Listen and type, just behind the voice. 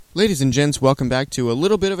Ladies and gents, welcome back to a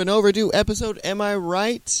little bit of an overdue episode, am I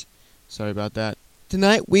right? Sorry about that.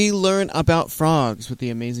 Tonight we learn about frogs with the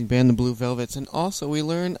amazing band The Blue Velvets, and also we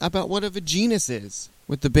learn about what a vaginus is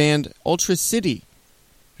with the band Ultra City.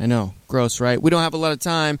 I know, gross, right? We don't have a lot of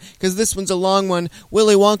time, because this one's a long one.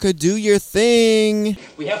 Willy Wonka, do your thing!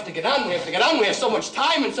 We have to get on, we have so much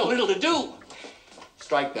time and so little to do.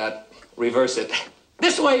 Strike that. Reverse it.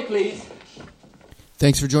 This way, please.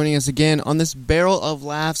 Thanks for joining us again on this Barrel of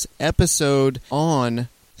Laughs episode on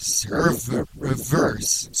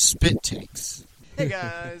Reverse Spit Takes. Hey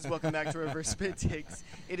guys, welcome back to Reverse Spit Takes.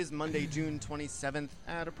 It is Monday, June 27th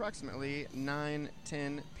at approximately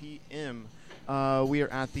 9:10 p.m. We are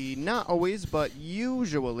at the not always, but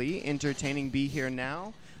usually entertaining Be Here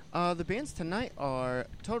Now. The bands tonight are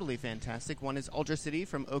totally fantastic. One is Ultra City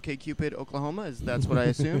from OkCupid, Oklahoma, that's what I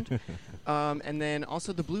assumed. And then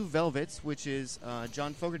also the Blue Velvets, which is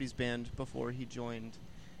John Fogerty's band before he joined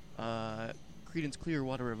Creedence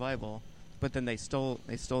Clearwater Revival. But then they stole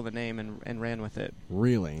the name and ran with it.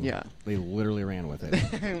 Really? Yeah. They literally ran with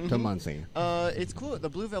it. To Muncie. It's cool. The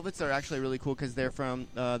Blue Velvets are actually really cool because they're from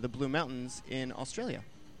the Blue Mountains in Australia.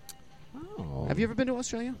 Oh. Have you ever been to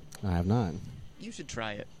Australia? I have not. You should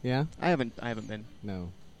try it. Yeah? I haven't been. No.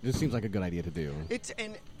 This seems like a good idea to do.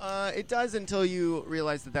 It does until you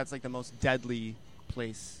realize that that's like the most deadly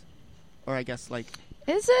place, or I guess like.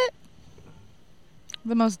 Is it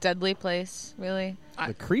the most deadly place? Really?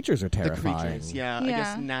 The creatures are terrifying. The creatures, yeah. I Yeah.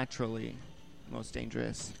 guess naturally most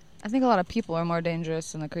dangerous. I think a lot of people are more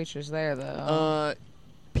dangerous than the creatures there, though.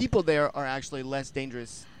 People there are actually less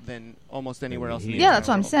dangerous than almost anywhere else. In the Yeah, that's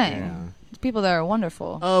what I'm world. saying. Yeah. The people there are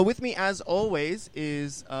wonderful. With me, as always,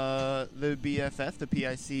 is the BFF, the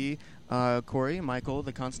PIC, Corey, Michael,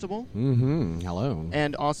 the constable. Mm-hmm. Hello.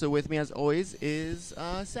 And also with me, as always, is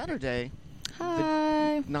Saturday.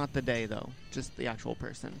 Hi. Not the day, though. Just the actual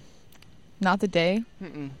person. Not the day.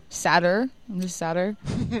 Mm-mm. Sadder. I'm just sadder.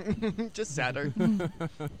 Just sadder.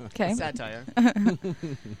 Okay. Satire.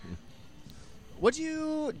 What'd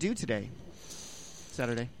you do today?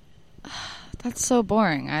 Saturday. That's so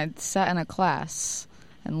boring. I sat in a class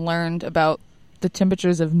and learned about the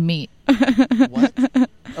temperatures of meat. What?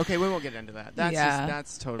 Okay, we won't get into that. That's Yeah.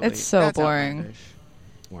 that's totally. It's so that's boring. outlandish.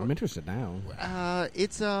 Well, I'm interested now.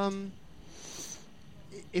 It's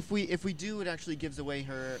if we do, it actually gives away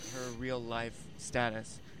her real life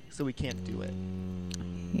status, so we can't do it.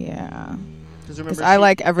 Yeah. Because Because remember, I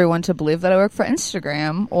like everyone to believe that I work for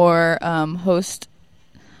Instagram or host,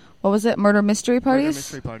 what was it, murder mystery parties? Murder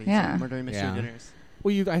mystery parties. Yeah. Murder mystery Yeah. dinners.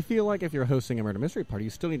 Well, I feel like if you're hosting a murder mystery party, you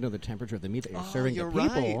still need to know the temperature of the meat that you're serving you're to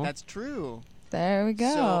people. right. That's true. There we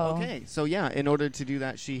go. So okay, so yeah, in order to do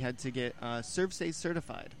that, she had to get ServSafe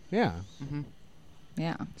certified. Yeah. Mm-hmm.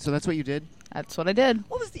 Yeah. So that's what you did. That's what I did.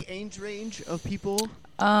 What was the age range of people in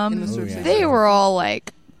the Oh, ServSafe? yeah. They were all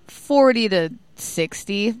like 40 to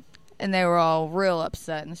 60, and they were all real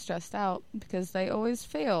upset and stressed out because they always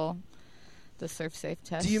fail the ServSafe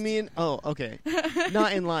test. Do you mean? Oh, okay.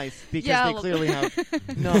 Not in life, because Yeah, they clearly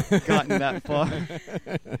have not gotten that far.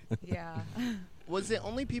 Yeah. Was it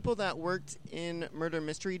only people that worked in murder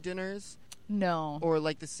mystery dinners, No. or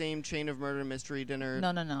like the same chain of murder mystery dinner?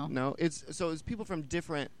 No. No, it's people from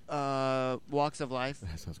different walks of life.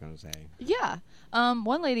 That's what I was going to say. Yeah.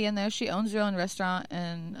 One lady in there, she owns her own restaurant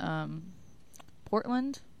in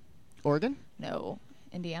Portland. Oregon? No,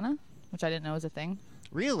 Indiana, which I didn't know was a thing.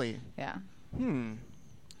 Really? Yeah.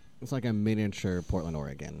 It's like a miniature Portland,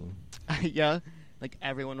 Oregon. Yeah. Like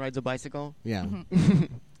everyone rides a bicycle. Yeah.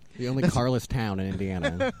 The only carless town in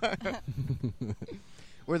Indiana.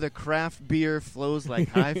 Where the craft beer flows like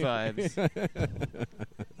high fives.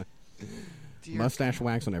 Dear Mustache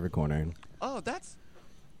wax on every corner. Oh, that's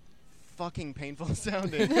fucking painful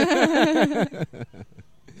sounding.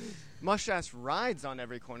 Mustache rides on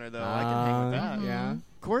every corner, though. I can hang with that. Yeah.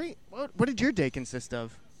 Corey, what did your day consist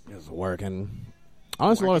of? It's working.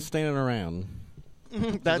 Honestly, a lot of standing around.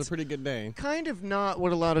 That's That's a pretty good day. kind of not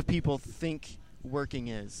what a lot of people think working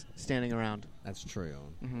is, standing around. That's true.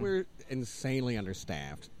 Mhm. We're insanely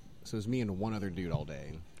understaffed. So it's me and one other dude all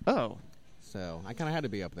day. Oh. So I kind of had to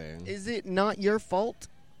be up there. Is it not your fault?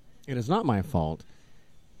 It is not my fault.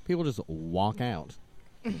 People just walk out.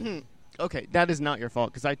 Okay, that is not your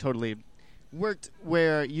fault, because I totally worked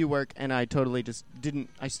where you work, and I totally just didn't.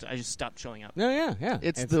 I just stopped showing up. No, yeah.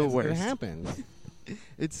 It's the worst. It happens.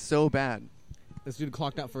 It's so bad. This dude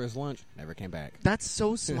clocked out for his lunch, never came back. That's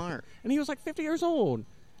so smart. And he was like 50 years old.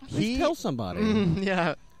 Please He- tell somebody.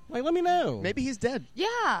 Yeah. Like, let me know. Maybe he's dead.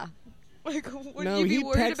 Yeah. Like, wouldn't No, you be he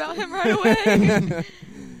worried texted- about him right away?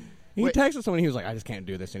 He Wait. texted someone. He was like, I just can't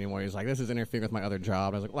do this anymore. He's like, this is interfering with my other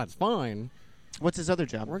job. I was like, well, that's fine. What's his other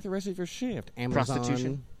job? Work the rest of your shift.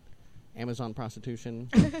 Prostitution. Amazon prostitution.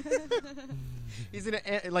 He's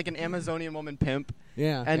like an Amazonian woman pimp.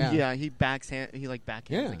 Yeah. And he backhands like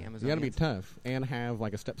Amazonians. You got to be tough and have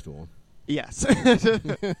like a step stool. Yes.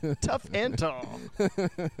 Tough and tall. That's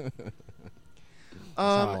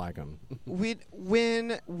how I like them.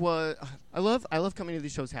 I love coming to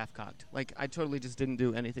these shows half cocked. Like I totally just didn't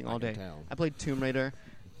do anything all day. Tell. I played Tomb Raider.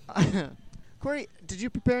 Corey, did you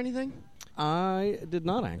prepare anything? I did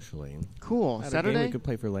not actually. Cool. I had Saturday? a game we could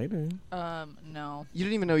play for later. No. You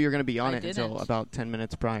didn't even know you were going to be on I it until didn't. about 10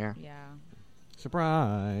 minutes prior. Yeah.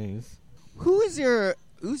 Surprise. Who's your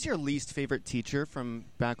least favorite teacher from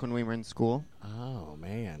back when we were in school? Oh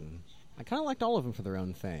man, I kind of liked all of them for their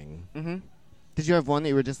own thing. Mm-hmm. Did you have one that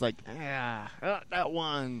you were just like, that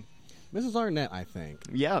one? Mrs. Arnett, I think.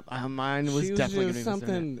 Yeah, mine was She definitely just going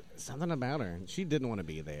to be something about her. She didn't want to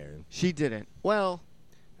be there. She didn't. Well,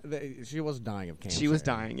 She was dying of cancer. she was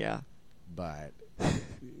dying, yeah. But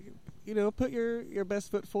put your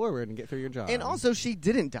best foot forward and get through your job. And also, she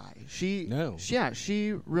didn't die. She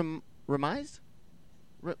remised?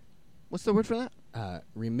 What's the word for that?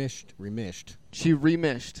 Remished. She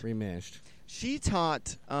remished. Remished. She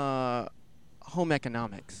taught home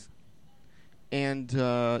economics. And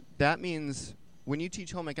that means when you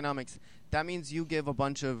teach home economics, that means you give a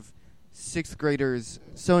bunch of 6th graders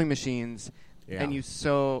sewing machines and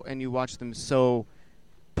you watch them sew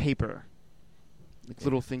paper. Like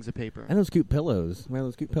little things of paper. And those cute pillows. Remember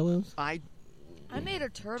those cute pillows? I made a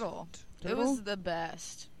turtle. It Turtle? was the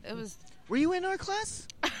best. It was... Were you in our class?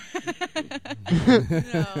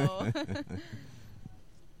 No.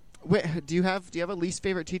 Wait, do you have a least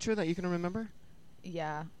favorite teacher that you can remember?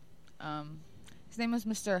 Yeah. His name was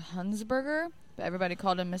Mr. Hunsberger, but everybody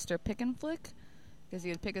called him Mr. Pick and Flick because he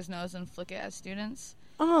would pick his nose and flick it at students.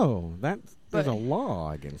 Oh, there's But- a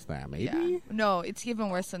law against that, maybe? Yeah. No, it's even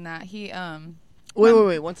worse than that. He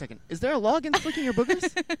Wait, 1 second. Is there a law against flicking your boogers?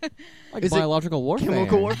 Like Is it biological warfare.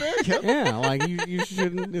 Chemical warfare? Yep. Yeah, like you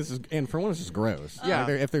shouldn't. And for one, it's just gross. Yeah.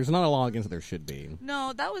 Like, if there's not a law against it, there should be.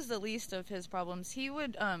 No, that was the least of his problems. He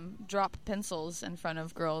would drop pencils in front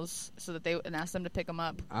of girls and ask them to pick them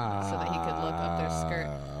up so that he could look up their skirt.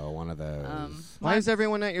 One of those. Why is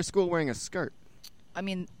everyone at your school wearing a skirt? I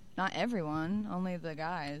mean, not everyone, only the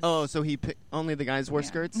guys. Oh, so only the guys wore Yeah.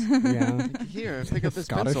 skirts? Yeah. Here, pick up this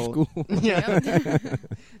Scottish pencil. school. Yeah. Yep.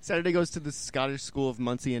 Saturday goes to the Scottish School of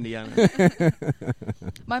Muncie, Indiana.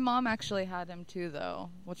 My mom actually had him too, though,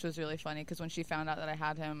 which was really funny because when she found out that I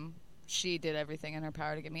had him, she did everything in her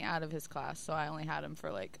power to get me out of his class. So I only had him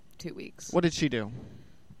for like 2 weeks. What did she do?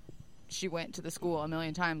 She went to the school a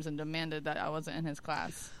million times and demanded that I wasn't in his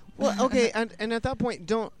class. Well, okay, and at that point,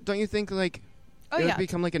 don't you think like Oh it yeah, would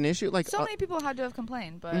become like an issue? Like so many people had to have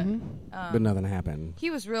complained, but But nothing happened. he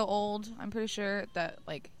was real old. I'm pretty sure that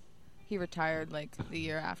like he retired like the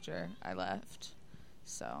year after I left.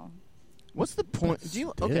 So what's the point? Do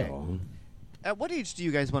you okay? Still. At what age do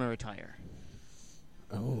you guys want to retire?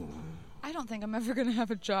 Oh. I don't think I'm ever gonna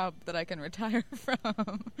have a job that I can retire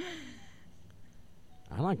from.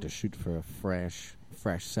 I like to shoot for a fresh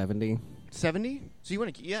 70. 70? So you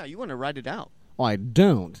want to ride it out. Well, I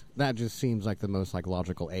don't. That just seems like the most like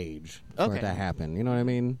logical age for Okay. it to happen. You know what I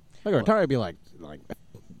mean? Like a retire would be like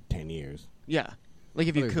 10 years. Yeah, like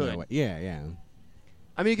if you There's no could. way. Yeah.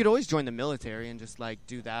 I mean, you could always join the military and just like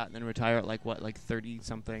do that and then retire at like 30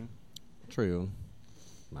 something. True.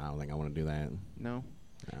 I don't think I want to do that. No.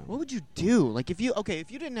 No. What would you do? Like if you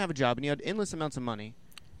didn't have a job and you had endless amounts of money.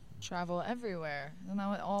 Travel everywhere. Isn't that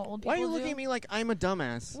what all old people Why are you do? looking at me like I'm a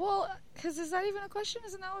dumbass? Well, because is that even a question?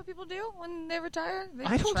 Isn't that what people do when they retire? They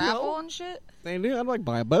I don't travel know. and shit? They do. I'd like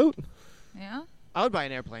buy a boat. Yeah? I would buy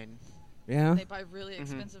an airplane. Yeah. They buy really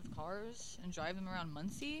expensive cars and drive them around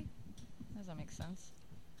Muncie? Does that make sense?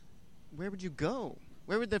 Where would you go?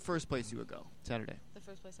 Where would the first place you would go? Saturday. The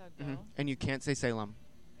first place I'd go? And you can't say Salem.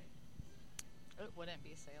 It wouldn't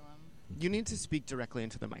be Salem. You need to speak directly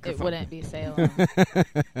into the It microphone. wouldn't be Salem.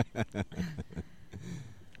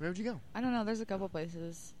 Where would you go? I don't know. There's a couple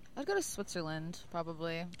places. I'd go to Switzerland,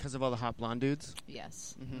 probably. Because of all the hot blonde dudes?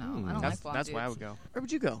 Yes. Mhm. No, I don't That's like blonde why I dudes. would go. Where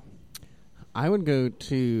would you go? I would go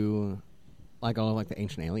to like all of like the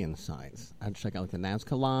ancient alien sites. I'd check out like the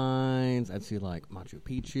Nazca lines. I'd see like Machu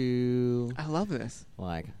Picchu, I love this.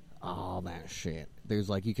 like all that shit. There's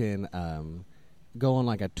like you can go on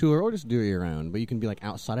like a tour or just do it your own, but you can be like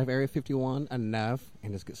outside of Area 51 enough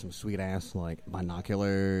and just get some sweet ass like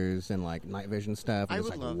binoculars and like night vision stuff and I just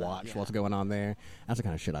would like love that, watch yeah. what's going on there. That's the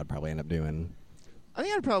kind of shit I'd probably end up doing. I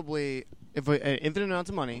think I'd probably, if I had infinite amounts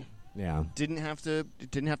of money, Yeah. didn't have to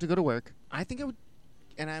go to work. I think I would,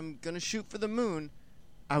 and I'm gonna shoot for the moon.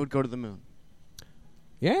 I would go to the moon.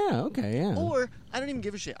 Yeah, okay, yeah. Or I don't even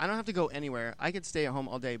give a shit. I don't have to go anywhere. I could stay at home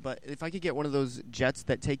all day. But if I could get one of those jets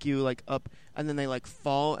that take you like up and then they like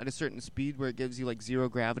fall at a certain speed where it gives you like zero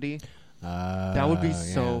gravity, that would be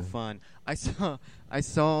so fun. I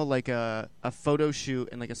saw like a photo shoot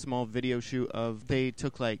and like a small video shoot of they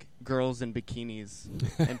took like girls in bikinis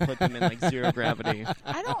and put them in like zero gravity.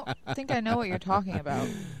 I don't think I know what you're talking about.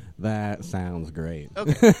 That sounds great.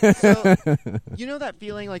 Okay, so you know that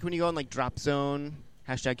feeling like when you go on like Drop Zone,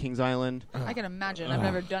 #Kings Island. I can imagine. I've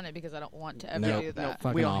never done it because I don't want to ever No, do that.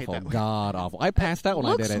 fucking We all hate awful. that. God awful. I passed out when I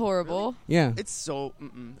Looks did it. horrible. Yeah. It's so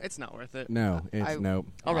it's not worth it. No, it's nope.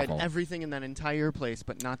 I'll ride awful. everything in that entire place,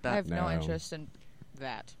 but not I that. have no No. interest in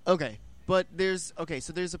that. Okay, but there's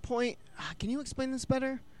so there's a point. Can you explain this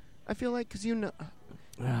better? I feel like because you know,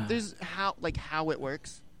 there's how it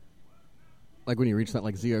works. Like when you reach that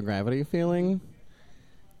like zero gravity feeling.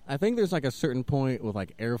 I think there's like a certain point with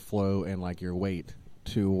like airflow and like your weight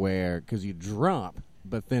to where because you drop,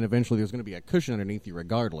 but then eventually there's going to be a cushion underneath you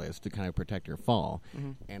regardless to kind of protect your fall.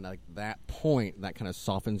 Mm-hmm. And like that point that kind of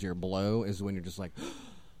softens your blow is when you're just like,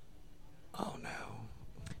 oh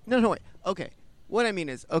no. No, wait. Okay, what I mean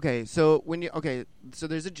is so when you so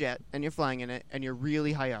there's a jet and you're flying in it and you're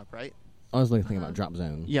really high up, right? I was like thinking about drop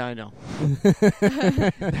zone. Yeah, I know.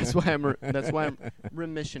 That's why I'm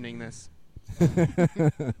remissioning this.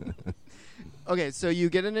 Okay, so you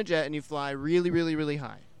get in a jet and you fly really, really, really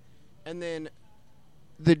high. And then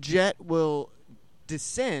the jet will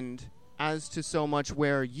descend as to so much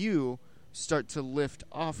where you start to lift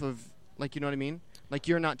off of, like, you know what I mean? Like,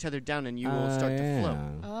 you're not tethered down and you will start to float.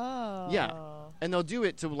 Oh. Yeah. And they'll do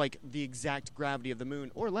it to, like, the exact gravity of the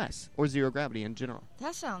moon or less, or zero gravity in general.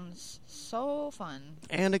 That sounds so fun.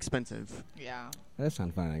 And expensive. Yeah. That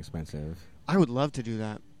sounds fun and expensive. I would love to do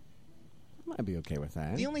that. I'd be okay with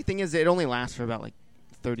that. The only thing is it only lasts for about, like,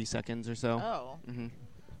 30 seconds or so. Oh. Mm-hmm.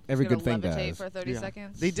 Every Gonna good thing levitate does. for 30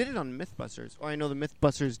 seconds. They did it on Mythbusters. Or I know the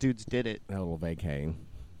Mythbusters dudes did it. A little vacay.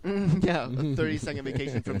 Yeah, a 30-second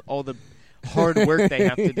vacation from all the hard work they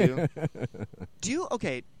have to do. Do you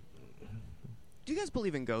guys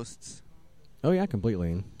believe in ghosts? Oh yeah,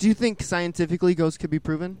 completely. Do you think scientifically ghosts could be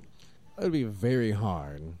proven? It would be very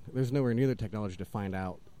hard. There's nowhere near the technology to find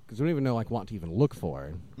out because we don't even know like what to even look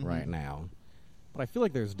for right now. But I feel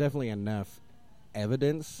like there's definitely enough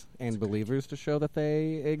evidence and believers to show that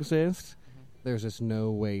they exist. There's just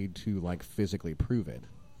no way to like physically prove it.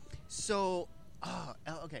 So,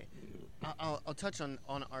 okay, I'll touch on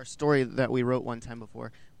our story that we wrote one time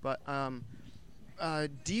before. But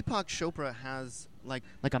Deepak Chopra has like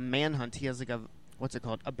a manhunt. He has like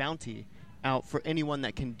a bounty out for anyone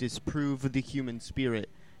that can disprove the human spirit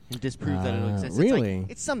and disprove that it exists. Really?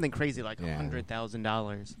 It's something crazy like Yeah.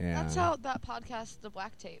 $100,000. Yeah. That's how that podcast, The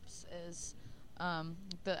Black Tapes, is.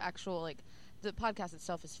 The actual the podcast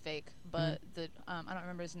itself is fake, but the I don't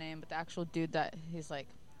remember his name, but the actual dude that he's like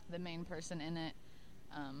the main person in it,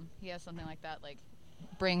 he has something like that, like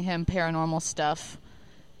bring him paranormal stuff,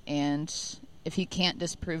 and if he can't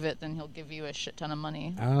disprove it, then he'll give you a shit ton of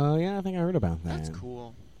money. Oh yeah, I think I heard about that. That's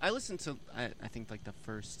cool. I listened to I think like the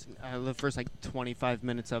first like 25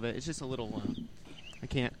 minutes of it. It's just a little I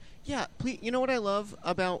can't. Yeah, please. You know what I love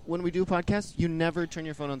about when we do podcasts? You never turn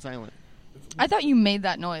your phone on silent. I thought you made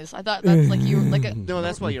that noise. I thought that's like you were like a No,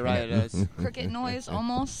 that's what Uriah does. cricket noise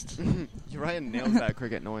almost. Uriah nails that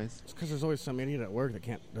cricket noise. It's because there's always some idiot at work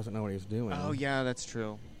that doesn't know what he's doing. Oh yeah, that's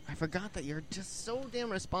true. I forgot that you're just so damn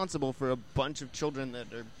responsible for a bunch of children that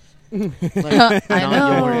are. Like, I not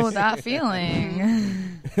know yours. that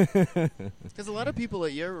feeling. Because a lot of people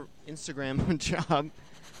at your Instagram job,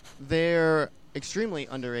 they're extremely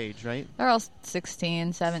underage, right? They're all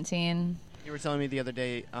 16, 17. You were telling me the other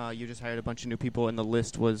day you just hired a bunch of new people, and the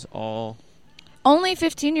list was all... Only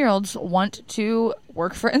 15-year-olds want to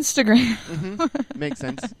work for Instagram. Makes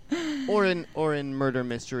sense. Or in murder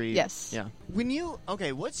mystery. Yes. Yeah.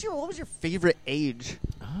 What was your favorite age?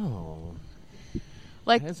 Oh.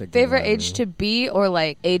 Like, That's a good favorite one. age to be or,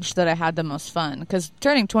 like, age that I had the most fun? Because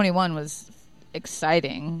turning 21 was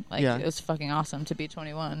exciting. Like, Yeah. it was fucking awesome to be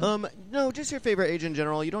 21. No, just your favorite age in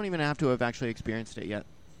general. You don't even have to have actually experienced it yet.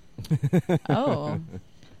 Oh.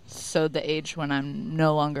 So the age when I'm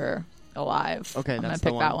no longer alive. Okay, I'm that's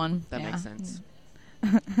gonna the pick that one. That Yeah. makes sense.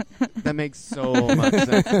 That makes so much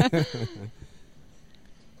sense.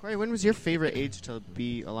 Corey, when was your favorite age to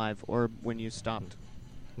be alive, or when you stopped?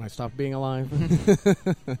 When I stopped being alive.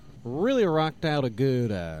 Really rocked out a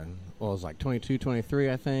good, it was like 22, 23,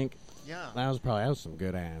 I think. Yeah. That was some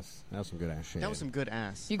good ass. That was some good ass shit. That was some good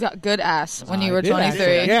ass. You got good ass when you I were did 23.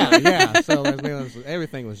 actually. Yeah. So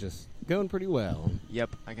everything was just going pretty well.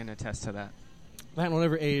 Yep, I can attest to that. That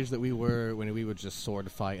whatever age that we were when we would just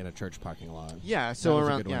sword fight in a church parking lot. Yeah, so That was a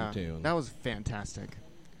around good one, too. that was fantastic.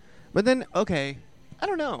 But then, okay, I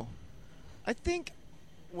don't know. I think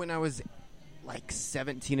when I was like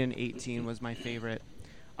 17 and 18 was my favorite.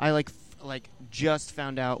 I like just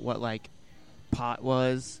found out what like pot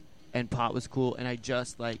was, and pot was cool, and I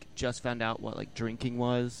just found out what like drinking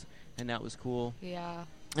was, and that was cool. Yeah.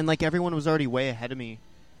 And like everyone was already way ahead of me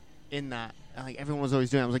in that. And, like everyone was always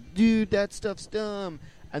doing it. I was like, dude, that stuff's dumb.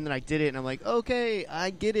 And then I did it, and I'm like, okay, I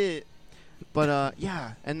get it. But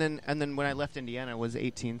yeah, and then when I left Indiana, I was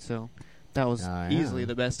 18, so that was easily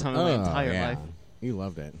the best time of my entire life. You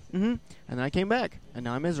loved it. Mm-hmm. And then I came back, and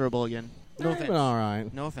now I'm miserable again. No offense. Been all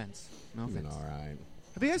right. No offense. No Been offense. all right.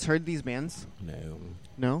 Have you guys heard these bands? No.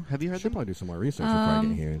 No? Have you I heard should them? probably do some more research before I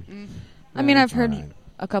get here. I mean, I've All heard right.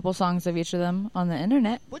 a couple songs of each of them on the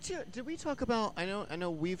internet. Did we talk about? I know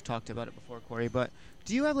we've talked about it before, Corey. But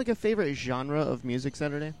do you have like a favorite genre of music,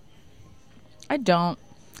 Saturday? I don't.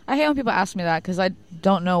 I hate when people ask me that because I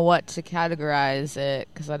don't know what to categorize it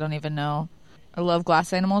because I don't even know. I love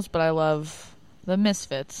Glass Animals, but I love the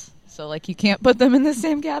Misfits. So, like, you can't put them in the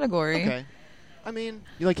same category. Okay. I mean,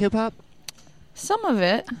 you like hip hop? Some of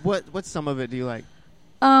it. What some of it do you like?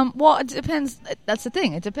 Well, it depends. That's the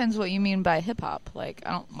thing. It depends what you mean by hip hop. Like,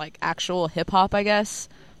 I don't like actual hip hop, I guess.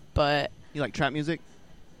 But, You like trap music?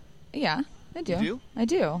 yeah, I do. You do? I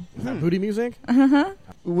do. Is that booty music?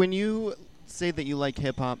 When you say that you like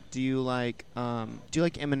hip hop, do you like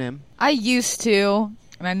Eminem? I used to,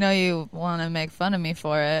 and I know you want to make fun of me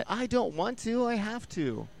for it. I don't want to. I have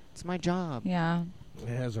to. It's my job. Yeah. It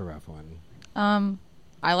is a rough one.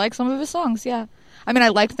 I like some of his songs, yeah. I mean, I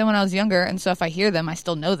liked them when I was younger, and so if I hear them, I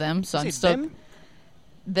still know them. So Say I'm still them?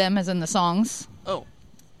 them as in the songs. Oh,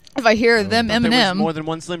 If I hear them, there was Eminem, more than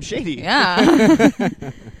one Slim Shady. yeah, I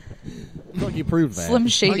feel like you proved that. Slim Oh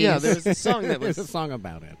Shady. yeah, there was a song that There's was a song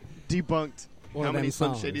about it. debunked. One How of many them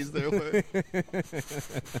Slim songs. Shadys there were?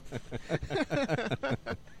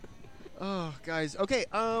 Oh, guys. Okay,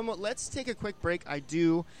 let's take a quick break. I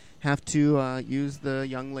do have to use the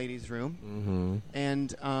young ladies' room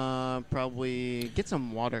and probably get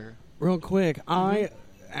some water. Real quick, it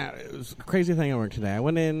was a crazy thing at work today. I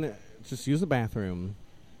went in, just use the bathroom,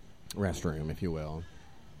 restroom, if you will.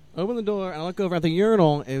 Open the door, and I look over at the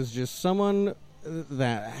urinal. Is just someone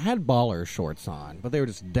that had baller shorts on, but they were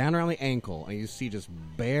just down around the ankle, and you see just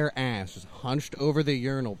bare ass just hunched over the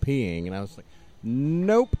urinal peeing. And I was like,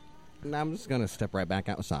 nope. And I'm just gonna step right back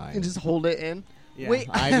outside. And just hold it in. Yeah, Wait,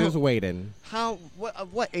 I just waited.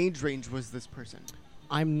 What age range was this person?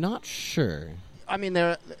 I'm not sure. I mean,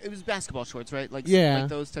 it was basketball shorts, right? Like Yeah. like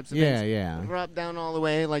those types of Yeah, things. yeah. Drop down all the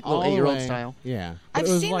way, like All little the 8-year-old way. style. Yeah, I've But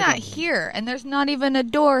it was seen like that a- here, and there's not even a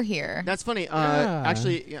door here. That's funny. Yeah.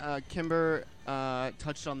 Actually, Kimber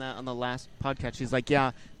touched on that on the last podcast. She's like,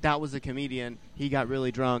 yeah, that was a comedian. He got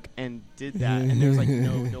really drunk and did that, and there's like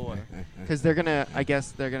no door. Because I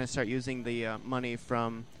guess they're going to start using the money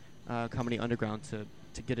from Comedy Underground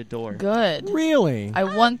to get a door. Good. Really? I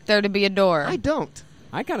want there to be a door. I don't.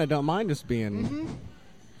 I kind of don't mind just being. Mm-hmm.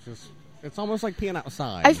 Just, it's almost like peeing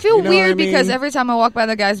outside. I feel You know weird what I because mean? every time I walk by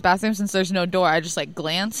the guy's bathroom, since there's no door, I just like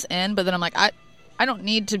glance in. But then I'm like, I don't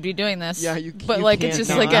need to be doing this. Yeah, you But you like, can't it's just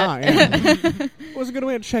not. like yeah. It was a good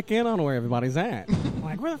way to check in on where everybody's at.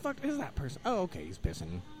 Like, where the fuck is that person? Oh, okay, he's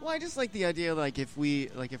pissing. Well, I just like the idea, like if we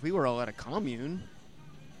were all at a commune,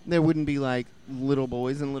 there wouldn't be like little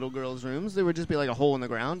boys and little girls' rooms. There would just be like a hole in the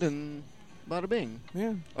ground and bada bing.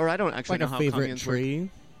 Yeah, Or I don't actually like know a how favorite communes work. tree.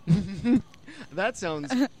 That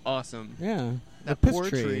sounds awesome. Yeah, the That piss poor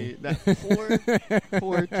tree. tree. That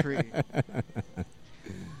poor tree.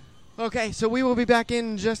 Okay, so we will be back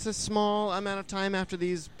in just a small amount of time after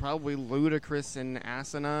these probably ludicrous and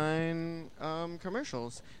asinine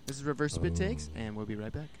commercials. This is Reverse Spit Takes, and we'll be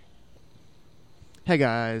right back. Hey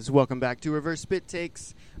guys, welcome back to Reverse Spit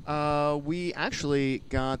Takes. We actually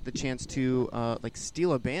got the chance to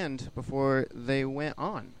steal a band before they went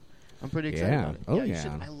on. I'm pretty excited Yeah. about it. Oh, you yeah.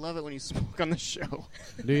 should- I love it when you smoke on the show.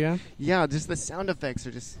 Do ya? Yeah, just the sound effects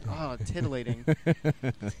are just titillating.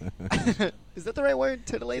 Is that the right word?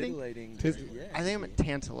 Titillating? I think I'm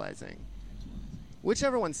tantalizing.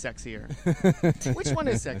 Whichever one's sexier. Which one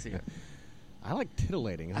is sexier? I like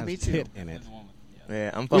titillating. It has Me too. tit in it.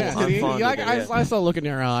 Yeah, I'm Yeah, fond of it. I saw a look in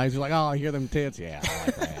your eyes. You're like, oh, I hear them tits. Yeah, I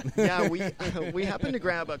like that. Yeah, we happened to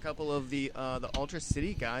grab a couple of the Ultra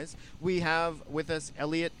City guys. We have with us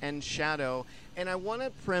Elliot and Shadow, and I want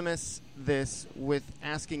to premise this with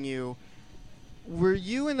asking you: were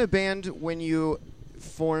you in the band when you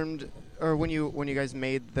formed, or when you guys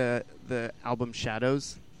made the album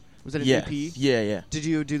Shadows? Was it an Yeah. EP? Yeah. Did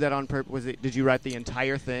you do that on purpose? Did you write the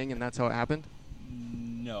entire thing, and that's how it happened?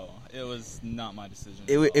 No, it was not my decision.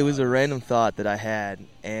 It was a random thought that I had,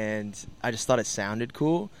 and I just thought it sounded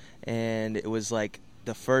cool, and it was like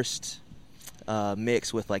the first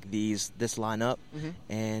mix with like this lineup,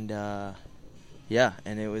 and yeah,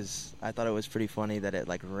 and I thought it was pretty funny that it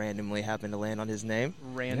like randomly happened to land on his name.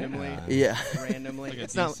 Randomly. Yeah. Randomly. Like a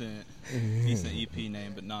It's not. decent EP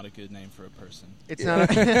name, but not a good name for a person. It's not.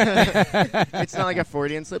 It's not like a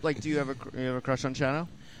Freudian slip. Like, do you have a crush on Shadow?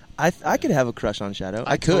 I could have a crush on Shadow.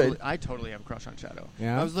 I could. I totally have a crush on Shadow.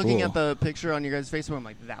 Yeah? I was looking Cool. at the picture on your guys' Facebook. I'm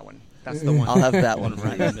like, that one. That's the one. I'll have that one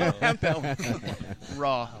right Right. now. Have that one.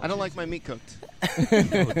 Raw. I don't like my meat cooked.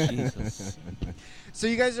 Oh, Jesus. So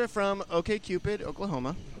you guys are from OkCupid,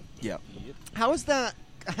 Oklahoma. Yeah. How does that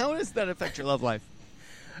affect your love life?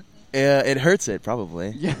 It hurts it, probably.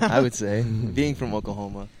 Yeah. I would say. Being from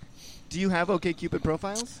Oklahoma. Do you have OkCupid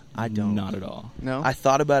profiles? I don't. Not at all. No. I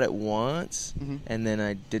thought about it once, Mhm. and then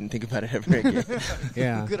I didn't think about it ever again.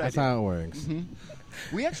 Yeah, Good that's idea. how it works. Mhm.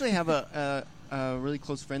 We actually have a really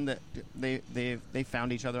close friend that they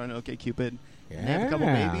found each other on OkCupid. And they have a couple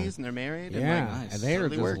Yeah. babies and they're married. And Yeah, nice. and they are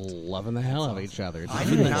totally just worked. loving the hell out of each other. It's I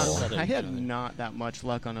beautiful. did Beautiful. not. I had Each other. not that much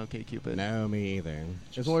luck on OkCupid. No, me either.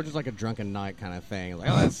 It's more just like a drunken night kind of thing. Like,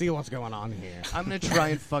 oh, let's see what's going on here. I'm gonna try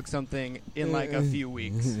and fuck something in like a few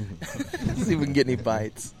weeks. See if we can get any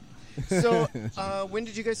bites. So, when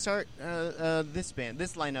did you guys start this band?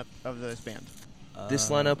 This lineup of this band? This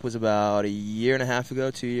lineup was about a year and a half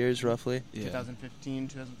ago, 2 years roughly. Yeah. 2015,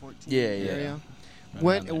 2014. Yeah, area? Right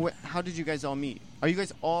What, around there. How did you guys all meet? Are you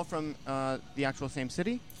guys all from the actual same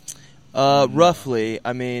city? Roughly.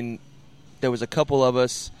 I mean, there was a couple of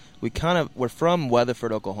us. We're from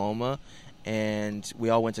Weatherford, Oklahoma, and we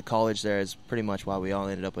all went to college there. Is pretty much why we all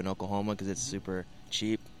ended up in Oklahoma, because it's super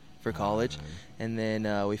cheap for college. And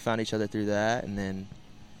then we found each other through that, and then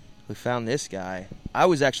we found this guy. I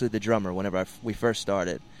was actually the drummer whenever we first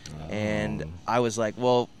started, and I was like,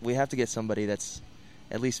 well, we have to get somebody that's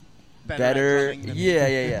at least better. at drumming than-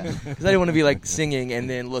 Yeah. Because I didn't want to be like singing and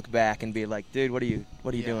then look back and be like, dude, what are you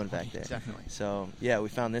Yeah, doing back there? Definitely. So yeah, we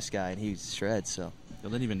found this guy and he shreds. So They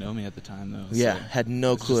didn't even know me at the time, though. yeah, so had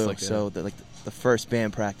no it's just clue. like So the first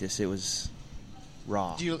band practice, it was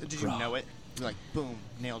raw. Did you know it? You're like, boom,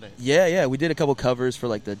 nailed it. Yeah, we did a couple covers for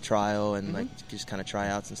like the trial and Mhm. like just kind of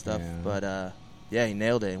tryouts and stuff. Yeah. But yeah, he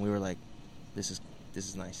nailed it, and we were like, this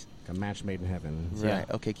is nice. A match made in heaven. Right?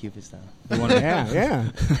 Okay, Cupid style. Yeah.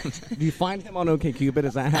 Do you find him on OkCupid?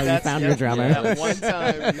 Is that how you found your drummer? Yeah, that one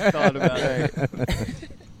time you thought about it. Right. Do you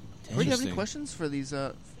have any Interesting. questions for these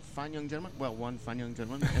fine young gentlemen? Well, one fine young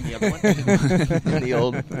gentleman and the other one. And the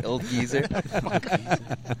old geezer.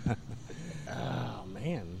 Oh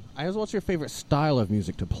man. I guess, what's your favorite style of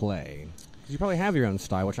music to play? 'Cause you probably have your own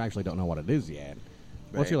style, which I actually don't know what it is yet.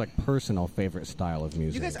 What's Right. your like personal favorite style of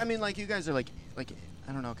music? You guys, I mean, like you guys are like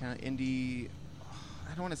I don't know, kind of indie.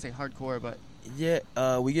 I don't want to say hardcore, but Yeah,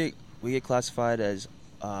 we get classified as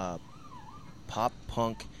pop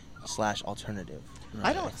punk / alternative.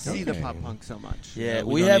 I don't see the Okay. pop punk so much. Yeah,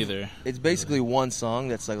 we we don't have. either. It's basically one song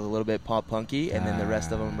that's like a little bit pop punky, and then the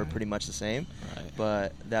rest of them are Ah. pretty much the same. Right.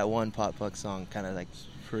 But that one pop punk song kind of like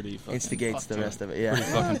Pretty fucking instigates the fucked rest up. of it. Yeah,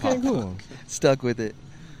 Pretty fucking okay, pop cool. punk. stuck with it.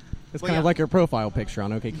 It's Well, kind yeah. of like your profile picture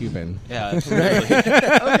on OkCupid. Yeah, absolutely.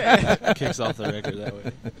 Okay. Kicks off the record that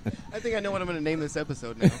way. I think I know what I'm going to name this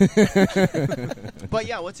episode now. But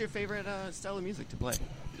yeah, what's your favorite style of music to play?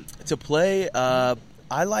 To play, I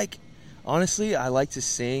like. Honestly, I like to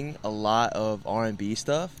sing a lot of R&B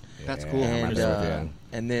stuff, That's Yeah, cool. I'm and right there with you.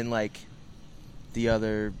 and then like the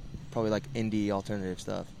other probably like indie alternative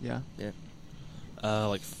stuff. Yeah. Yeah.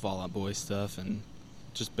 Like Fall Out Boy stuff, and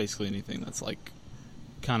just basically anything that's like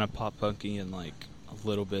kind of pop punky and like a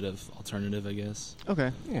little bit of alternative, I guess.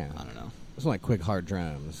 Okay. Yeah. I don't know. It's like quick hard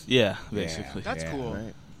drums. Yeah, basically. That's Yeah. cool.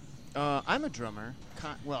 Right. I'm a drummer.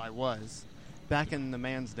 Well, I was back in the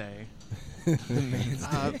man's day.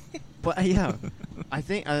 But yeah, I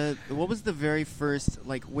think what was the very first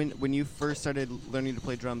like when you first started learning to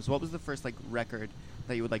play drums? What was the first like record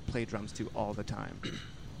that you would like play drums to all the time?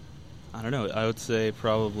 I don't know. I would say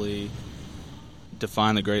probably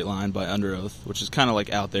Define the Great Line by Under Oath, which is kind of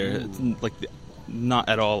like out there. It's like not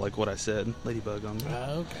at all like what I said. Ladybug on me.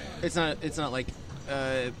 Okay. It's not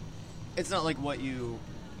like what your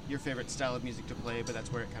favorite style of music to play, but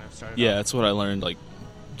that's where it kind of started. Yeah, off. that's what I learned. Like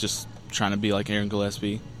just trying to be like Aaron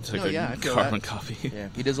Gillespie. It's like No, yeah, I a feel carbon that. copy. Yeah,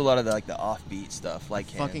 he does a lot of the offbeat stuff, like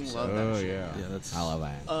him. Fucking so- love that Oh shit. yeah. Yeah, that's. I love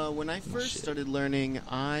that. When I first shit. started learning,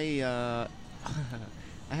 I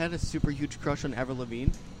I had a super huge crush on Avril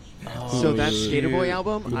Lavigne. So that yeah. Skater Boy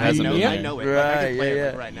album, Who I hasn't know been I there? know it. Like, I Right, can play yeah, it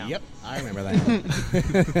like yeah. right now. Yep, I remember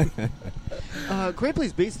that. Great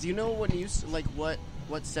Place Bass. Do you know when you what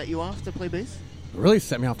What set you off to play bass? Really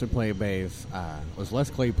set me off to play bass was Les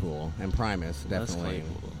Claypool and Primus, Les definitely.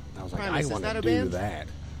 Claypool. I was like, Primus, I is want that to a do band? that.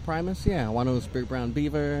 Primus, yeah. One of those Big Brown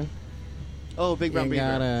Beaver. Oh, Big Brown You Beaver.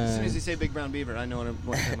 gotta- As soon as you say Big Brown Beaver, I know what I'm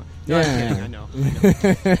talking about. Yeah. No, I'm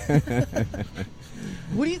kidding. I know.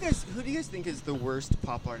 Who do you guys think is the worst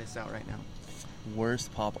pop artist out right now?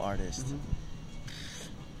 Worst pop artist. Mm-hmm.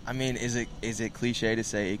 I mean, is it cliche to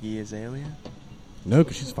say Iggy Azalea? No,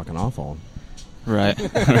 because she's fucking awful. Right.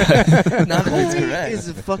 Not that it's Corey correct. is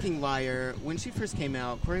a fucking liar. When she first came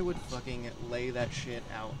out, Corey would fucking lay that shit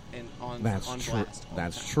out and on That's on true. blast. all the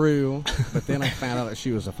That's time. true. But then I found out that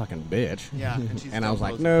she was a fucking bitch. Yeah, and she's And I was still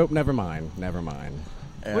like, posing. nope, never mind.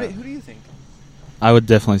 Yeah. Who do you think? I would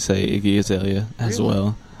definitely say Iggy Azalea as Really?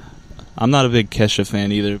 well. I'm not a big Kesha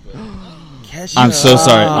fan either. But Kesha. I'm so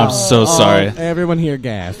sorry. I'm so sorry. Everyone here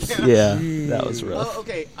gasps. Yeah, that was rough. Oh,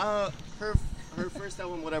 okay. Her first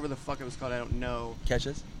album, whatever the fuck it was called, I don't know.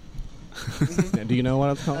 Kesha's? Do you know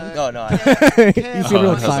what it's called? Oh, no. You seem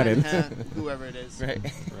real excited. Whoever it is. Right.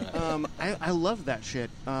 I love that shit.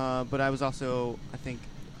 But I was also, I think,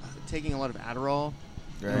 taking a lot of Adderall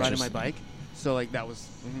and riding my bike. So like that was.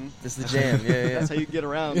 That's the jam. Yeah. That's how you get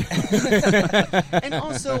around. And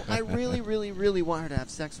also, I really, really, really want her to have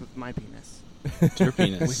sex with my penis. Your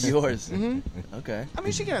penis. With yours. Mm-hmm. Okay. I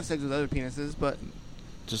mean, she can have sex with other penises, but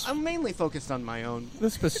Just I'm mainly focused on my own.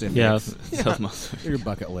 The specifics. yeah. Your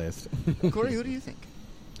bucket list. Corey, who do you think?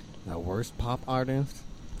 The worst pop artist?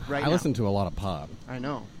 Right I now. listen to a lot of pop. I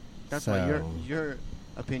know. That's why So- your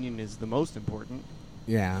opinion is the most important.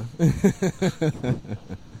 Yeah.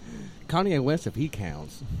 Kanye West, if he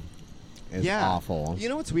counts, is awful. You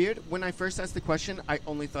know what's weird? When I first asked the question, I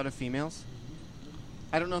only thought of females.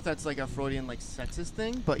 I don't know if that's like a Freudian like sexist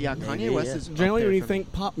thing, but yeah, Kanye Maybe, West yeah. is up Generally, there when you for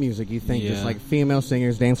think pop music, you think just Yeah. like female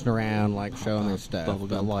singers dancing around, like showing their stuff. Bubblegum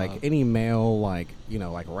But like pop. any male, like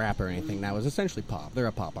like rap or anything, that was essentially pop. They're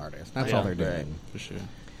a pop artist. That's Yeah, all they're right. doing. For sure.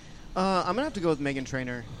 I'm gonna have to go with Meghan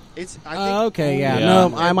Trainor. It's I think Okay, yeah. Yeah.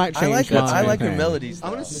 No, I might change. I like her mine. melodies.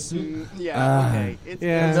 I'm though. gonna yeah okay. It's,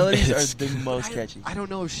 yeah. Her melodies It's are the most catchy. I don't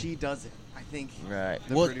know if she does it. I think Right.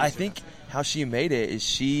 the Well, I producer think does it. how she made it is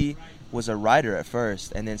she was a writer at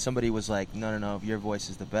first, and then somebody was like, "No, your voice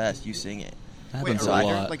is the best. You sing it." That Wait, happens a a rider,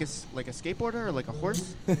 lot. like a skateboarder or like a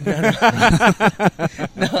horse? No,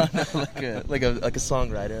 like a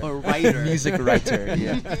songwriter, A writer. music writer.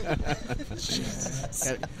 Yeah.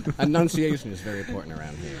 Enunciation is very important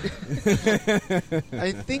around here.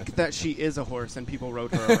 I think that she is a horse and people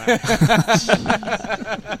rode her around.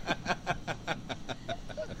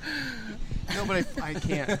 No, but I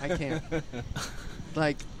can't.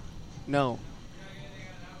 Like, no.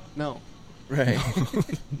 Right.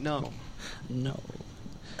 No. No.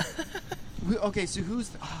 Okay, so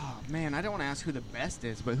who's... Oh, man, I don't want to ask who the best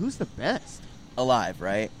is, but who's the best? Alive,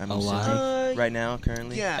 right? I'm Alive. assuming. Right now,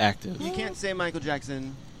 currently. Yeah. Active. You can't say Michael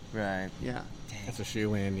Jackson. Right. Yeah. That's a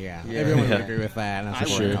shoe-in, yeah. Yeah. Everyone would Yeah. agree with that. And that's I a For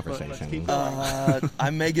short sure. But let's conversation. keep going. I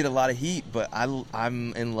may get a lot of heat, but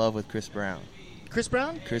I'm in love with Chris Brown. Chris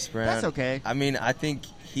Brown? Chris Brown. That's okay. I mean, I think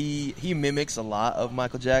he mimics a lot of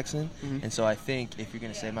Michael Jackson, Mhm. and so I think if you're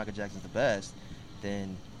gonna say Michael Jackson's the best,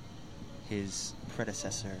 then his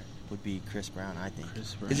predecessor would be Chris Brown. I think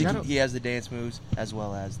Chris Brown. 'Cause Shadow- he has the dance moves as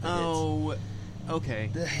well as the hits. Oh, okay.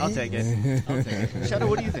 The I'll take it. I'll take it. Shadow,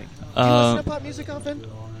 what do you think? Do you Uh, listen to pop music often?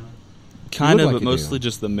 Kind look of, like but you mostly do.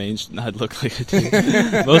 just the main. I'd look like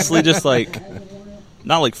it. Mostly just like,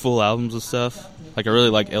 not like full albums of stuff. Like I really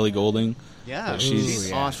like Ellie Goulding, Yeah, Like, she's- she's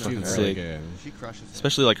yeah, awesome. She's Sick. really good. She crushes it.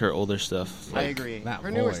 especially like her older stuff. I Like, agree. that Her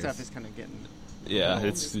newer voice. stuff is kind of getting Yeah,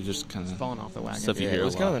 it's just kind it's of falling off the wagon. stuff you Yeah, hear it a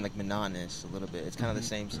was kind lot. of like monotonous a little bit. It's kind of the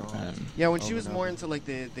same song. Yeah, when she over was and more over. into like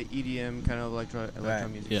the EDM kind of electro Right.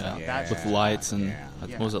 music Yeah, style. Yeah. That with shit. lights and Yeah. what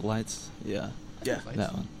Yeah. was it? Lights? Yeah, Yeah. Lights.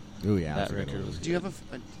 that one. Ooh, yeah. That that's a good record one. was. Do you have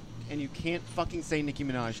and you can't fucking say Nicki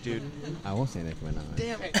Minaj, dude. I won't say Nicki Minaj.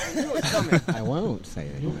 Damn it! I knew it was coming. I won't say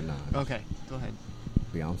Nicki Minaj. Okay, go ahead.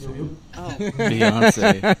 Beyonce. Oh,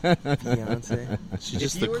 Beyonce. Beyonce. She's if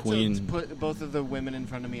just you the were queen. to put both of the women in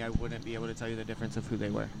front of me, I wouldn't be able to tell you the difference of who they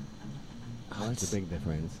were. Oh, that's a big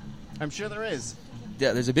difference. I'm sure there is.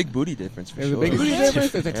 Yeah, there's a big booty difference for There's sure. a big booty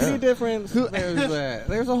difference. There's a Yeah. titty difference.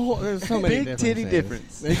 There's a whole. There's so many Big titty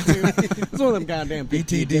differences. difference. It's one of them goddamn big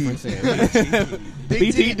titty BTD. differences.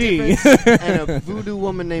 Big titty BTD. difference and a voodoo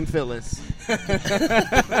woman named Phyllis.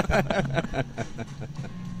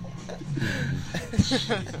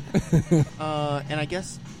 And I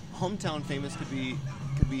guess hometown famous could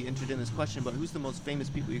be entered in this question, but who's the most famous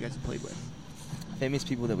people you guys have played with? famous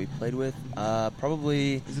people that we played with,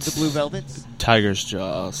 probably Is it the Blue Velvets? Tiger's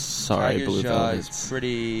Jaw. Sorry, Tiger's Blue Jaw Velvets. is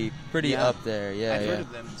pretty Yeah. up there. Yeah, I've yeah. heard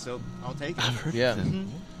of them, so I'll take it. Yeah, Mhm.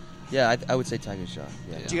 yeah. I would say Tiger's Jaw.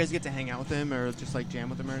 Yeah. Do you guys get to hang out with them or just like jam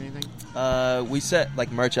with them or anything? We set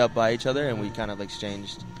like merch up by each other, and we kind of like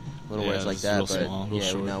exchanged little Yeah, words like it's that. real But small, real yeah,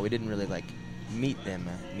 short. no, we didn't really like meet them.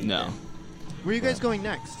 No. Where are you guys Yeah. going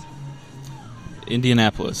next?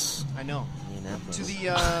 Indianapolis. I know. Indianapolis. To the.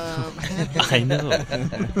 I know.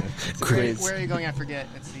 Where are you going? I forget.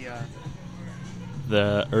 It's the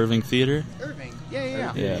The Irving Theater. Irving.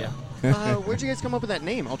 Yeah. Yeah. Where'd you guys come up with that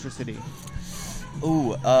name, Ultra City?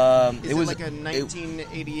 Ooh, Is it was like a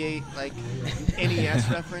 1988 like NES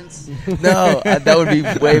reference? No, that would be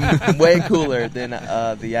way cooler than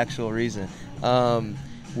the actual reason.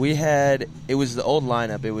 It was the old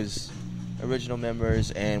lineup. It was original members,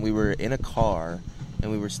 and we were in a car,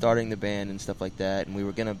 and we were starting the band and stuff like that, and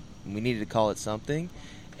we needed to call it something,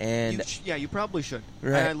 and You probably should.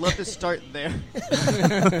 Right. And I'd love to start there.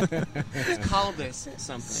 Just call this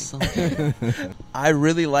something. I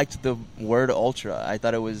really liked the word ultra. I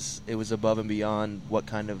thought it was above and beyond what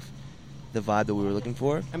kind of the vibe that we were looking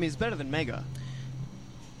for. I mean, it's better than Mega.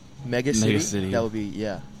 Mega City. City. That would be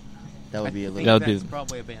That would be a I little. think That would be- that's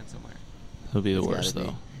probably a band somewhere. It'll be the It's worst gotta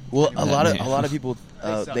be. though. Well, a That lot name. of people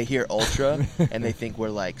They suck. they hear ultra and they think we're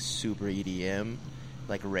like super EDM,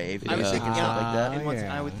 like rave. I was Yeah. thinking and stuff like that. and once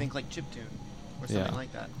yeah. I would think like chiptune or something Yeah.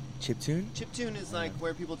 like that. Chiptune. Chiptune is like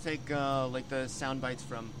where people take like the sound bites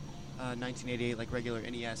from 1988, like regular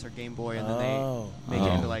NES or Game Boy, and then Oh. they make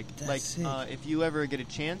it Oh. into like That's sick. if you ever get a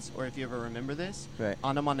chance or if you ever remember this, Right.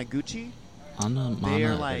 Anamanaguchi, Anna they are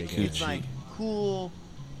Mana like Gucci. it's like cool,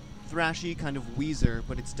 thrashy kind of Weezer,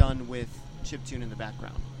 but it's done with chiptune in the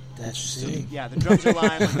background. That's sick. Yeah, the drums are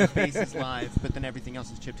live, like the bass is live, but then everything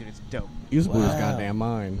else is chiptune. It's dope. Use Blue's Wow. goddamn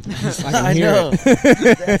mind. I hear know.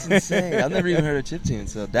 it. That's insane. I've never even heard of chiptune,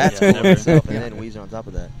 so that's Yeah, cool in never. itself. And Yeah. then Weezer on top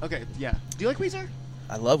of that. Okay, yeah. Do you like Weezer?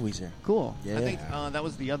 I love Weezer. Cool. Yeah. I think that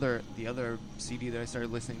was the other CD that I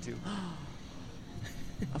started listening to.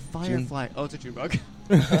 A firefly. Oh, it's a June bug.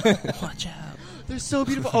 Watch out. They're so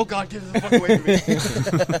beautiful. Oh God, get the fuck away from me.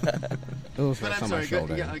 Illustrates But I'm on my sorry.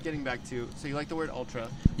 shoulder. Getting back to so you like the word ultra?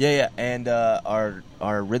 Yeah. And our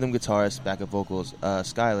rhythm guitarist, backup vocals,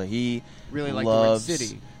 Skylar, he Really like loves the word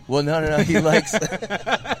city. Well, no. He likes.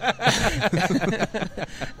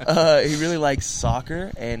 He really likes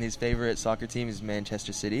soccer, and his favorite soccer team is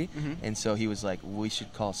Manchester City. Mhm. And so he was like, "We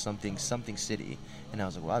should call something City." And I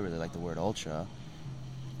was like, "Well, I really like the word ultra.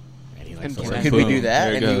 And he And likes the can word I- Could we Boom. do that?"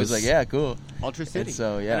 There it And he was goes. like, "Yeah, cool." Ultra City.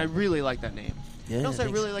 so, yeah. And I really like that name. Yeah, and also, I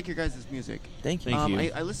thanks. really like your guys' music. Thank you. Thank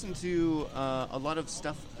you. I listened to a lot of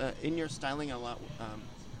stuff in your styling a lot,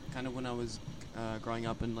 kind of when I was growing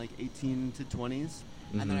up in like 18 to 20s,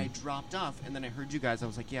 and then I dropped off, and then I heard you guys. I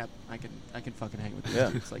was like, yeah, I can fucking hang with these Yeah.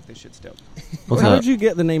 dudes. Like this shit's dope. What's How up? did you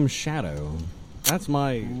get the name Shadow? That's what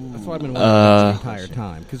I've been wondering the entire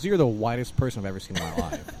time. Because you're the whitest person I've ever seen in my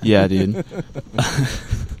life. Yeah, dude.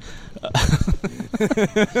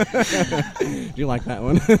 Do you like that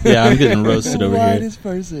one? Yeah, I'm getting roasted over here. Whitest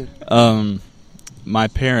person. My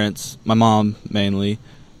parents, my mom mainly,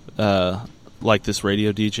 like this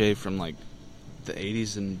radio DJ from like the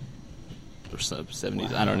 80s and or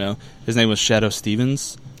 70s. I don't know. His name was Shadow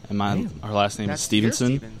Stevens, and our last name That's is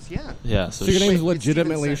Stevenson. Dear Stevens, yeah. Yeah, So your name is Wait,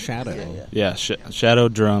 legitimately Stevenson. Shadow. Yeah. Shadow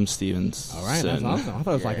Drum Stevens. All right, that's Son. awesome. I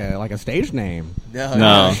thought it was like a stage name.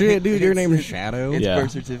 No. Shit, dude, your name is Shadow. It's Yeah.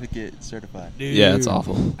 birth certificate certified. Yeah, it's Dude,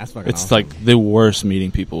 awful. That's fucking It's awesome. like the worst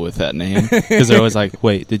meeting people with that name because they're always like,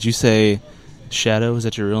 "Wait, did you say Shadow? Is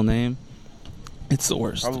that your real name?" It's the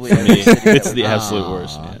worst. Probably for every me. city that It's we've the been absolute to.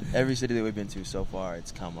 worst. Man. Every city that we've been to so far,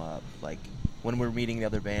 it's come up. Like when we're meeting the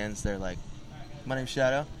other bands, they're like, "My name's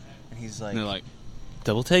Shadow," and he's like, And they're like,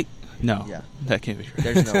 "Double take? No, Yeah. that can't be right."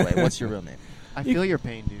 "There's no way. What's your real name?" I feel your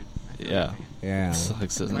pain, dude. I feel your Yeah. pain. yeah.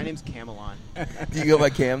 Sucks, doesn't My it? name's Camelon. Do you go by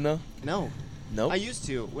Cam though? No, Nope. I used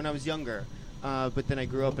to when I was younger, but then I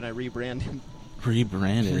grew up and I rebranded.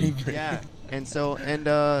 Rebranded. Yeah, and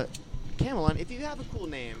Camelon. If you have a cool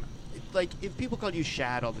name, like if people called you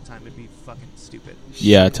Shad all the time, it'd be fucking stupid.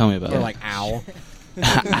 Yeah, tell me about Or it. like Owl.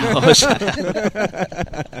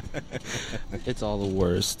 It's all the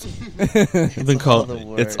worst. I've been called. all the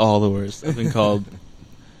worst. It's all the worst. I've been called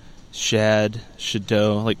Shad,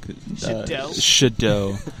 Shadow, like Shadow?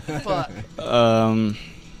 Shadow. Fuck.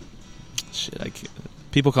 Shit,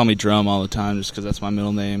 people call me Drum all the time just because that's my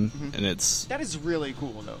middle name, Mhm. and it's That is really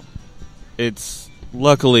cool though.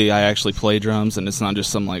 luckily I actually play drums, and it's not just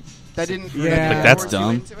some like. That didn't. Yeah. that didn't Like, that's force you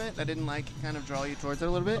dumb. into it? That didn't like kind of draw you towards it a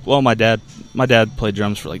little bit. Well, my dad played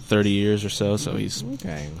drums for like 30 years or so, so he's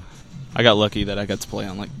Okay. I got lucky that I got to play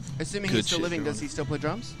on like. Assuming Good he's still shit living, drums. does he still play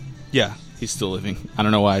drums? Yeah, he's still living. I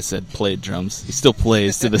don't know why I said played drums. He still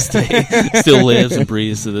plays to this day. Still lives and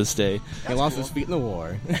breathes to this day. He lost his feet in the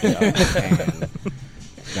war. And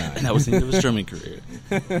that was the end of his drumming career.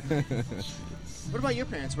 What about your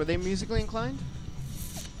parents? Were they musically inclined?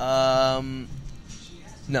 No,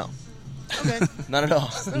 Okay. not at all.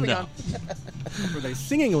 Moving No. on. Were they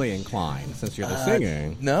singingly inclined, since you're the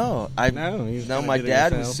singer? No, No, you just kinda my did it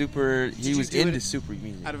dad was yourself. super. He you was do into it super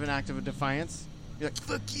music. Out of an act of defiance? You're like,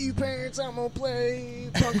 fuck you, parents, I'm gonna play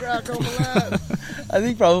punk rock on the lab. I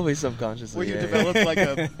think probably subconsciously. Where you yeah. developed like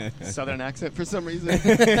a southern accent for some reason.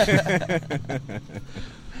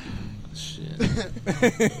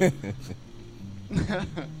 Shit.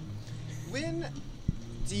 When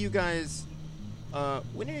do you guys,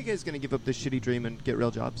 when are you guys gonna give up this shitty dream and get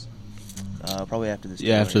real jobs? Probably after this.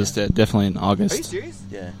 Yeah, tour, after this, definitely in Are you August. serious?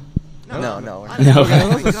 Yeah. No. No. No. Okay,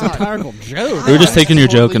 oh my That's a God. satirical joke. We were just taking your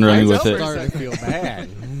Totally joke and running with fine. it. I'm starting to feel bad.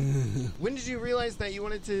 When did you realize that you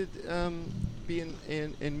wanted to be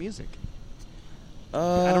in music?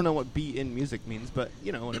 Uh, I don't know what "be in music" means, but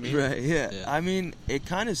you know what I mean. Right. Yeah. Yeah. I mean, it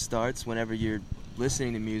kind of starts whenever you're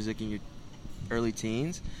listening to music in your early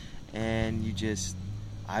teens, and you just,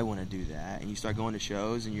 I want to do that, and you start going to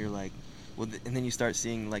shows, and you're like, well, and then you start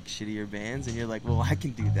seeing like shittier bands, and you're like, well, I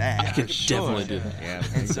can do that. I can for sure. definitely do that. Yeah,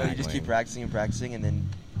 And so you just keep practicing and practicing, and then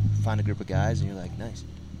find a group of guys, and you're like, nice.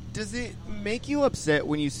 Does it make you upset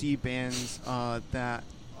when you see bands that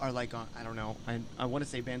are like on, I don't know, I want to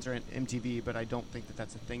say bands are on MTV, but I don't think that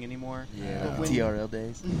that's a thing anymore. But when- TRL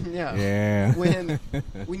days. yeah. Yeah.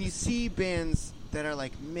 When you see bands that are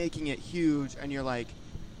like making it huge and you're like,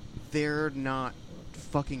 they're not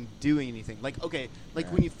fucking doing anything. Like, okay,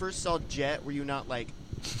 like when you first saw Jet, were you not like,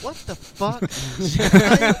 what the fuck?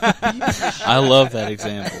 I love that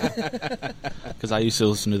example because I used to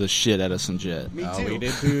listen to the shit out of some Jet. Me too. Oh, we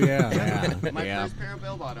did too, yeah. My yeah. first pair of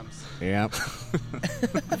bell bottoms. Yep.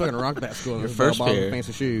 Fucking rocked that school. Your Those first bell-bottom pair.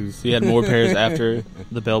 fancy shoes. So you had more pairs after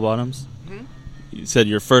the bell bottoms. Hmm? You said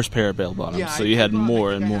your first pair of bell bottoms, Yeah, so I you had brought- I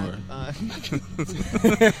more think and I more. had,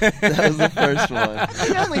 That was the first one. I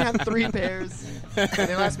think I only had 3 pairs.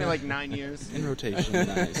 They last me like 9 years. In rotation,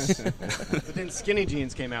 nice. But then skinny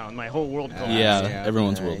jeans came out and my whole world collapsed. Yeah, Yeah,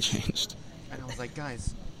 everyone's world nice. changed. And I was like,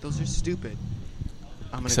 guys, those are stupid.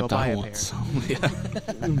 I'm going to Except go buy I a want pair. some. Yeah.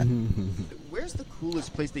 Where's the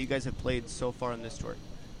coolest place that you guys have played so far on this tour?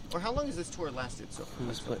 Or how long has this tour lasted so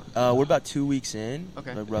far? We're about 2 weeks in,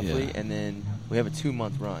 Okay. like roughly, Yeah. and then we have a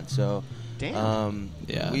 2-month run. So, Damn.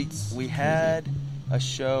 Yeah, we it's had a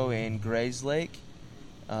show in Grays Lake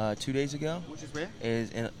 2 days ago. Which is where? Is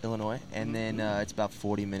in Illinois, and then it's about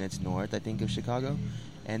 40 minutes north, I think, of Chicago.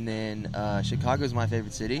 And then Chicago is my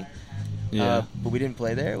favorite city. Yeah. But we didn't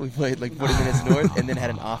play there. We played like 40 minutes north, and then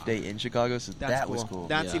had an off day in Chicago. So That's that cool. was cool.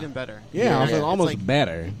 That's Yeah. even better. Yeah, also it's almost like-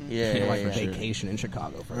 better. Yeah, Feel yeah, like yeah, a sure. vacation in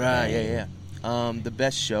Chicago for a Right, day. yeah. The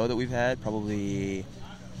best show that we've had, probably,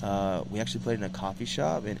 we actually played in a coffee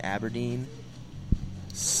shop in Aberdeen.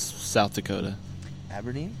 South Dakota.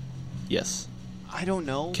 Aberdeen? Yes. I don't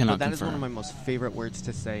know, Cannot but that is one confirm. of my most favorite words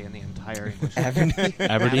to say in the entire English. Aberdeen?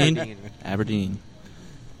 Aberdeen. Aberdeen.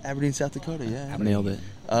 Aberdeen, South Dakota, yeah. Nailed it.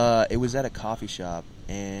 It was at a coffee shop,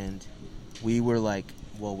 and we were like,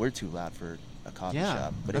 well, we're too loud for a coffee Yeah,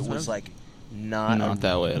 shop. But that's it what was I'm- like not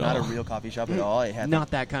that way at not all. a real coffee shop at all. It had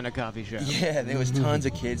Not that kind of coffee shop. yeah, there was tons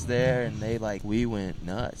of kids there, and we went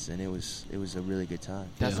nuts, and it was a really good time.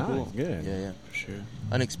 That's Yeah. cool. Nice, good. Yeah. For sure.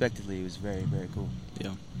 Unexpectedly, it was very, very cool. Yeah.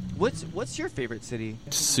 What's your favorite city?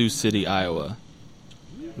 Sioux City, Iowa.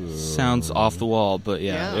 Sounds off the wall, but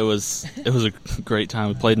yeah, Yeah. it was a great time.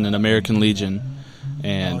 We played in an American Legion,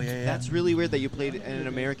 and That's really weird that you played in an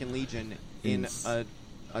American Legion in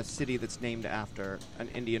a city that's named after an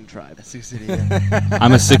Indian tribe. Sioux City. Yeah.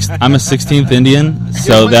 I'm a 16th Indian,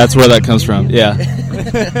 so that's where that comes from.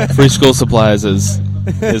 Yeah, free school supplies is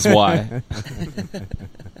why.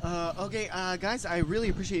 Okay, guys, I really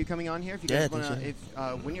appreciate you coming on here. If you Yeah, guys want to, thanks,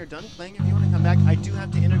 if when you're done playing, if you want to come back, I do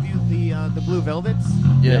have to interview the Blue Velvets.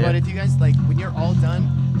 Yeah. But if you guys like, when you're all done,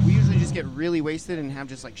 we usually just get really wasted and have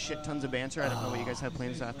just like shit tons of banter. I don't know what you guys have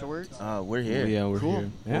plans afterwards. We're here. Yeah, we're Cool.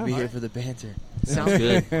 here. We'll be Yeah. here for the banter. Sounds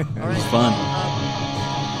Good. All right, It's fun.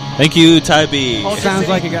 Um, Thank you, Ty B. Culture Sounds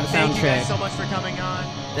City, like you got thank sound you guys check. so much for coming on.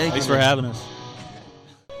 Thanks for having us.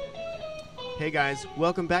 Hey guys,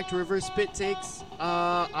 welcome back to Reverse Spit Takes.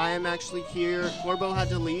 I am actually here. Corbo had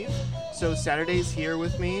to leave, so Saturday's here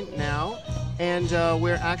with me now, and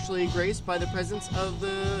we're actually graced by the presence of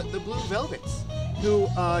the Blue Velvets, who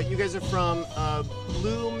you guys are from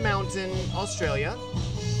Blue Mountain, Australia.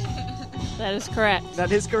 That is correct.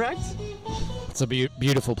 That is correct. It's a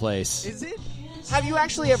beautiful place. Is it? Have you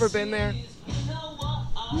actually ever been there?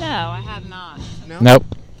 No, I have not. No? Nope.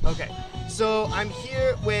 Okay. So I'm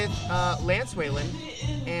here with Lance Whalen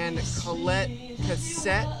and Colette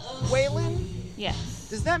Cassette Whalen. Yes.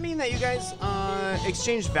 Does that mean that you guys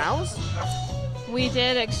exchanged vows? We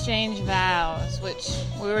did exchange vows, which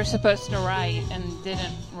we were supposed to write and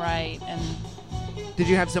didn't write. And Did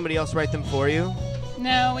you have somebody else write them for you?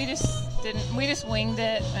 no, we just didn't. We just winged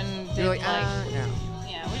it and did You're like, yeah,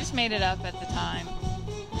 yeah. we just made it up at the time.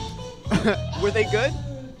 Were they good,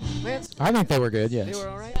 Lance? I think they were good, yes. They were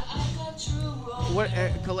all right. What,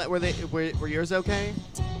 Colette? Were yours okay?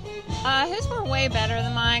 His were way better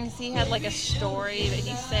than mine because he had like a story that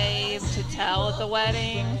he saved to tell at the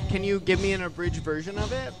wedding. Can you give me an abridged version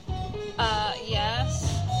of it?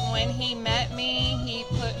 Yes. When he met me, he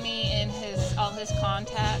put me in all his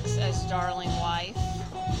contacts as darling wife.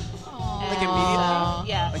 Like immediately?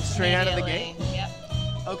 Yeah. Like straight out of the immediately. gate? Yep.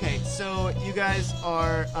 Okay, so you guys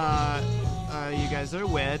are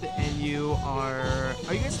wed, and you are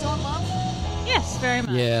you guys still in love? Yes, very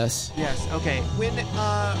much. Yes. Yes. Okay. When did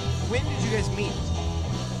you guys meet?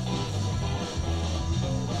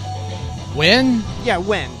 When? Yeah,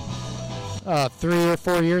 when? 3 or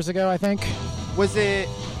 4 years ago, I think. Was it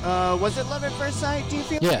love at first sight? Do you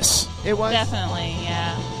feel? Yes. It was. Definitely,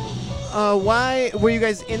 yeah. Why were you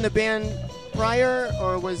guys in the band prior,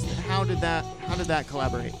 or how did that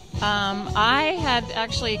collaborate? I had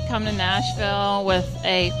actually come to Nashville with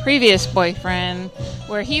a previous boyfriend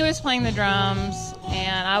where he was playing the drums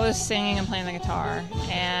and I was singing and playing the guitar.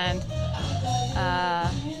 And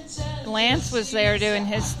Lance was there doing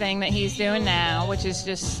his thing that he's doing now, which is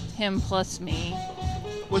just him plus me.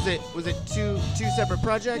 Was it two separate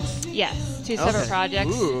projects? Yes, two separate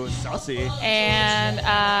projects. Ooh, saucy. And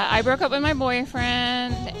I broke up with my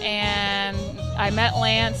boyfriend, and I met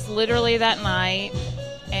Lance literally that night,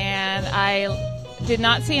 and I did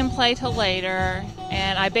not see him play till later,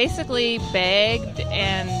 and I basically begged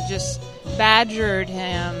and just badgered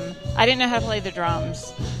him. I didn't know how to play the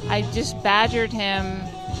drums. I just badgered him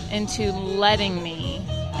into letting me,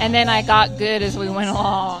 and then I got good as we went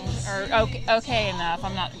along, or okay enough.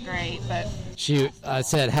 I'm not great, but... I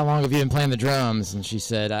said, how long have you been playing the drums? And she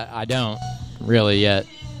said, I don't really yet.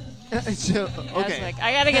 So, I was okay. like,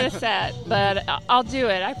 I gotta get a set, but I'll do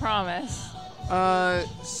it, I promise.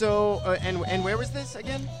 And where was this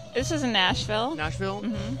again? This is in Nashville. Nashville?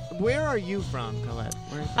 Mm-hmm. Where are you from, Colette?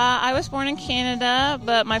 Where are you from? I was born in Canada,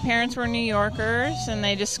 but my parents were New Yorkers, and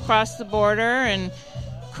they just crossed the border and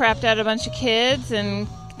crapped out a bunch of kids, and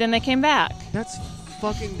then they came back. That's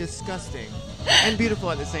fucking disgusting. And beautiful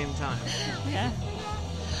at the same time. Yeah.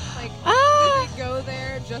 Like, Ah! did you go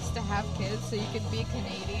there just to have kids so you could be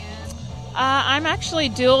Canadian? I'm actually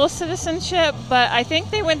dual citizenship, but I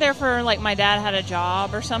think they went there for, like, my dad had a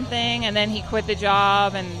job or something, and then he quit the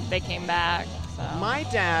job, and they came back. So. My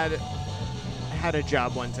dad had a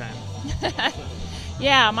job one time.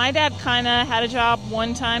 Yeah, my dad kind of had a job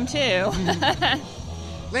one time, too.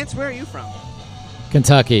 Lance, where are you from?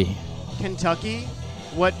 Kentucky. Kentucky?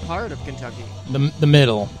 What part of Kentucky? The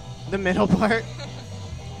middle. The middle part?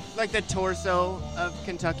 Like the torso of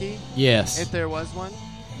Kentucky? Yes. If there was one?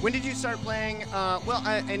 When did you start playing?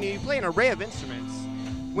 And you play an array of instruments.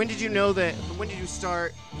 When did you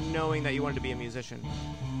start knowing that you wanted to be a musician?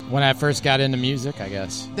 When I first got into music, I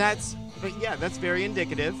guess. That's very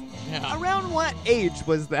indicative. Yeah. Around what age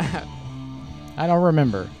was that? I don't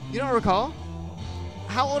remember. You don't recall?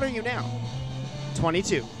 How old are you now?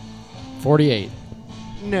 22. 48.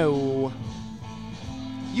 No.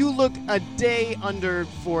 You look a day under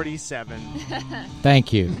 47.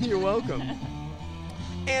 Thank you. You're welcome.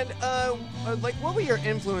 And what were your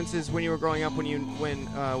influences when you were growing up? When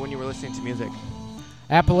you were listening to music?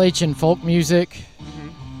 Appalachian folk music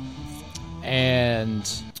Mm-hmm.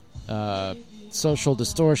 and Social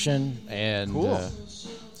Distortion and Cool.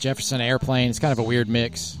 Jefferson Airplane. It's kind of a weird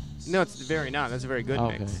mix. No, it's very not. That's a very good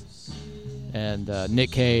mix. And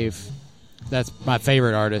Nick Cave. That's my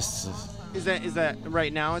favorite artist. Is that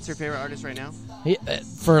right now? It's your favorite artist right now?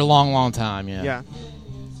 For a long, long time, yeah. Yeah.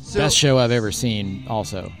 So, Best show I've ever seen,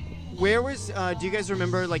 also. where was? Do you guys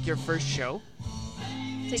remember like your first show?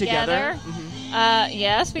 Together? Mhm.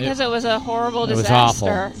 Yes, because it was a horrible It was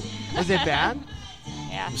disaster. Was it bad?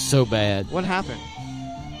 Yeah. It was so bad. What happened?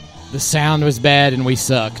 The sound was bad and we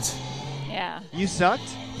sucked. Yeah. You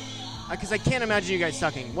sucked? Because I can't imagine you guys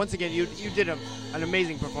sucking. Once again, you did an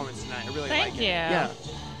amazing performance tonight. I really Thank like it. you. Yeah.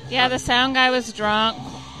 Yeah, the sound guy was drunk,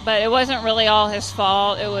 but it wasn't really all his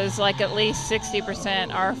fault. It was like at least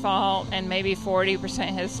 60% our fault and maybe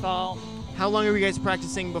 40% his fault. How long were you guys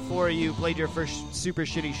practicing before you played your first super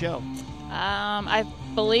shitty show? I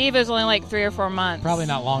believe it was only like 3 or 4 months. Probably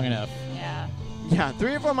not long enough. Yeah. Yeah,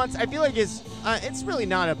 3 or 4 months. I feel like it's really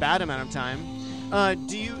not a bad amount of time.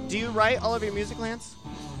 Do you write all of your music, Lance?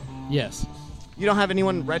 Yes. You don't have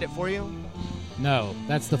anyone write it for you? No,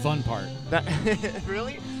 that's the fun part. That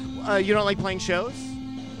really? You don't like playing shows?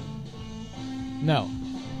 No.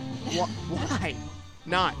 Why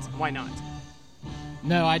not? Why not?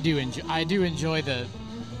 No, I do enjoy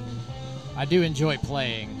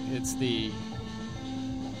playing. It's the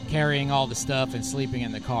carrying all the stuff and sleeping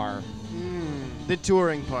in the car. The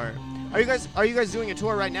touring part. Are you guys doing a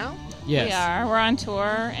tour right now? Yes. We are. We're on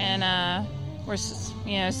tour, and we're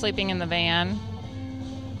sleeping in the van.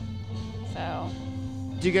 So.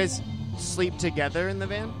 Do you guys sleep together in the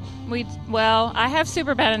van? I have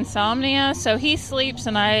super bad insomnia, so he sleeps,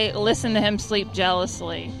 and I listen to him sleep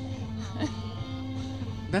jealously.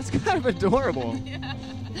 That's kind of adorable. Yeah.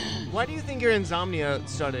 Why do you think your insomnia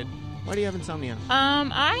started? Why do you have insomnia?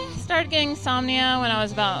 I started getting insomnia when I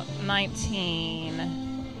was about 19.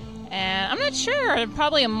 And I'm not sure.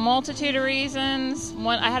 Probably a multitude of reasons.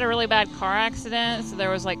 One, I had a really bad car accident, so there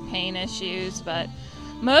was like pain issues. But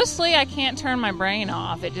mostly I can't turn my brain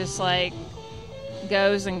off. It just like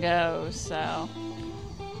goes and goes. So.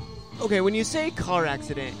 Okay, when you say car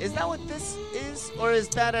accident, is that what this is? Or is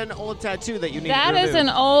that an old tattoo that you need to That remove? is an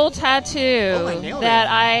old tattoo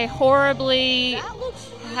I horribly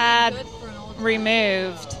had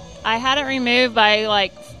removed. I had it removed by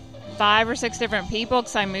like 5 or 6 different people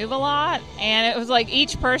because I move a lot, and it was like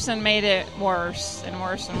each person made it worse and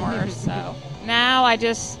worse and worse. So now I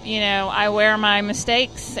just, I wear my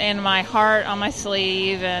mistakes and my heart on my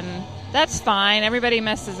sleeve, and that's fine. Everybody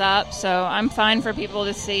messes up, so I'm fine for people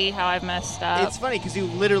to see how I've messed up. It's funny because you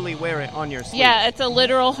literally wear it on your sleeve. Yeah, it's a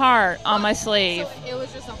literal heart on my sleeve. So it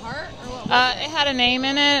was just a heart, or what was It had a name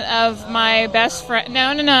in it of my best friend.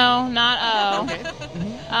 No, not O. Okay.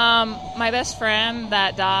 My best friend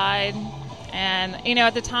that died, and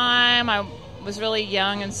at the time I was really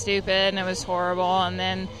young and stupid, and it was horrible. And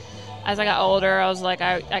then as I got older, I was like,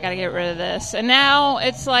 I got to get rid of this. And now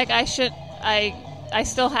it's like I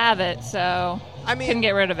still have it, so I couldn't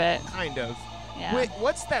get rid of it. Kind of. Yeah. Wait,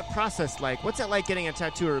 what's that process like? What's it like getting a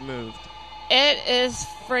tattoo removed? It is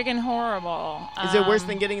friggin' horrible. Is it worse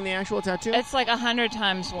than getting the actual tattoo? It's like 100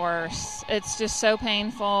 times worse. It's just so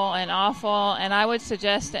painful and awful, and I would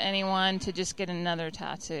suggest to anyone to just get another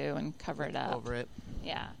tattoo and cover it up. Over it.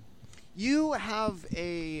 Yeah. You have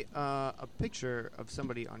a picture of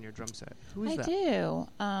somebody on your drum set. Who is that? I do.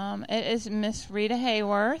 It is Miss Rita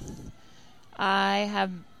Hayworth.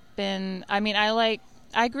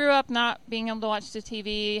 I grew up not being able to watch the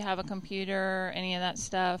TV, have a computer, any of that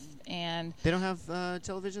stuff, and they don't have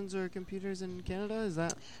televisions or computers in Canada. Is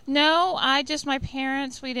that? No, my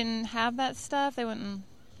parents, we didn't have that stuff. They wouldn't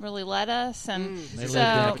really let us, and they lived in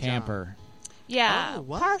a camper. Yeah, Oh,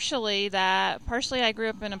 what? partially that. Partially, I grew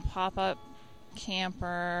up in a pop-up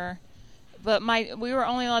camper. But we were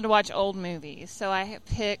only allowed to watch old movies, so I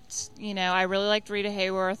picked. I really liked Rita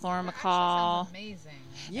Hayworth, Lauren Bacall. amazing.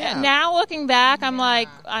 Yeah. Now looking back, I'm like,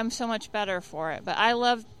 I'm so much better for it. But I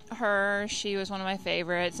loved her. She was one of my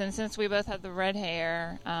favorites, and since we both have the red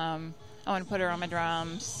hair, I want to put her on my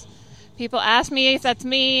drums. People ask me if that's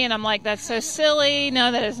me, and I'm like, that's so silly.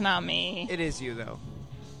 No, that is not me. It is you, though.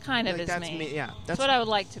 Kind of Like, is that's me. Yeah, That's what I would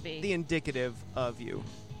like to be. The indicative of you.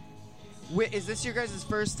 Is this your guys'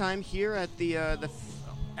 first time here at the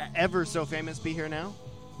ever so famous Be Here Now?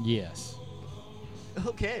 Yes.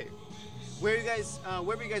 Okay. Where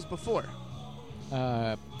were you guys before?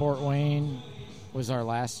 Fort Wayne was the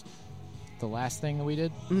last thing that we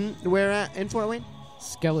did. Mm-hmm. Where at in Fort Wayne?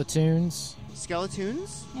 Skeletoons.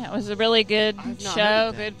 Skeletoons? Yeah, it was a really good I've not heard show,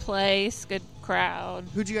 of that. good place, good crowd.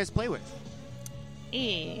 Who'd you guys play with?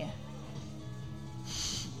 E.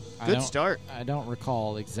 Good start. I don't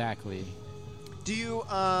recall exactly. Do you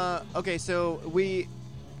okay, so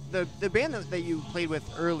the band that you played with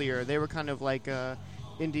earlier, they were kind of like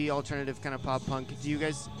indie alternative kind of pop punk. Do you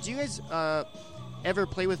guys ever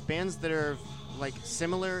play with bands that are like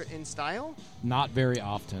similar in style? Not very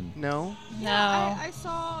often. No. No. I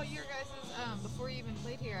saw your guys' before you even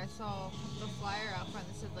played here. I saw the flyer out front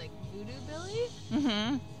that said like Voodoo Billy.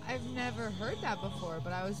 Mm-hmm. I've never heard that before,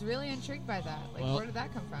 but I was really intrigued by that. Like, Well, where did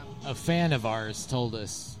that come from? A fan of ours told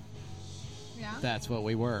us Yeah. that's what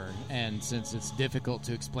we were, and since it's difficult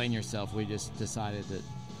to explain yourself, we just decided that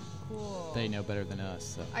Cool. they know better than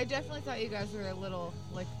us. So. I definitely thought you guys were a little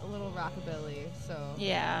rockabilly. So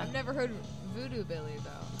Yeah. I've never heard Voodoo Billy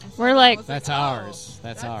though. And so We're I like- was That's oh, ours.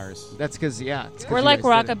 That's ours. That's because it's 'cause We're you like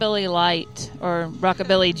guys did it. Rockabilly Light or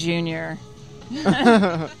Rockabilly Junior.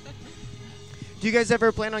 Do you guys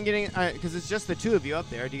ever plan on getting? Because it's just the two of you up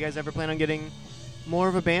there. Do you guys ever plan on getting more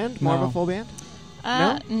of a band, more of a full band?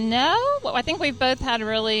 No. Well, I think we've both had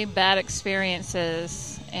really bad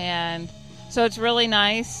experiences, and so it's really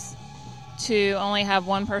nice to only have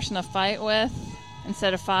one person to fight with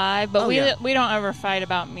instead of 5. But we don't ever fight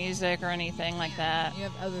about music or anything like that. You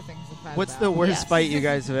have other things to fight What's about. the worst fight you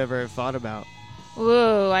guys have ever fought about?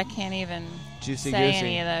 Ooh, I can't even Juicy say goosey.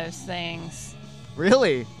 any of those things.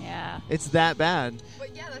 Really? Yeah. It's that bad.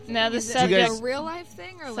 But yeah, that's No, thing. the Is subject- it a real life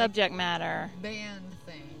thing or Subject matter. band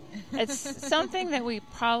thing? It's something that we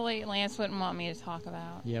probably Lance wouldn't want me to talk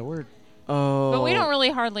about. Yeah, we're. Oh. But we don't really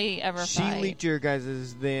hardly ever She fight. leaked your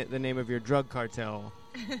guys' the name of your drug cartel,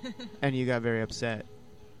 and you got very upset,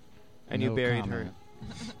 and you No buried comment.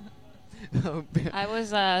 her. I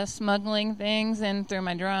was smuggling things in through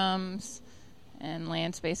my drums, and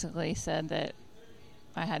Lance basically said that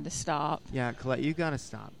I had to stop. Yeah, Colette, you gotta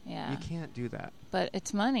stop. Yeah. You can't do that. But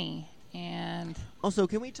it's money, and Also,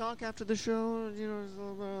 can we talk after the show?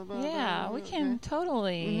 yeah, we can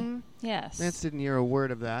totally. Mhm. Yes. Lance didn't hear a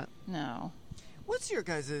word of that. No. What's your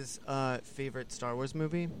guys' favorite Star Wars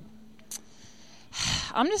movie?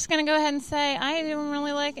 I'm just gonna go ahead and say I didn't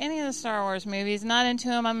really like any of the Star Wars movies. Not into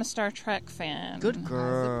them. I'm a Star Trek fan. Good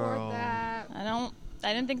girl. Support that.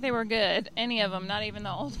 I didn't think they were good. Any of them. Not even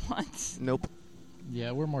the old ones. Nope.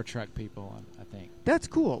 Yeah, we're more Trek people, I think. That's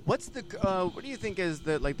cool. What's the what do you think is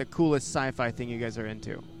the coolest sci-fi thing you guys are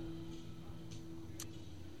into?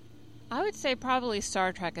 I would say probably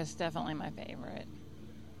Star Trek is definitely my favorite.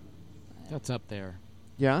 That's up there.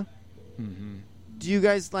 Yeah. Mm-hmm. Do you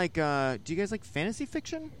guys like fantasy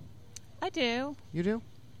fiction? I do. You do?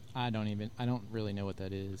 I don't really know what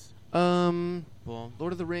that is. Well,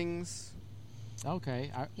 Lord of the Rings.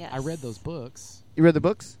 Okay, I Yes. read those books. You read the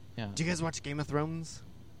books? Yeah. Do you guys watch Game of Thrones?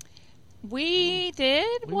 We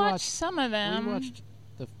did We watch watched- some of them. We watched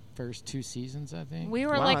the first 2 seasons, I think. We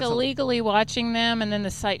were Wow, like that's a- illegally watching them, and then the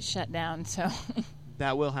site shut down. So,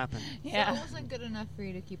 That will happen. yeah. So it wasn't good enough for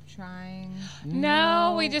you to keep trying.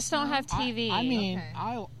 No, we just don't have TV. I mean,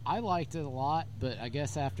 Okay. I liked it a lot, but I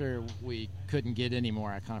guess after we couldn't get any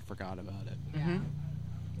more, I kind of forgot about it. Yeah.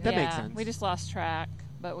 That yeah, makes sense. We just lost track,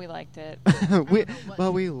 but we liked it.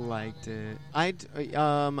 we liked it.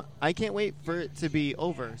 I can't wait for it to be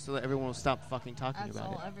over so that everyone will stop fucking talking That's about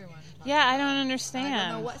all it. everyone talks Yeah, I about. don't I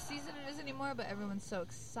understand. don't know what season it is anymore, but everyone's so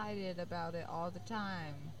excited about it all the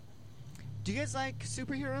time. Do you guys like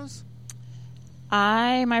superheroes?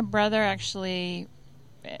 My brother actually,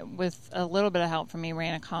 with a little bit of help from me,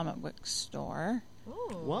 ran a comic book store.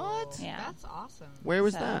 Ooh, What? Yeah. That's awesome. Where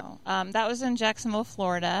was So, that? that was in Jacksonville,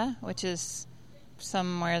 Florida, which is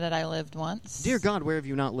somewhere that I lived once. Dear God, where have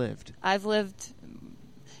you not lived? I've lived,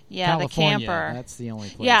 the California, camper. that's the only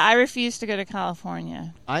place. Yeah, I refuse to go to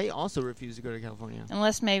California I also refuse to go to California.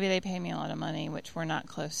 unless maybe they pay me a lot of money, which we're not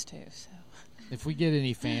close to. So, If we get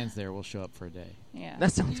any fans there, we'll show up for a day. yeah.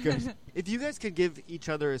 That sounds good. If you guys could give each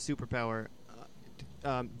other a superpower,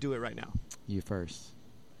 do it right now. You first.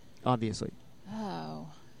 Obviously. Oh,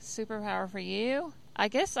 superpower for you? I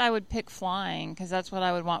guess I would pick flying because that's what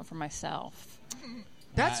I would want for myself.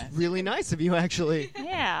 That's really nice of you, actually.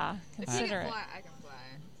 Yeah, If you consider can it. fly, I can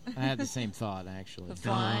fly. I had the same thought, actually. The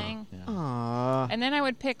flying. Yeah. Aww. And then I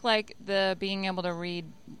would pick like the being able to read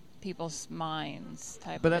people's minds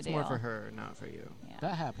type But of a that's more deal. for her, not for you.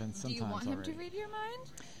 That happens Do sometimes you want him already. to read your mind?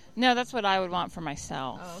 No, that's what I would want for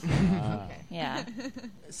myself. Oh, okay. okay. Yeah.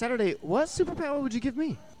 Saturday, what superpower would you give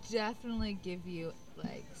me? Definitely give you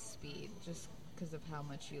like speed, just because of how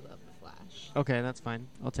much you love the Flash. Okay, that's fine.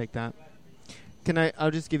 I'll take that.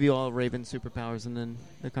 I'll just give you all Raven superpowers and then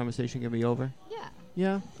the conversation can be over? Yeah.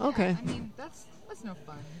 Yeah? Okay. Yeah, I mean, that's no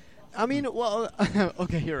fun. I mean, well,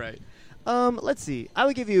 okay, you're right. Let's see. I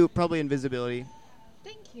would give you probably invisibility.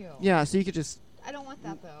 Thank you. Yeah, so you could just... I don't want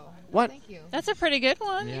that though. What? Thank you. That's a pretty good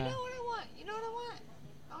one. Yeah. You know what I want? You know what I want?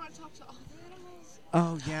 I want to talk to all the animals.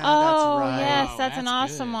 Oh, yeah, Oh, that's right. yes, Wow, that's an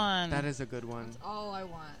that's awesome good. one. That is a good one. That's all I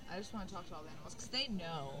want. I just want to talk to all the animals because they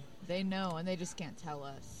know. They know, and they just can't tell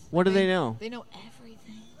us. What do they know? They know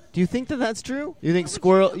everything. Do you think that that's true? You think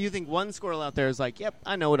you think one squirrel out there is like, yep,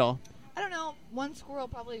 I know it all. I don't know. One squirrel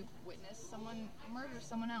probably witnessed someone murder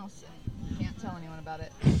someone else and can't tell anyone about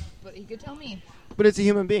it. But he could tell me. But it's a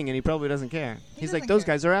human being, and he probably doesn't care. He He's like, doesn't those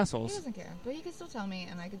care. guys are He assholes. doesn't care. But he could still tell me,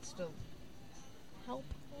 and I could still help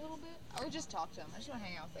a little bit. Or just talk to him. I just want to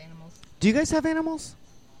hang out with animals. Do you guys have animals?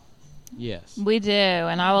 Yes. We do,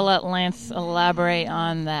 and I will let Lance elaborate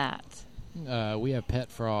on that. We have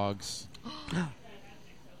pet frogs. I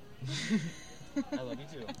love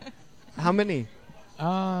you too. How many?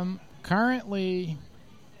 Currently,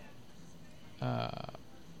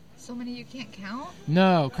 So many you can't count?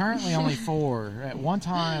 No, currently only 4. At one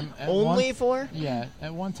time... Only 4? Yeah,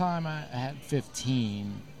 at one time I had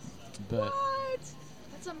 15. But what?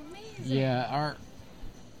 That's amazing. Yeah,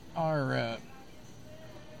 our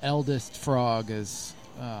eldest frog is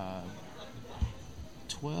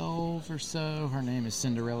 12 or so. Her name is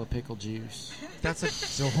Cinderella Pickle Juice.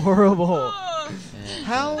 That's adorable. And,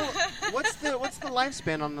 What's the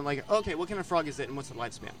lifespan on the, like? Okay, what kind of frog is it, and what's the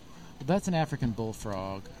lifespan? that's an African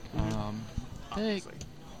bullfrog. They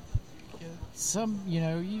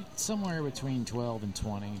somewhere between 12 and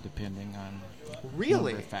 20, depending on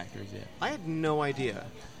Really? number of factors. Yeah. I had no idea.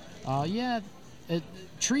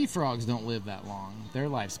 Tree frogs don't live that long. Their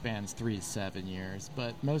lifespan's 3 to 7 years,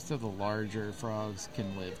 but most of the larger frogs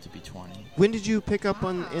can live to be 20. When did you pick up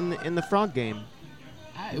on in the frog game?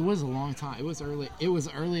 It was a long time. It was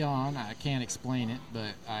early on. I can't explain it,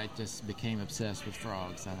 but I just became obsessed with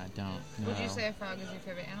frogs, and I don't know. Would you say a frog is your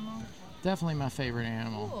favorite animal? Definitely my favorite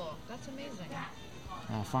animal. Cool. That's amazing.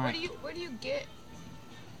 Where do you get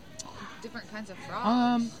different kinds of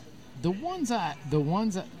frogs? The ones that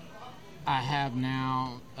I have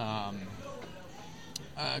now, a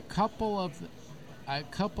couple of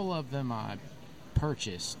them I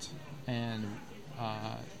purchased, and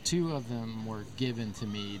 2 of them were given to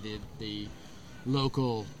me. The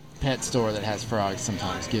local pet store that has frogs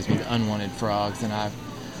sometimes gives me the unwanted frogs, and I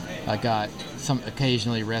got some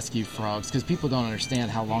occasionally rescue frogs because people don't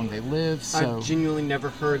understand how long they live. So I've genuinely never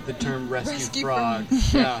heard the term rescue frog.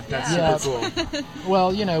 Yeah, that's super cool.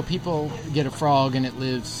 Well, people get a frog and it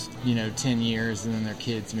lives, 10 years, and then their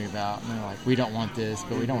kids move out, and they're like, we don't want this,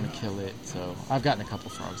 but we don't want to kill it. So I've gotten a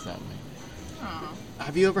couple frogs that way. Aww.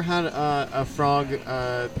 Have you ever had a frog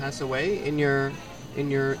pass away in your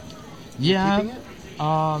keeping it?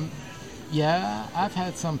 Yeah, I've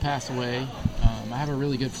had some pass away. I have a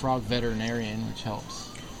really good frog veterinarian, which helps.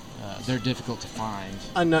 They're difficult to find.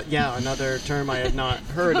 Another term I had not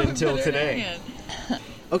heard until today.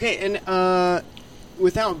 Okay, and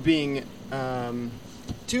without being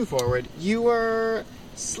too forward, you are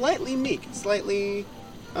slightly meek, slightly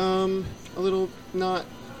a little not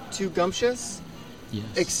too gumptious. Yes.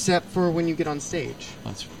 Except for when you get on stage.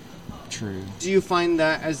 That's true. Do you find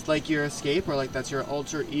that as like your escape, or like that's your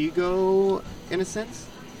alter ego in a sense?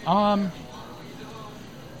 To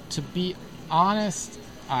be honest,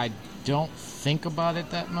 I don't think about it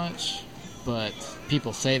that much, but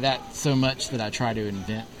people say that so much that I try to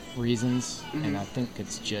invent reasons, and I think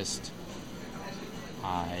it's just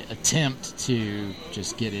I attempt to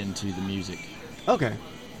just get into the music. Okay.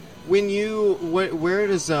 When where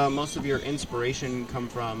does most of your inspiration come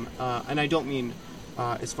from? And I don't mean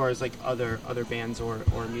as far as like other bands or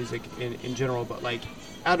music in general, but like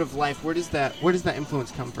out of life, where does that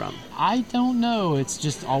influence come from? I don't know. It's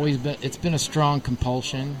just always been a strong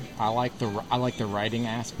compulsion. I like the writing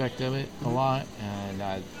aspect of it a lot, and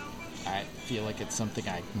I feel like it's something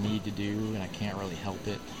I need to do, and I can't really help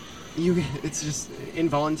it. It's just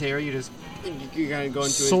involuntary. You kind of go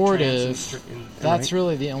into sort a of. trance That's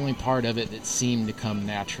really the only part of it that seemed to come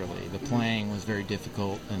naturally. The playing was very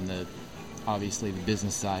difficult, and obviously the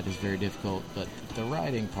business side is very difficult. But the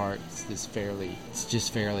writing part is fairly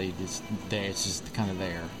there. It's just kind of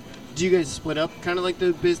there. Do you guys split up, kind of like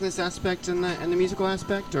the business aspect and the musical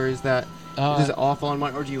aspect, or is that does it all fall on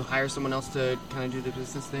one, or do you hire someone else to kind of do the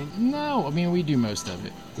business thing? No, I mean we do most of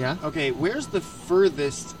it. Yeah. Okay. Where's the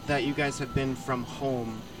furthest that you guys have been from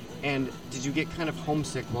home, and did you get kind of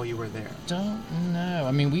homesick while you were there? Don't know.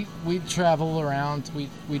 I mean we travel around.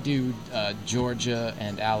 We do Georgia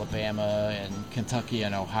and Alabama and Kentucky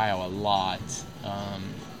and Ohio a lot.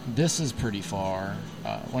 This is pretty far.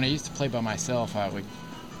 When I used to play by myself, I would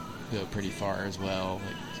go pretty far as well,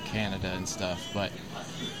 like Canada and stuff. But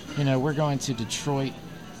we're going to Detroit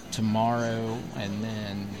tomorrow, and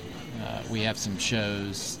then we have some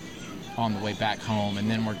shows on the way back home, and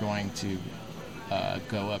then we're going to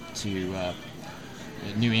go up to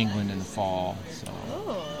New England in the fall. So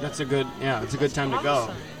it's a good time to go.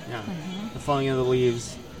 Yeah, the falling of the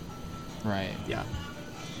leaves. Right. Yeah.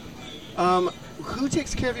 Who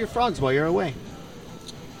takes care of your frogs while you're away?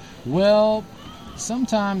 Well,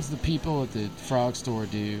 sometimes the people at the frog store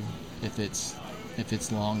do, if it's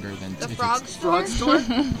longer than the frog store.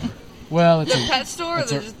 Well, it's the pet store.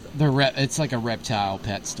 It's like a reptile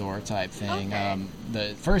pet store type thing. Okay.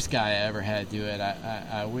 The first guy I ever had do it,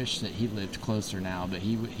 I wish that he lived closer now, but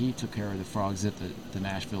he took care of the frogs at the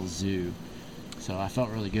Nashville Zoo, so I felt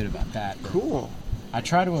really good about that. But cool. I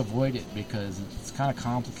try to avoid it because it's kind of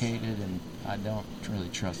complicated, and I don't really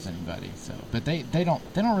trust anybody. So, but they don't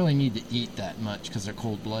really need to eat that much because they're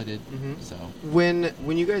cold-blooded. Mm-hmm. So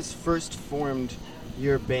when you guys first formed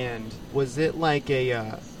your band, was it like a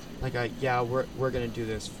yeah, we're gonna do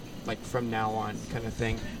this like from now on kind of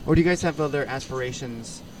thing, or do you guys have other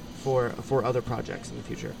aspirations for other projects in the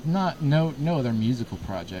future? No other musical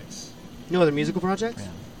projects. No other musical projects? Yeah.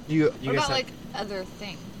 You What guys about have, like other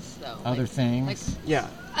things though? Other things? Like yeah.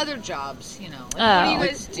 other jobs, you know. Like, Oh. what do you Like,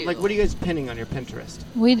 guys do? like, what are you guys pinning on your Pinterest?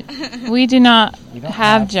 We do not You don't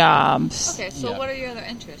have have- jobs. Okay, so Yeah. what are your other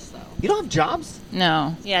interests though? You don't have jobs?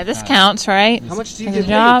 No. Yeah, this counts, right? How much do you As get a paid?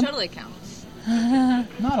 job? Totally counts.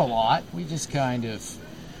 Not a lot. We just kind of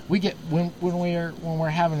get when we're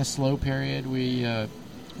having a slow period, we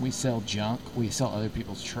sell junk. We sell other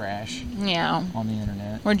people's trash Yeah. on the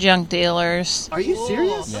internet. We're junk dealers. Are you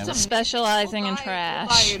serious? Yeah. Specializing in We'll buy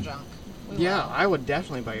trash. your junk. We Yeah, will. I would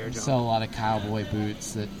definitely buy your We job. sell a lot of cowboy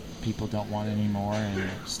boots that people don't want anymore and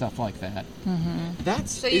stuff like that.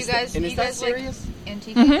 That's So you guys, and you is that guys like serious?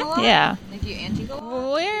 antique a lot? Yeah. Like you antique a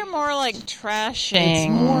lot? We're more like trashing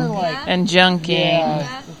It's more like and junking.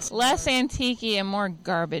 yeah, Less antique and more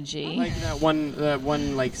garbagey. Like that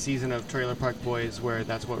one like season of Trailer Park Boys where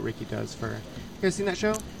that's what Ricky does for. You guys seen that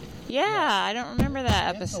show? Yeah, I don't remember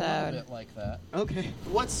that it's a little episode. bit like that. Okay.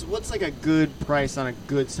 What's like a good price on a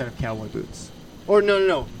good set of cowboy boots? Or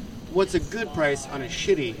no. What's a good price on a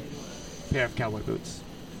shitty pair of cowboy boots?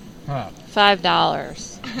 Huh. $5.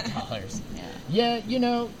 Dollars. Yeah, you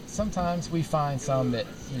know, sometimes we find some that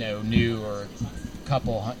new or a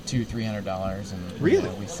couple $200-$300, and Really?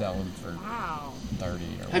 we sell them for Wow. 30.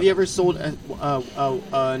 Or Have you ever sold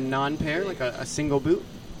a non-pair, like a single boot?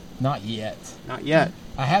 Not yet. Not yet.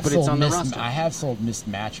 I have But it's sold on the roster. I have sold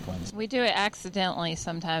mismatched ones. We do it accidentally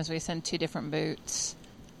sometimes. We send 2 different boots.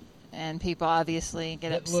 And people obviously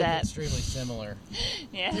get That look upset. extremely similar,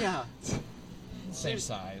 Yeah. Yeah. same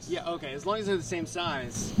size. Yeah, okay. As long as they're the same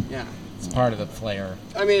size. Yeah. It's part of the flair.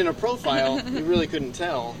 I mean, in a profile, you really couldn't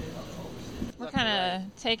tell. We're kind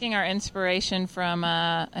of taking our inspiration from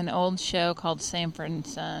an old show called Sanford and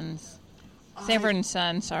Sons. Sanford and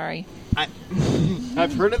Son, sorry.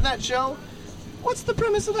 I've heard of that show. What's the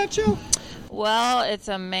premise of that show? Well, it's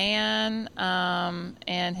a man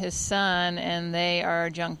and his son, and they are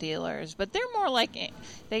junk dealers. But they're more like,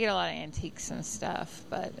 they get a lot of antiques and stuff.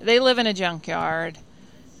 But they live in a junkyard,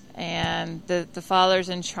 and the father's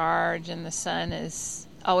in charge, and the son is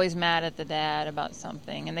always mad at the dad about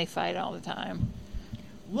something, and they fight all the time.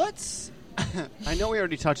 I know we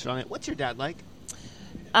already touched on it. What's your dad like?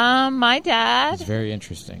 My dad It's very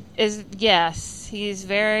interesting. he's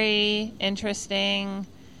very interesting.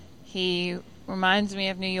 He reminds me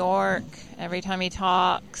of New York every time he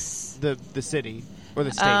talks. The city or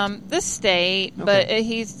the state? The state, Okay. but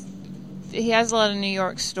he has a lot of New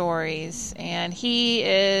York stories, and he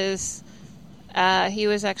was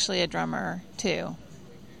actually a drummer too.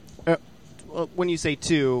 Well, when you say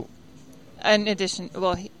two, In addition,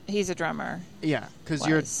 well, he's a drummer. yeah, because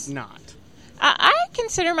you're Was. not. I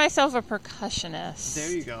consider myself a percussionist.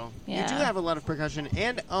 There you go. Yeah. You do have a lot of percussion,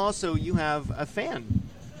 and also you have a fan.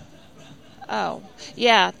 Oh,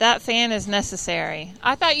 yeah, that fan is necessary.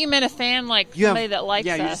 I thought you meant a fan like You somebody have, that likes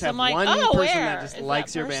yeah, you us. just have I'm like, one oh, person where that just is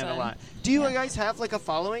likes that your band a person? lot. Do you guys have like a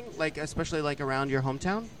following, like especially like around your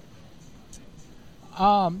hometown?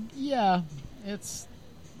 Yeah, it's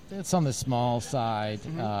on the small side.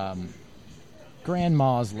 Mm-hmm.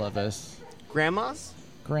 Grandmas love us. Grandmas?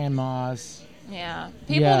 Grandmas. Yeah,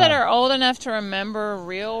 people Yeah. that are old enough to remember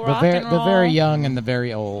real The rock very and roll. the very young and the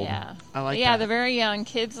very old. Yeah, I like yeah, that. the very young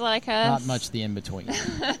kids like us. Not much the in between.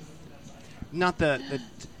 Not the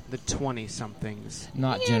 20-somethings.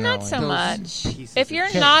 Not Yeah, generally. not so Those much. pieces If of you're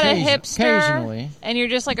shit. not a Occasion- hipster occasionally. and you're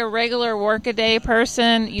just like a regular workaday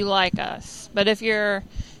person, you like us. But if you're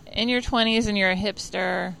in your 20s and you're a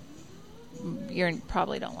hipster, you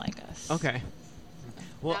probably don't like us. Okay.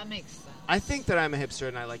 Well, That makes sense. I think that I'm a hipster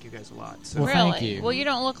and I like you guys a lot. So Well, Really? thank you. Well, you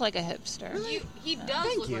don't look like a hipster. He does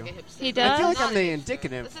Thank look you. like a hipster. He I does? feel like I'm Not the a hipster.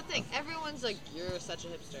 indicative. That's the thing. Everyone's like, you're such a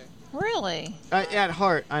hipster. Really? At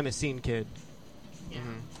heart, I'm a scene kid. Yeah.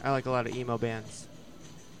 I like a lot of emo bands.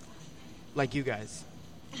 Like you guys.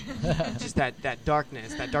 Just that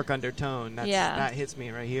darkness, that dark undertone. Yeah. That hits me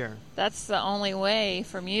right here. That's the only way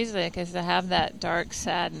for music is to have that dark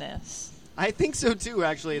sadness. I think so too,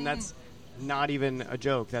 actually, and that's not even a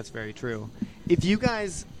joke. That's very true. If you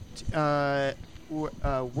guys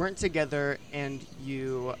weren't together and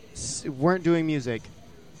you weren't doing music,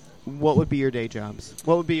 what would be your day jobs?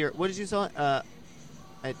 What would be your? What did you call it?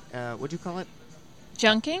 What'd you call it?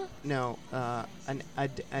 Junking? No, a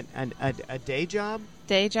day job.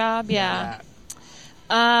 Day job? Yeah.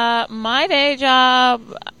 My day job,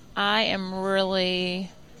 I am really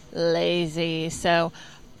lazy. So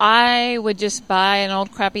I would just buy an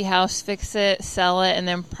old crappy house, fix it, sell it, and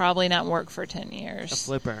then probably not work for 10 years. A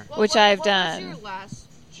flipper. Which I've what done. What was your last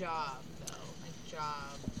job, though? Like, job?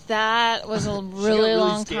 That was a really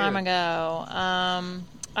long time ago.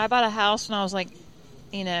 I bought a house when I was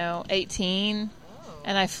 18,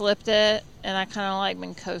 and I flipped it, and I kind of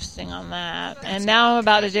been coasting on that. And now I'm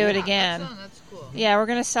about to do it again. That's cool. Yeah, we're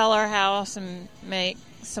going to sell our house and make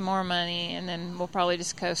some more money, and then we'll probably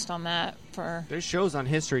just coast on that for... There's shows on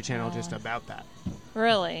History Channel just about that.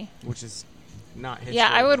 Really? Which is not history. Yeah,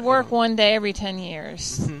 I would work one day every 10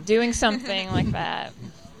 years doing something like that.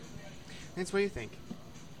 Vince, what do you think?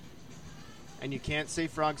 And you can't say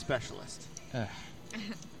frog specialist.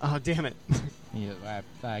 Oh, damn it. Yeah,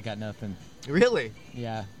 I got nothing. Really?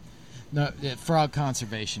 Yeah. No, frog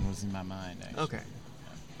conservation was in my mind, actually. Okay.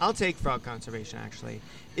 I'll take frog conservation, actually.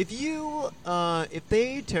 If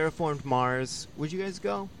they terraformed Mars, would you guys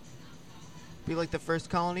go? Be like the first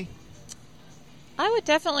colony? I would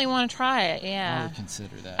definitely want to try it, yeah. I would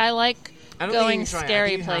consider that. I like going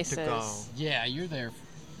scary places. Go. Yeah, you're there.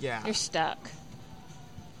 Yeah. You're stuck.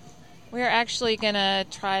 We're actually going to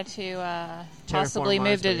try to possibly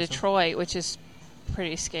move to Detroit, which is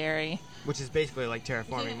pretty scary. Which is basically like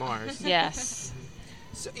terraforming Mars. Yes.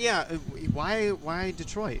 So, yeah, why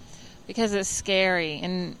Detroit? Because it's scary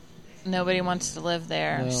and nobody wants to live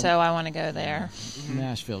there, well, so I want to go there.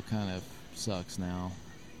 Nashville kind of sucks now.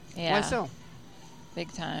 Yeah. Why so?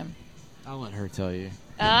 Big time. I'll let her tell you.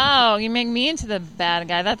 Oh, you make me into the bad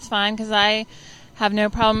guy. That's fine, because I have no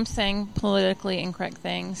problem saying politically incorrect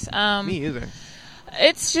things. Me either.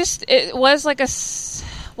 It's just, it was like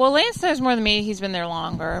well, Lance knows more than me. He's been there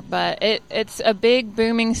longer, but it's a big,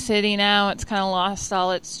 booming city now. It's kind of lost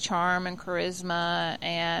all its charm and charisma,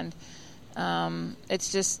 and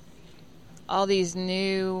it's just all these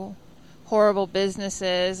new horrible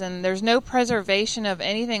businesses, and there's no preservation of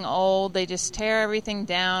anything old. They just tear everything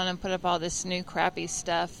down and put up all this new crappy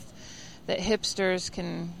stuff that hipsters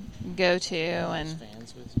can go to. And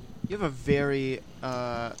you have a very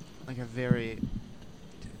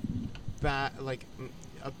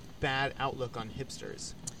bad outlook on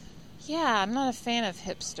hipsters. Yeah, I'm not a fan of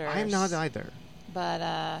hipsters. I'm not either. But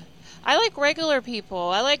I like regular people.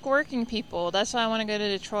 I like working people. That's why I want to go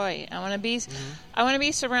to Detroit. I want to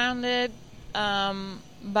be surrounded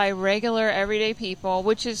by regular, everyday people,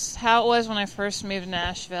 which is how it was when I first moved to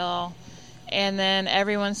Nashville. And then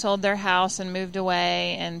everyone sold their house and moved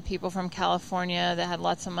away, and people from California that had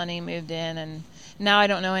lots of money moved in, and now I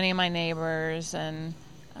don't know any of my neighbors, and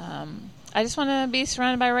I just want to be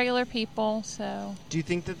surrounded by regular people. So, do you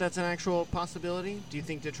think that that's an actual possibility? Do you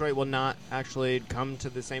think Detroit will not actually come to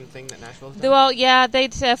the same thing that Nashville's done? Well, yeah, they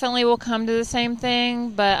definitely will come to the same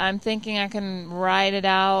thing, but I'm thinking I can ride it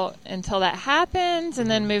out until that happens and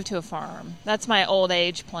then move to a farm. That's my old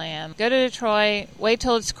age plan. Go to Detroit, wait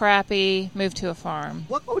till it's crappy, move to a farm.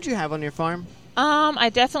 What would you have on your farm? I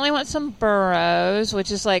definitely want some burros, which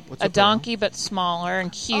is like a donkey but smaller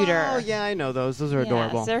and cuter. Oh, yeah, I know those. Those are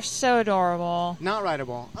adorable. They're so adorable. Not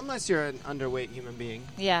rideable, unless you're an underweight human being.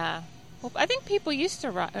 Yeah. Well, I think people used to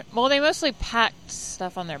ride... Well, they mostly packed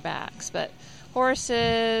stuff on their backs, but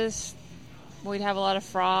horses, we'd have a lot of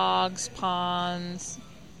frogs, ponds.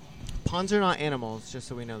 Ponds are not animals, just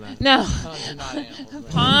so we know that. No. Ponds are not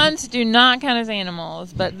animals. Ponds do not count as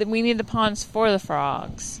animals, but we need the ponds for the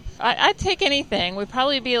frogs. I'd take anything. We'd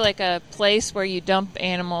probably be like a place where you dump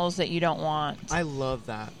animals that you don't want. I love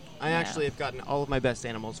that. I actually have gotten all of my best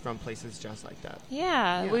animals from places just like that.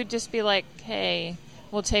 Yeah, we'd just be like, hey,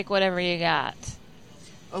 we'll take whatever you got.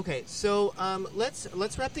 Okay, so let's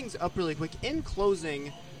wrap things up really quick. In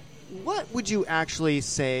closing, what would you actually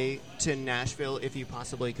say to Nashville if you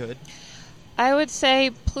possibly could? I would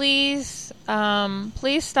say please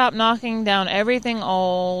stop knocking down everything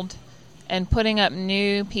old and putting up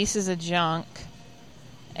new pieces of junk.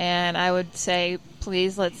 And I would say,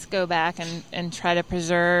 please, let's go back and try to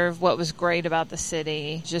preserve what was great about the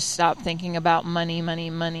city. Just stop thinking about money, money,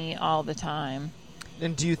 money all the time.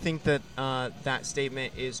 And do you think that that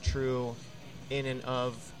statement is true in and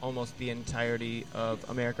of almost the entirety of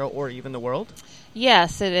America or even the world?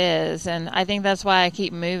 Yes, it is. And I think that's why I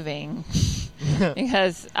keep moving.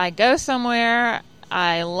 Because I go somewhere,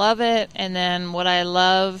 I love it, and then what I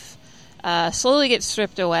love slowly gets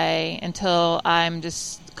stripped away until I'm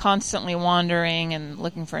just constantly wandering and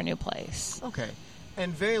looking for a new place. Okay.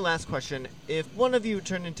 And very last question. If one of you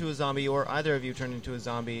turned into a zombie or either of you turned into a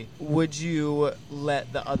zombie, would you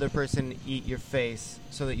let the other person eat your face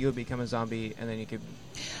so that you would become a zombie and then you could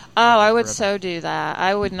Oh, I would so do that.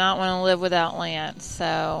 I would not want to live without Lance.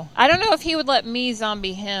 So I don't know if he would let me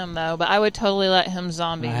zombie him though, but I would totally let him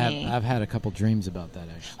zombie me. I've had a couple dreams about that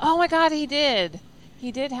actually. Oh my God, he did.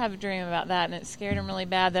 He did have a dream about that, and it scared him really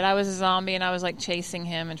bad that I was a zombie and I was like chasing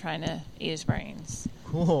him and trying to eat his brains.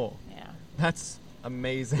 Cool. Yeah. That's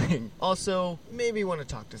amazing. Also, maybe you want to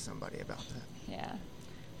talk to somebody about that. Yeah.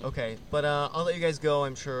 Okay, but I'll let you guys go.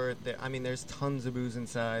 I'm sure there's tons of booze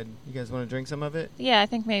inside. You guys want to drink some of it? Yeah, I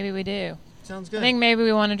think maybe we do. Sounds good. I think maybe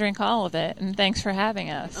we want to drink all of it, and thanks for having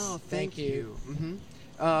us. Oh, thank you. Mm-hmm.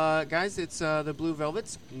 Guys, it's the Blue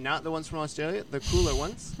Velvets, not the ones from Australia, the cooler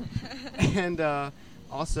ones. And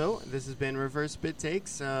also, this has been Reverse Spit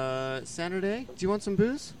Takes Saturday. Do you want some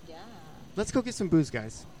booze? Yeah. Let's go get some booze,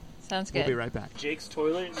 guys. Sounds good. We'll be right back. Jake's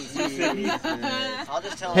Toilet in Sioux City. I'll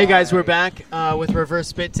just tell Hey guys, we're back with Reverse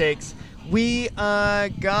Spit Takes. We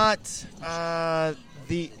got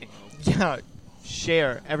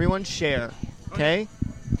share. Everyone share, okay?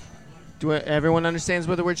 Everyone understands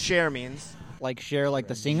what the word share means? Like share, like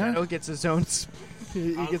the singer? Shadow gets his own.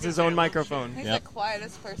 He gets his own microphone. He's the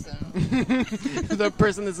quietest person. The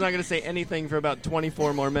person that's not going to say anything for about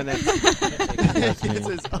 24 more minutes. Gets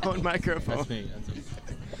his own microphone. That's me.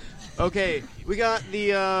 Okay, we got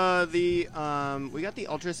the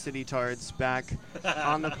Ultra City Tards back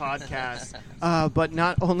on the podcast. But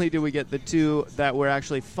not only do we get the two that were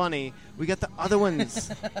actually funny, we got the other ones.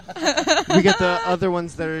 We got the other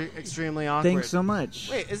ones that are extremely awkward. Thanks so much.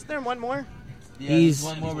 Wait, isn't there one more? Yeah, he's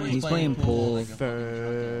playing pool.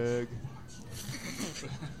 Ferg.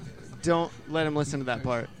 Don't let him listen to that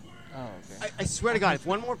part. Oh, okay. I swear to God, if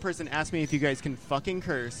one more person asks me if you guys can fucking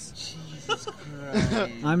curse. Jesus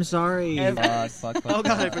Christ. I'm sorry. Fuck, Oh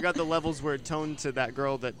God, I forgot the levels were toned to that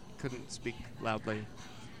girl that couldn't speak loudly.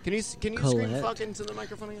 Can you scream Colette. fuck into the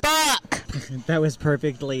microphone again? Fuck! That was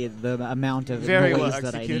perfectly the amount of Very noise well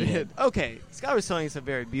that I executed. needed. Okay, Scott was telling us a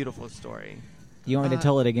very beautiful story. You want me to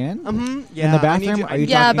tell it again? Yeah. In the I need bathroom? you- Are you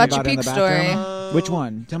Yeah, talking about your in the puke bathroom? story. Which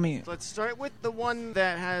one? Tell me. Let's start with the one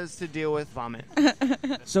that has to deal with vomit.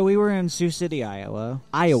 So we were in Sioux City, Iowa.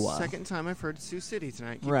 Second time I've heard Sioux City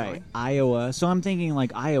tonight. Keep Right, going. Iowa. So I'm thinking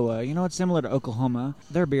like Iowa, you know, it's similar to Oklahoma.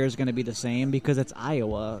 Their beer is going to be the same because it's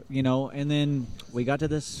Iowa, you know. And then we got to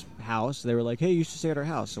this house. They were like, "Hey, you should stay at our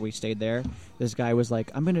house." So we stayed there. This guy was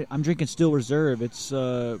like, "I'm drinking Steel Reserve. It's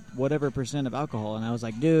whatever % of alcohol." And I was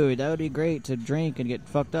like, "Dude, that would be great to drink and get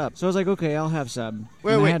fucked up." So I was like, "Okay, I'll have some."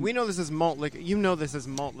 Wait. We know this is malt liquor. You know this is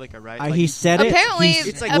malt liquor, right? He said it. Apparently,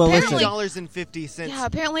 It's like apparently- $3.50. Yeah,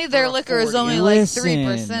 apparently their for a liquor is 40. only like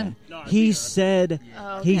 3%. He said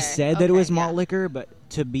Oh, he okay. said that it was Okay, malt yeah. liquor, but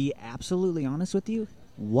to be absolutely honest with you,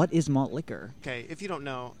 what is malt liquor? Okay, if you don't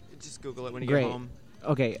know, just Google it when you Great. get home.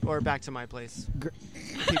 Okay. Or back to my place.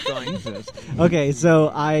 Keep going. Okay,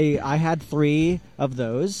 so I had 3 of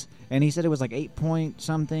those, and he said it was like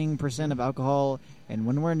 8-point-something% of alcohol. And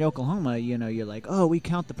when we're in Oklahoma, you know, you're like, oh, we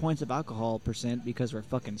count the points of alcohol % because we're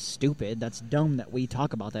fucking stupid. That's dumb that we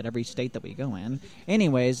talk about that every state that we go in.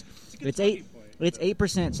 Anyways, it's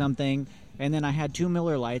 8% something, and then I had 2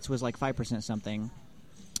 Miller Lights was like 5% something.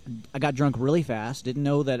 I got drunk really fast. Didn't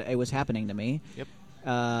know that it was happening to me. Yep.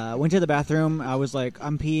 Went to the bathroom. I was like,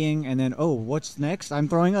 I'm peeing, and then, oh, what's next? I'm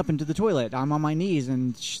throwing up into the toilet. I'm on my knees,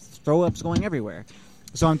 and throw up's going everywhere.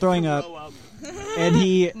 So I'm throwing up. And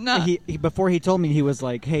he before he told me, he was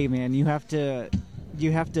like, hey, man, you have to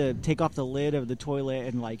take off the lid of the toilet,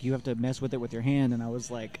 and like you have to mess with it with your hand. And I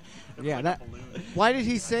was like, yeah, that. Why did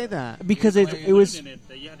he say that? Because it was. In it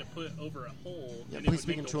that you had to put over a hole. Yeah, and please it would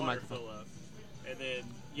speak make into the a water microphone. fill up. And then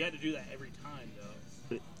you had to do that every time,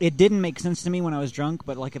 though. It didn't make sense to me when I was drunk,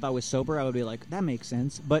 but like if I was sober, I would be like, that makes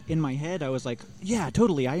sense. But in my head, I was like, yeah,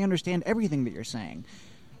 totally. I understand everything that you're saying.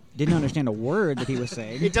 Didn't understand a word that he was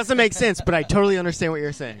saying. It doesn't make sense, but I totally understand what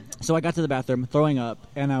you're saying. So I got to the bathroom, throwing up,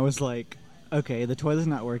 and I was like, okay, the toilet's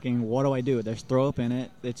not working. What do I do? There's throw up in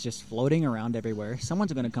it. It's just floating around everywhere.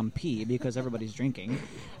 Someone's going to come pee because everybody's drinking.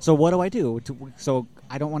 So what do I do? So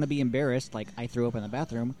I don't want to be embarrassed, like I threw up in the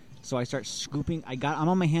bathroom. So I start scooping. I'm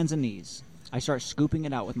on my hands and knees. I start scooping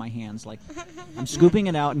it out with my hands, like I'm scooping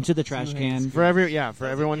it out into the trash can. For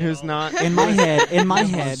everyone who's not in my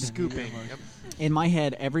head, scooping. Yep. In my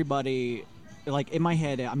head, everybody, like in my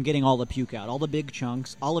head, I'm getting all the puke out, all the big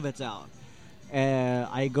chunks, all of it's out.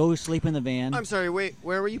 I go sleep in the van. I'm sorry. Wait,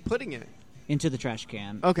 where were you putting it? Into the trash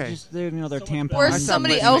can. Okay. Just their tampons. Where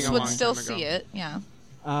somebody else would still see it. Yeah.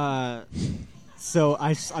 So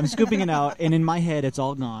I'm scooping it out, and in my head, it's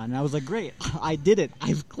all gone. And I was like, great, I did it.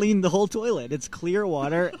 I've cleaned the whole toilet. It's clear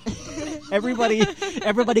water.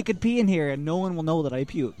 Everybody could pee in here, and no one will know that I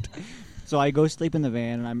puked. So I go sleep in the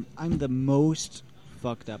van, and I'm the most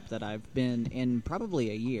fucked up that I've been in probably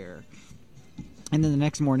a year. And then the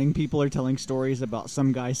next morning, people are telling stories about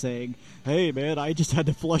some guy saying, "Hey, man, I just had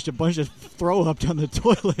to flush a bunch of throw up down the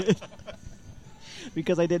toilet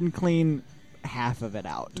because I didn't clean half of it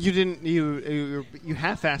out." You didn't. You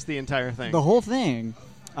half-assed the entire thing. The whole thing.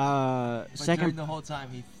 But during the whole time,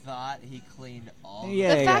 he thought he cleaned all.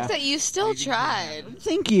 Yeah, The fact that you still tried.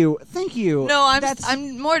 Thank you. No,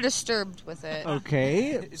 I'm more disturbed with it.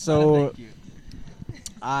 Okay, so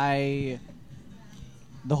I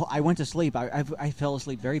went to sleep. I fell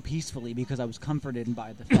asleep very peacefully because I was comforted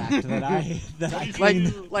by the fact that I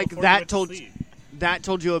cleaned. like that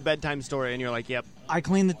told you a bedtime story, and you're like, "Yep." I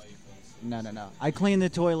cleaned the. No. I cleaned the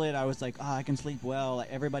toilet. I was like, I can sleep well.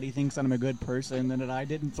 Like, everybody thinks I'm a good person, and that I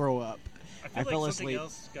didn't throw up. I fell asleep. Something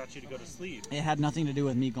else got you to go to sleep. It had nothing to do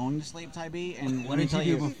with me going to sleep, Tybee. And what did you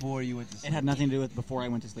do before you went to sleep? It had nothing to do with before I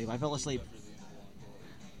went to sleep. I fell asleep.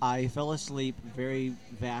 I fell asleep very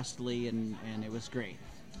vastly, and it was great.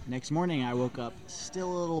 Next morning, I woke up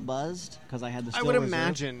still a little buzzed because I had the. I would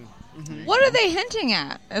imagine. Mm-hmm. What are they hinting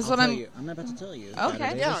at? Is what I'm. I'm not about to tell you.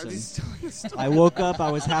 Okay. Yeah. I woke up. I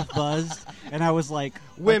was half buzzed, and I was like,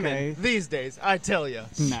 "Women okay. these days, I tell you."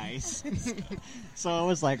 Nice. So I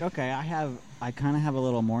was like, okay, I kind of have a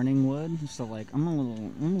little morning wood, so like I'm a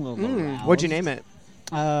little aroused. What'd you name it?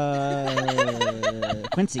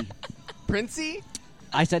 Quincy. Princey?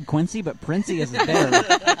 I said Quincy, but Princey isn't there.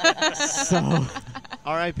 So,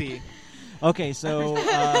 R.I.P. Okay, so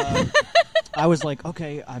I was like,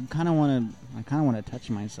 okay, I kind of want to touch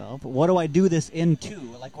myself. What do I do this into?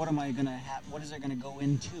 Like, what am I gonna have? What is it gonna go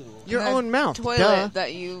into? Your own mouth. Toilet Duh.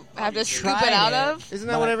 that you have to scoop it out of. Isn't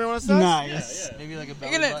that what everyone else does? Nice. Yeah. Maybe like a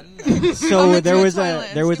belly You're button. So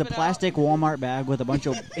there was a plastic Walmart bag with a bunch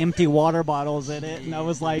of empty water bottles in it, and I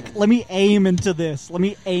was like, let me aim into this. Let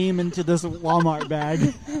me aim into this Walmart bag.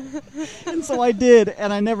 And so I did,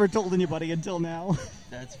 and I never told anybody until now.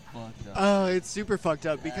 That's fucked up. Oh, it's super fucked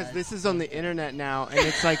up because this is on the internet now, and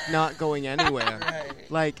it's like not going anywhere.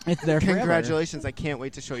 Right. Like, It's there forever. congratulations! I can't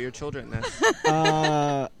wait to show your children this.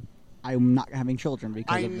 I'm not having children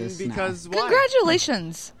because of this. Because now. why?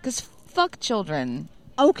 Congratulations, because fuck children.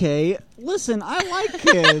 Okay, listen, I like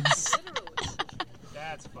kids.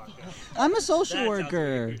 That's fucked up. I'm a social That sounds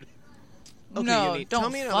worker. weird. Okay, No, Yumi, don't tell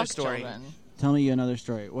me another fuck story. children. Tell me another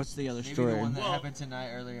story. What's the other Maybe story? the one that happened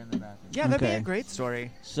tonight earlier in the bathroom. Yeah, that'd be Okay. a great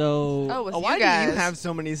story. So, Oh, with Why you do guys. you have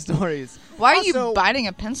so many stories? Why are Also- you biting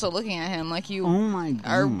a pencil looking at him like you oh my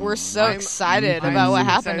god. we're so I'm- excited I'm about what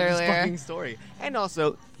super happened excited for this earlier? fucking story, and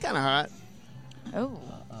also kind of hot. Oh.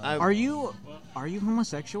 Are you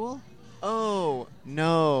homosexual? Oh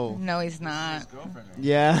no! No, he's not. His girlfriend, right?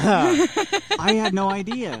 Yeah. I had no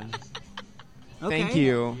idea. Okay. Thank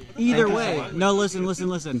you. Either Thank you way, so much. no.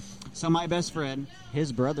 Listen. So my best friend,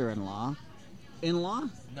 his brother-in-law, No,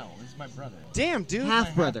 this is my brother. Damn, dude.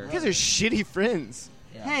 half brother. You guys are shitty friends.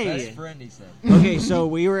 Yeah, Hey. best friend, he said. Okay, so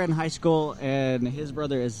we were in high school, and his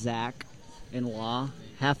brother is Zach-in-law,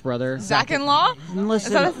 half brother. Zach-in-law? Listen,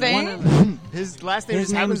 Is that a thing? one of- His last name His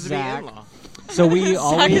just happens name's to be Zach. in-law. So we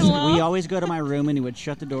Zach-in-law? always go to my room, and he would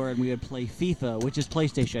shut the door, and we would play FIFA, which is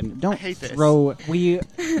PlayStation. Don't hate this. throw. We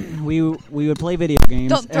would play video games.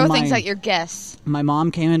 Don't throw and things my- at your guests. My mom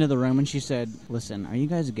came into the room and she said, "Listen, are you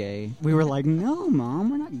guys gay?" We were like, "No, Mom,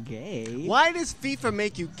 we're not gay." Why does FIFA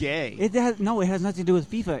make you gay? It has nothing to do with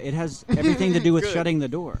FIFA. It has everything to do with Good. shutting the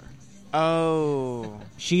door. Oh.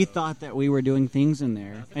 She thought that we were doing things in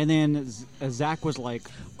there, and then Zach was like,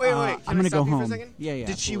 Wait. I'm Can gonna I stop go you home." for a second? Yeah. Did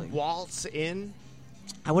absolutely. she waltz in?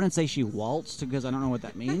 I wouldn't say she waltzed because I don't know what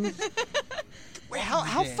that means. Wait,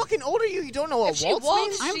 how fucking old are you? You don't know what If she waltz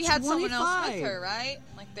waltzed, means? she I'm had someone else 25. with her, right?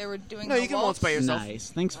 Like they were doing No, the you can waltz by yourself. Nice.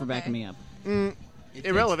 Thanks for backing me up. It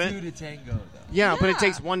Irrelevant. Takes 2 to tango, though. Yeah, but it Yeah.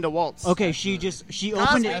 takes one to waltz. Okay, she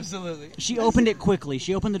opened it. Absolutely. She opened it quickly.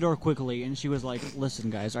 She opened the door quickly, and she was like, "Listen,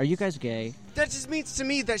 guys, are you guys gay?" That just means to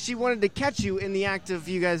me that she wanted to catch you in the act of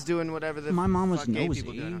you guys doing whatever the My mom was fuck gay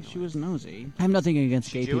people do. I nosy. don't know. She was nosy. I have nothing against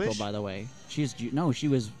She gay people, Jewish? by the way. She's no, she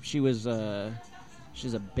was.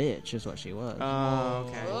 She's a bitch, is what she was. Oh,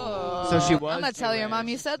 okay. Oh. So she was I'm gonna tell your mom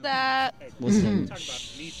you said that. Listen, Talk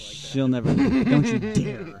about meat like that. she'll never. Don't you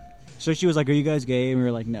dare. So she was like, "Are you guys gay?" And we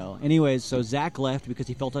were like, "No." Anyways, so Zach left because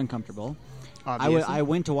he felt uncomfortable. Obviously. I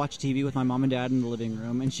went to watch TV with my mom and dad in the living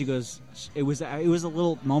room, and she goes, it was a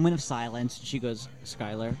little moment of silence. She goes,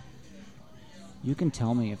 "Skylar, you can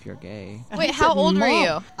tell me if you're gay." And Wait, I how said, old were "Mom."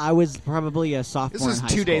 you? I was probably a sophomore. This was in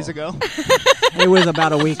high 2 days school. ago. It was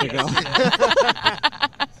about a week ago.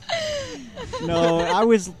 No, I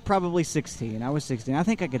was probably 16. I was 16. I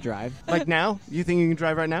think I could drive. Like now? You think you can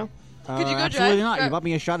drive right now? Could you go absolutely drive? not. You bought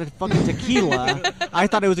me a shot of fucking tequila. I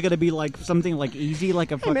thought it was gonna be like something like easy,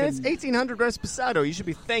 like a Hey, man, it's fucking 1800 Reposado. You should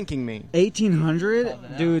be thanking me.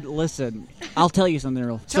 1800. Dude, listen. I'll tell you something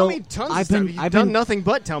real. Tell So, me tons I've of stuff. been, You've I've done been, nothing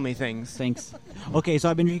but tell me things. Thanks. Okay, so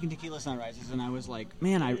I've been drinking tequila sunrises, and I was like,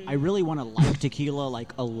 man, I really want to like tequila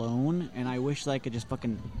like alone, and I wish that I could just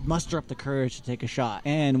fucking muster up the courage to take a shot.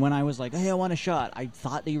 And when I was like, hey, I want a shot, I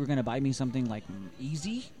thought that you were gonna buy me something like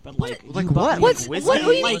easy, but like Like you bought what? me- What do you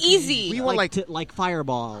mean like, easy? We want like like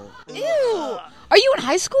Fireball. Ew. Are you in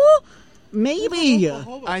high school? Maybe.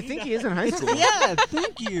 I think he is in high school. Yeah,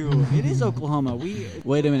 thank you. It is Oklahoma.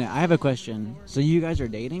 Wait a minute. I have a question. So you guys are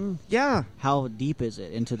dating? Yeah. How deep is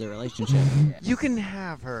it into the relationship? You can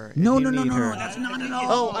have her. No, if no, you no, need no, her. no. That's not at all.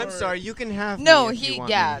 Oh, I'm sorry. You can have No, me if you want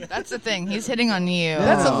me. that's the thing. He's hitting on you.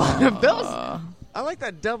 That's a lot of bells. I like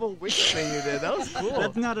that double wish thing you did. That was cool.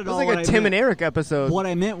 That's not at That was all like what a I Tim meant. and Eric episode. What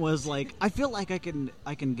I meant was like I feel like I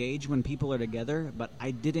can gauge when people are together, but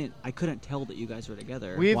I couldn't tell that you guys were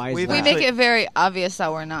together. We've- Why is we've that? We make it very obvious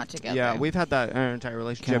that we're not together. Yeah, we've had that in our entire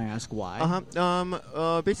relationship. Can I ask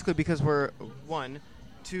why? Basically because we're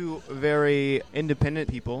two very independent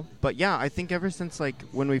people. But yeah, I think ever since like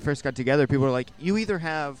when we first got together, people were like, you either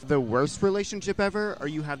have the worst relationship ever or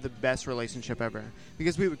you have the best relationship ever.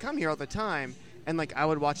 Because we would come here all the time and like I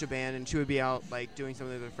would watch a band and she would be out like doing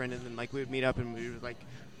something with her friend and then like we would meet up and we would like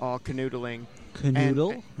all canoodling.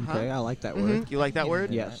 Canoodle? And- Okay, I like that word. You like that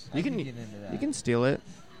word? Yes. You can get into that. you can steal it.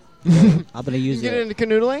 I'm gonna You use get it. into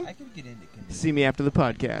canoodling? I could get into canoodling. See me after the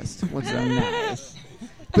podcast. What's that? Nice.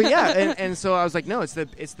 But yeah, and so I was like, no, it's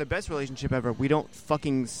the best relationship ever. We don't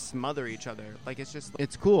fucking smother each other. Like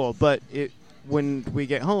it's cool. But when we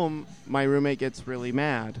get home, my roommate gets really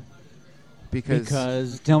mad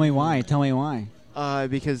because Tell me why. Tell me why.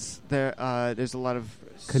 because there's a lot of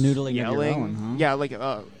Canoodling of your yelling. own, huh? Yeah, like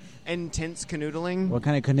intense canoodling. What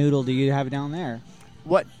kind of canoodle do you have down there?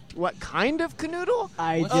 What kind of canoodle?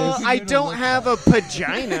 I What's just a I canoodle don't look have a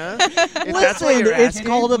vagina. If that's what listen. you're It's asking.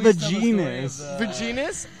 called a Please tell the story vaginas.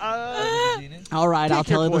 of, Vaginas? All right, Pick I'll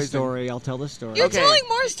tell your you the poison. story. I'll tell the story. You're Okay. telling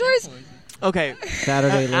more stories. Okay.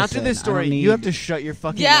 Saturday. After listen, this I story, don't you have need- to shut your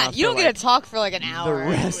fucking Yeah, mouth you don't for, get like, to talk for like an the hour.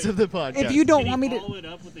 rest of the podcast. If you don't Did want he me to, follow it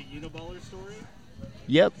up with a Uniballer story?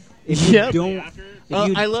 Yep. if you Yep. don't, After? if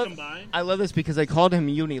you, I love this because I called him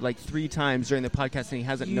Uni like 3 times during the podcast and he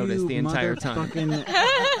hasn't noticed the entire time.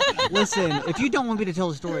 motherfucking- Listen, if you don't want me to tell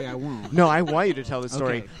the story, I won't. No, I want you to tell the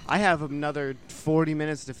story. Okay. I have another 40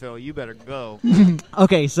 minutes to fill. You better go.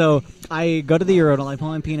 Okay, so I go to the urinal. I pull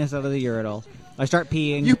my penis out of the urinal. I start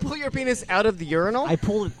peeing. You pull your penis out of the urinal? I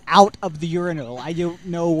pull it out of the urinal. I don't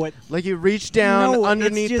know what Like you reach down No,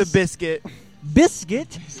 underneath it's the just- biscuit.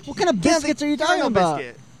 biscuit. What kind of Yeah, biscuits the are you talking urinal about?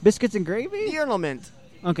 biscuit. Biscuits and The gravy? urinal mint.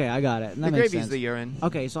 Okay, I got it. That The makes gravy's sense. the urine.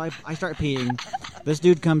 Okay, so I start peeing. This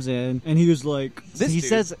dude comes in and he was like, This he dude?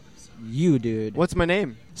 says, "You dude." What's my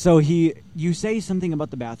name? So you say something about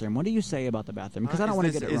the bathroom. What do you say about the bathroom? Because I don't want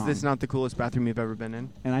to get it Is wrong. this not the coolest bathroom you've ever been in?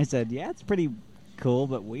 And I said, yeah, it's pretty cool,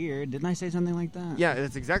 but weird. Didn't I say something like that? Yeah,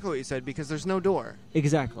 that's exactly what you said because there's no door.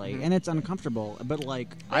 Exactly, and it's uncomfortable. But like,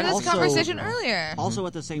 We had this also- conversation earlier. Also,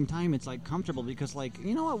 at the same time, it's like comfortable because, like,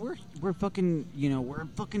 you know what, we're fucking, we're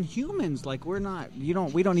fucking humans. Like, we're not,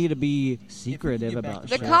 we don't need to be secretive about The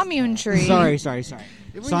shit. commune tree. Sorry. If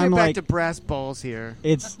we So get I'm back like, to brass balls here.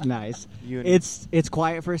 it's nice. Uni. It's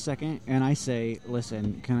quiet for a second, and I say,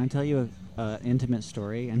 "Listen, can I tell you a intimate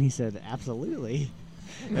story?" And he said, "Absolutely."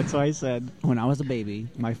 And so I said, when I was a baby,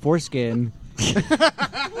 my foreskin.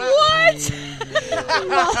 What?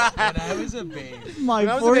 When I was a baby. My When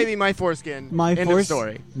I was a baby, my foreskin. End of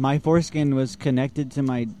story. My foreskin was connected to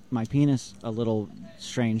my penis a little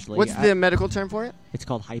strangely. What's the medical term for it? It's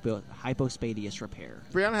called hypospadias repair.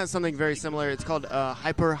 Brianna has something very similar. It's called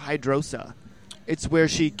hyperhidrosa. It's where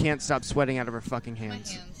she can't stop sweating out of her fucking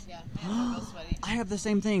hands. I have the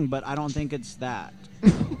same thing, but I don't think it's that. I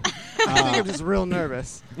think I'm just real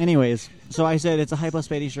nervous. Anyways, so I said it's a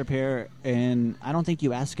hypospadias repair, and I don't think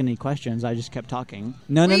you asked any questions. I just kept talking.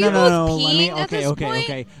 No. Were you both Let me. peeing at this point?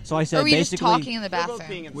 Okay. So I said Or were you just basically. talking in the We're both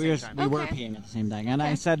bathroom? peeing at the We same were time. peeing at the same thing, and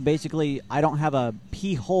I said basically I don't have a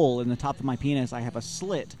pee hole in the top of my penis. I have a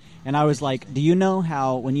slit, and I was like, "Do you know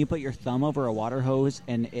how when you put your thumb over a water hose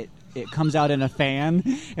and it comes out in a fan?"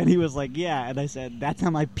 And he was like, "Yeah," and I said, "That's how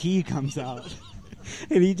my pee comes out."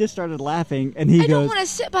 And he just started laughing, and he I goes, don't want to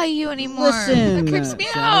sit by you anymore. "Listen, That creeps me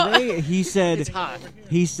out. Saturday," he said, It's hot.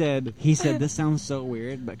 he said, this sounds so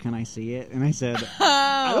weird, but can I see it? And I said,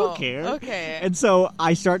 I don't care. Okay. And so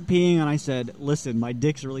I start peeing, and I said, listen, my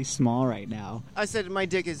dick's really small right now. I said my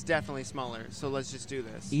dick is definitely smaller, so let's just do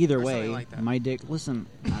this. Either Or something way, like that. my dick. Listen,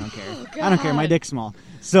 I don't care. Oh, I don't care. My God. dick's small.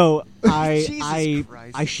 So Jesus I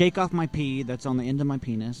Christ. shake off my pee that's on the end of my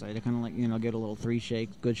penis. I kind of like get a little 3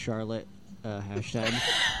 shakes. Good Charlotte hashtag.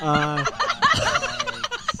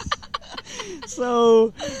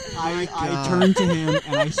 So I turn to him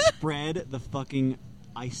and I spread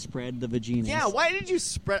the vagina. Yeah, why did you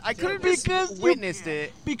spread? I could have just Because you- witnessed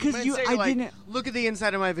it. because But you- instead I you're like, didn't- look at the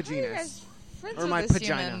inside of my vagina. Or my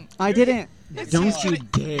vagina. I didn't. It's Don't just you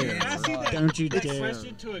like- dare! Can I see that Don't you dare!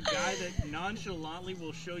 expression to a guy that nonchalantly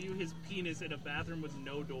will show you his penis in a bathroom with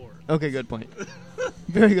no door. Okay, good point.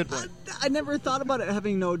 Very good point. I never thought about it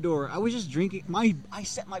having no door. I was just drinking. I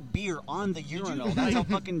set my beer on the urinal. That's how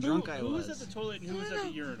fucking drunk I Who was was. at the toilet and who was at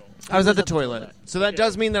the urinal? I was at the toilet. So that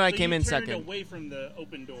does mean that I So came you in turned second. away from the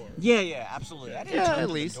open door. Yeah, absolutely. I didn't Yeah, turn at to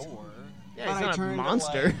the least. door. Yeah, But he's I not a turned to,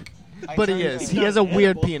 monster. like- I But he turned is. to- He has a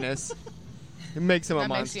weird penis. It makes him a That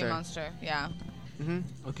makes monster. you a monster. Yeah.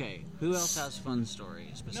 Okay, who else has fun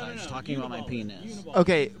stories besides talking about my penis?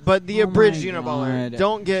 Okay, but the Oh abridged my Uniballer. God.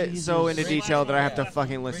 Don't get so into Jesus. detail that I have to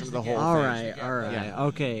fucking listen to the whole All thing. right, all right, Yeah.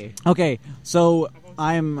 okay. So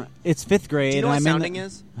it's 5th grade. Do you know and what I'm sounding in the,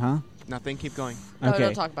 is? Huh? Nothing. Keep going. Oh, Okay.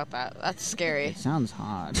 don't talk about that. That's scary. It sounds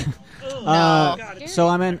hot. No. So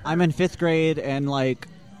I'm in 5th grade, and like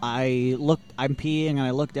I'm peeing, and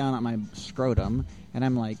I look down at my scrotum, and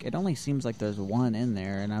I'm like, it only seems like there's one in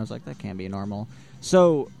there, and I was like, that can't be normal.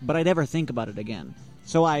 So, but I never think about it again.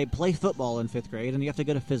 So I play football in 5th grade, and you have to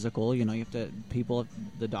get a physical. You have to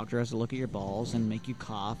the doctor has to look at your balls and make you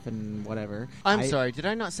cough and whatever. I'm sorry. Did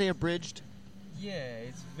I not say abridged? Yeah,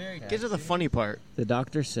 it's very. Get to the funny part. The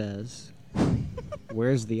doctor says,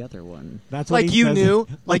 "Where's the other one?" That's what Like he you says. knew?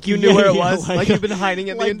 Like you knew where it was? Like you've been hiding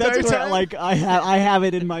it the that's entire where, time? Like I have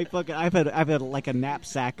it in my fucking. I've had like a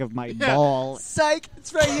knapsack of my ball. Psych!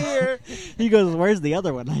 It's right here. He goes, "Where's the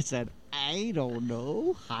other one?" I said, "I don't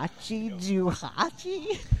know. Hachi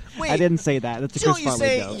Hachi." Wait, I didn't say that. That's a Don't Chris you Farley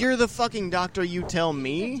say joke. you're the fucking doctor? You tell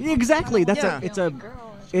me. Exactly. That's Yeah.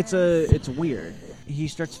 it's weird. He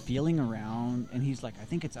starts feeling around, and he's like, I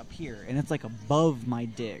think it's up here, and it's like above my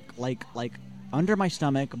dick, like under my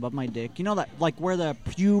stomach, above my dick. You know that, like where the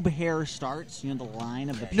pube hair starts. You know the line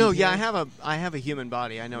of the pube No, yeah, hair? I have a human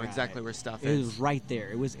body. I know Right. exactly where stuff It is. was right there.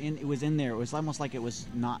 It was in there. It was almost like it was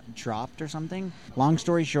not dropped or something. Long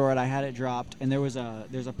story short, I had it dropped, and there's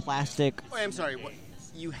a plastic. Wait, I'm sorry. What?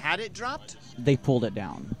 You had it dropped? They pulled it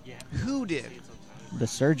down. Who did? The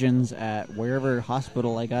surgeons at wherever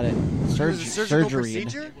hospital I got it Was it a surgical surgery.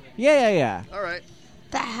 procedure? Yeah. All right.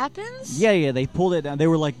 That happens? Yeah, they pulled it down. They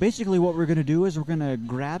were like, basically what we're going to do is we're going to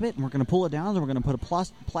grab it and we're going to pull it down and we're going to put a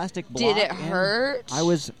plastic block Did it in. hurt? I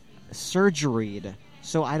was surgeried,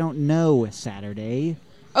 so I don't know, Saturday.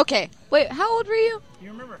 Okay. Wait, how old were you?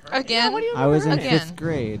 You remember her? Again? I was in Again. 5th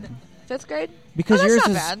grade. 5th grade? Because oh, that's yours not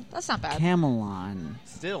is bad. That's not bad. Camelon.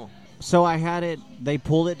 Still. So I had it, they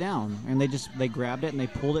pulled it down, and they grabbed it and they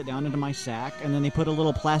pulled it down into my sack, and then they put a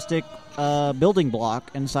little plastic building block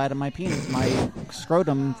inside of my penis, my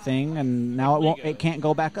scrotum thing, and now it can't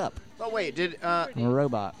go back up. But wait, did I'm a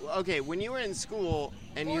robot. okay, when you were in school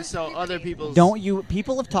and you saw other people's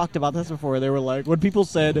People have talked about this before. They were like, when people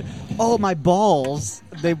said, "Oh, my balls,"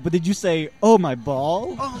 did you say, "Oh, my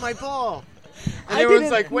ball"? Oh, my ball. And I everyone's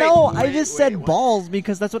didn't- like, wait, no, wait, I just wait, said what? balls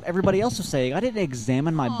because that's what everybody else was saying. I didn't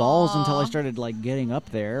examine my balls until I started like getting up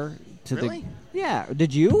there to Really? the. Yeah,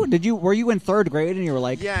 did you? Were you in 3rd grade and you were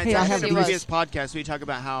like, Yeah, "Hey, it's I actually have in a these." previous podcast we talk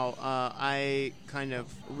about how I kind of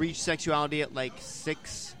reached sexuality at like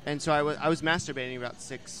 6, and so I was masturbating about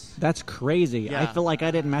 6. That's crazy. I Yeah. feel like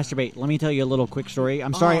I didn't masturbate. Let me tell you a little quick story.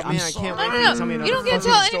 I'm sorry. Oh, man, I can't wait for you to tell me You another don't get to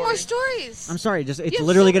fucking tell any story. more stories. I'm sorry. Just it's have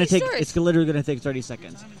literally so going many to take. stories. It's literally going to take 30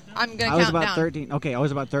 seconds. I'm gonna I was count about down. 13. Okay, I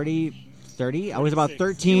was about 30. I was about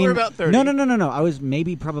 13. You were about 30. No. I was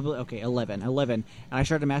maybe probably 11. And I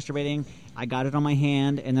started masturbating. I got it on my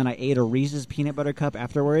hand, and then I ate a Reese's peanut butter cup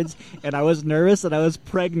afterwards. And I was nervous that I was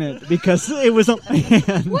pregnant because it was on my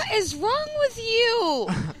hand. What is wrong with you?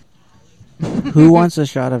 Who wants a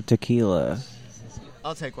shot of tequila?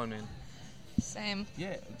 I'll take one, man. Same.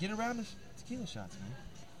 Yeah, get around the tequila shots,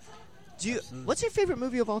 man. What's your favorite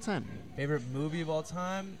movie of all time? Favorite movie of all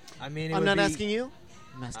time? I mean, I'm not asking you.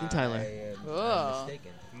 I'm asking Tyler. Oh.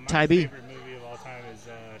 Mistaken. My Ty B. favorite movie of all time is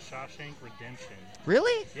Shawshank Redemption.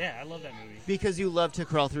 Really? Yeah, I love that movie. Because you love to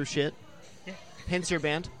crawl through shit? Yeah. Hence your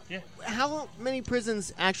band? Yeah. How many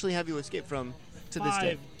prisons actually have you escaped from to this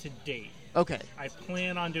day? 5 to date. Okay. I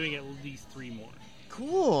plan on doing at least 3 more.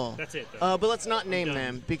 Cool. That's it, though. But let's not I'm name done.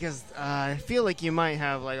 them because I feel like you might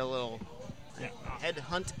have like a little head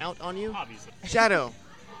hunt out on you. Obviously. Shadow,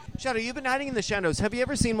 you've been hiding in the shadows. Have you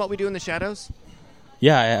ever seen What We Do in the Shadows?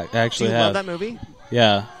 Yeah, I actually Do you have. love that movie?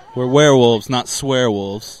 Yeah, we're werewolves, not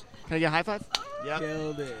swearwolves. Can I get a high five? Yep.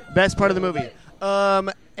 Killed it. Best part of the movie.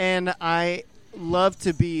 And I love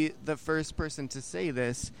to be the first person to say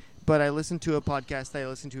this, but I listen to a podcast that I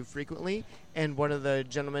listen to frequently, and one of the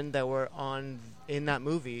gentlemen that were on in that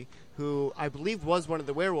movie, who I believe was one of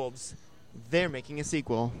the werewolves, they're making a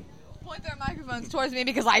sequel. Point their microphones towards me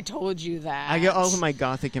because I told you that. I get all of my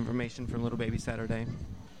gothic information from Little Baby Saturday.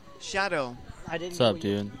 Shadow, What's up,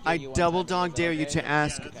 dude? I double dog dare you to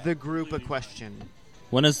ask the group a question.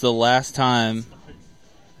 When is the last time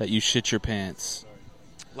that you shit your pants?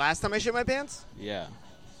 Last time I shit my pants? Yeah.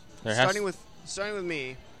 Starting with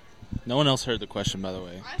me. No one else heard the question, by the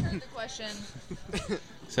way. I heard the question.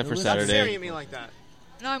 Except for Stop Saturday. staring at me like that.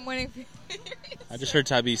 No, I'm waiting for I just heard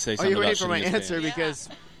Tybee say Are something you ready about for my shitting his answer? pants. Because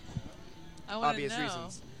I wanna obvious know.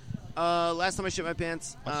 reasons. Last time I shit my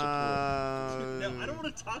pants. No, I don't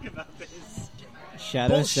want to talk about this.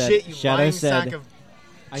 Shadow Bullshit, said. you Shadow lying said. sack of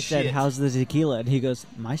I said, shit. "How's the tequila?" And he goes,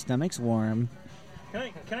 "My stomach's warm."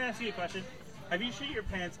 Can I ask you a question? Have you shit your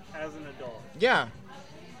pants as an adult? Yeah.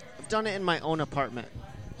 I've done it in my own apartment.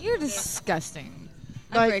 You're disgusting.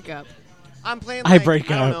 I Like- break up. I'm playing I like, break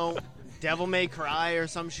I don't up. know, Devil May Cry or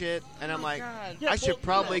some shit, and I'm like, God. I should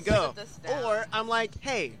probably go. Put this down. Or I'm like,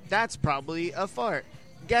 hey, that's probably a fart.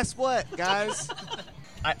 Guess what, guys?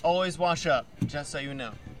 I always wash up, just so you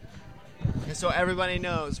know. And so everybody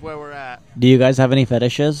knows where we're at. Do you guys have any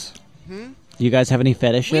fetishes? Hmm? Do you guys have any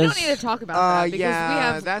fetishes? We don't need to talk about that because yeah, we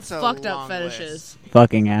have that's a fucked up long fetishes.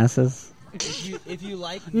 Fucking asses. If you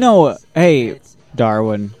like, No, hey,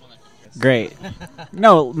 Darwin. Great.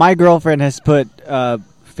 No, my girlfriend has put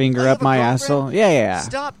finger You up have a my girlfriend? asshole. Yeah.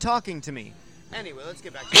 Stop talking to me. Anyway, let's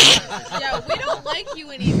get back to it. Yeah, we don't like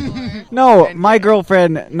you anymore. No, And my gay.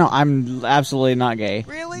 girlfriend. No, I'm absolutely not gay.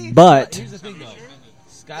 Really? But here's the thing though.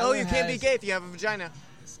 Skylar Oh, you can't be has- gay if you have a vagina.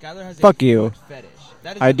 Skylar has Fuck a you. foot fetish.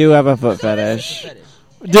 That is I a do thing. have a foot It's a fetish. fetish.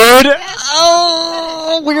 Dude,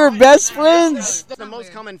 oh, we're best friends. It's the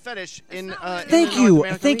most common fetish in. Thank in you, North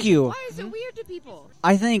America thank region. you. Why is it weird to people?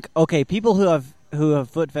 I think people who have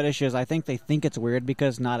foot fetishes, I think they think it's weird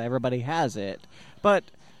because not everybody has it. But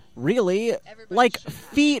really, Everybody like should.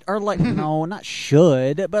 feet are like no, not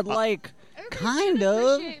should, but like kind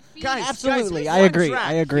of. Guys, Absolutely, guys, I one agree. track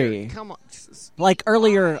I agree. here. Come on. Like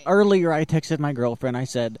earlier, I texted my girlfriend. I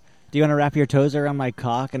said, "Do you want to wrap your toes around my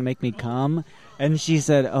cock and make me come?" And she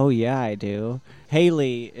said, "Oh yeah, I do."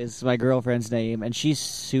 Haley is my girlfriend's name, and she's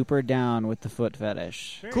super down with the foot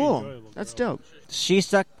fetish. Cool. That's dope. She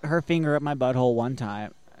stuck her finger up my butthole one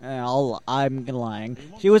time. I'm lying.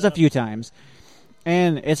 She was a few times,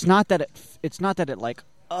 and it's not that it like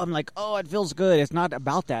I'm like, oh, it feels good. It's not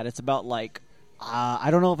about that. It's about like I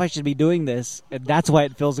don't know if I should be doing this, and that's why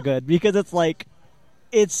it feels good because it's like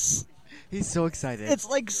it's He's so excited. it's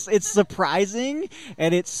like it's surprising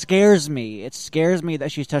and it scares me. It scares me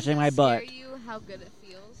that she's touching my butt. Scare you how good it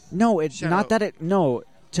feels? No, it's Shut not up. that it. No,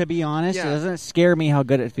 to be honest, Yeah. it doesn't scare me how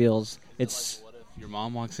good it feels. It's What if your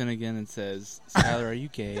mom walks in again and says, "Skylar, are you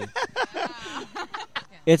gay?"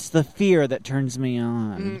 it's the fear that turns me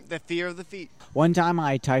on. The fear of the feet. One time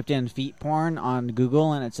I typed in feet porn on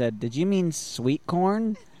Google and it said, "Did you mean sweet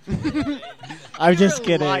corn?" I'm just a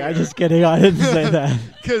kidding. liar. I'm just kidding. I didn't say that.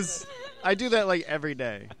 Because I do that like every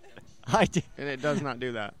day, I did. and it does not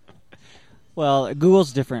do that. Well,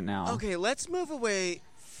 Google's different now. Okay, let's move away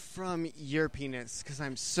from your penis because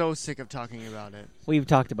I'm so sick of talking about it. We've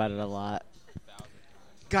talked about it a lot.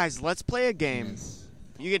 Guys, let's play a game.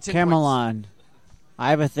 You get 10 points. Camelon, I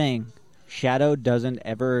have a thing. Shadow doesn't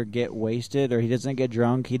ever get wasted or he doesn't get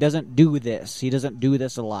drunk. He doesn't do this. He doesn't do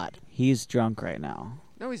this a lot. He's drunk right now.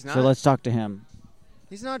 No, he's not. So let's talk to him.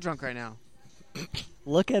 He's not drunk right now.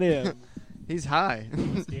 Look at him. He's high.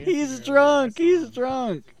 He's drunk. He's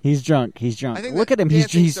drunk. He's drunk. He's drunk. I think Look that at him. He's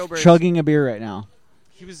dancing sober is- chugging a beer right now.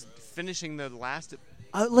 He was finishing the last.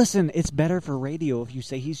 Listen, it's better for radio if you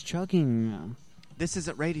say he's chugging. This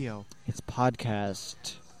isn't radio. It's podcast.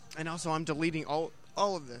 And also, I'm deleting all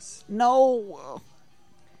of this. No.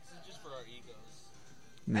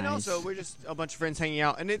 Nice. And also, we're just a bunch of friends hanging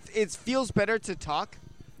out, and it feels better to talk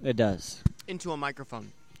It does. into a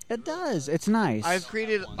microphone. It does. It's nice. I've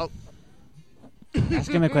created.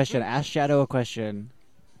 Ask him a question. Ask Shadow a question.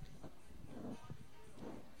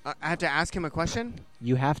 I have to ask him a question.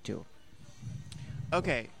 You have to.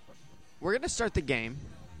 Okay, we're gonna start the game.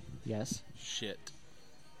 Yes. Shit.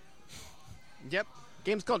 Yep.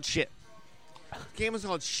 Game's called Shit. Game is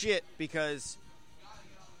called Shit because,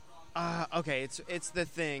 okay, it's the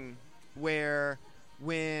thing where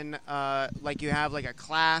when like you have like a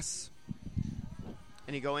class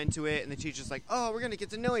and you go into it and the teacher's like, oh, we're gonna get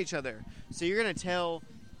to know each other, so you're gonna tell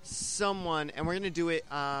someone, and we're gonna do it.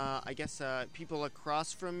 I guess people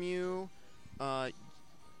across from you,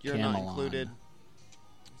 you're not Camelon. included.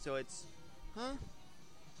 So it's, huh?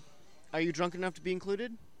 Are you drunk enough to be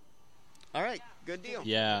included? All right, good deal.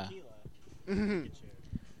 Yeah. That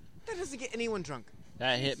doesn't get anyone drunk.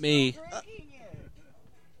 That hit me.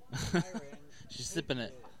 She's sipping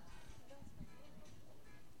it.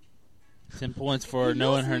 10 points for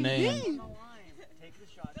knowing her name.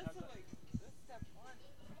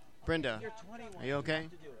 Brenda, are you okay?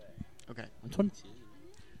 Okay. I'm 22.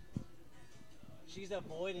 She's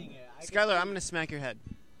avoiding it. Skylar, I'm gonna smack your head.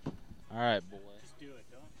 All right, boy. Just do it.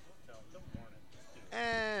 Don't warn it. Just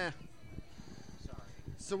do it.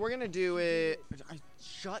 So we're gonna do it.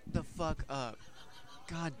 Shut the fuck up.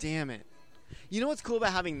 God damn it. You know what's cool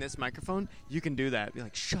about having this microphone? You can do that. Be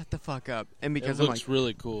like, shut the fuck up. And because It I'm looks like,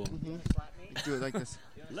 really cool. do it like this.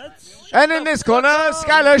 Let's. And in this corner,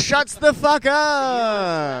 Skylar shuts the fuck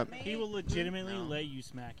up. He will legitimately let you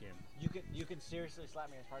smack him. You can seriously slap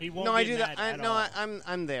me as hard. He won't. No, I get do that. mad at all.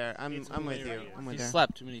 I'm there. I'm It's with you. hilarious. I'm with He you.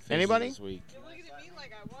 slapped too many faces Anybody? this week. You're looking at me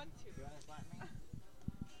like I want to.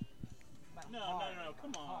 No,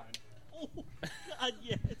 come on. Oh, God,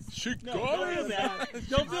 yes. She No, got don't feel him. bad.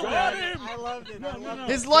 Don't feel Got bad. him. I loved it. No, no, no.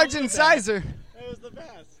 His Don't large feel bad. incisor. That was the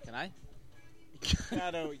best. Can I?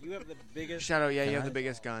 Shadow, you have the biggest. Shadow, yeah, you Can have I? the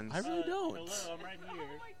biggest guns. I really don't. Hello, I'm right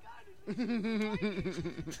here.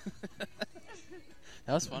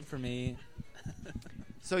 That was fun for me.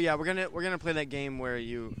 So yeah, we're gonna play that game where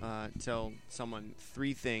you tell someone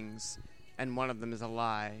 3 things, and one of them is a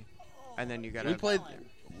lie, and then you gotta.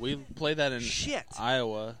 We played that in Shit.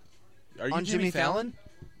 Iowa. Are you On Jimmy Fallon?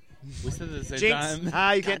 We said it at the same Jinx.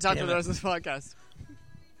 time. You can't God talk to damn the it. rest of this podcast.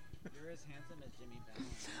 You're as handsome as Jimmy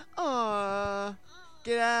Fallon. Aww,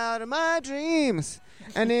 get out of my dreams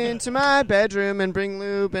and into my bedroom and bring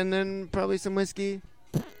lube and then probably some whiskey.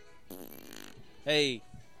 Hey.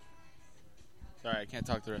 Sorry, I can't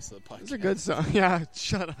talk the rest of the podcast. It's a good song. Yeah,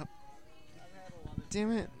 shut up.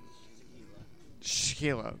 Damn it.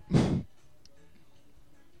 Sheila.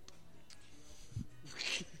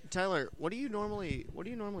 Tyler, what do you normally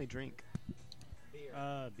drink?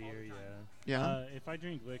 Beer, yeah. Yeah? If I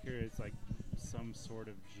drink liquor, it's like some sort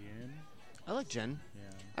of gin. I like gin. Yeah.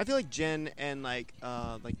 I feel like gin and like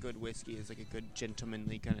good whiskey is like a good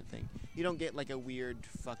gentlemanly kind of thing. You don't get like a weird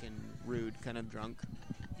fucking rude kind of drunk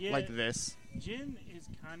Yeah. like this. Gin is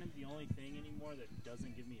kind of the only thing anymore that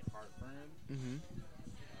doesn't give me heartburn. Mm-hmm.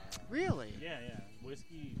 Really? Yeah.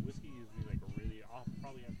 Whiskey gives me like I'll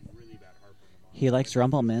probably have really bad heartburn. He likes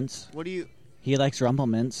Rumple Mints. What do you? He likes Rumple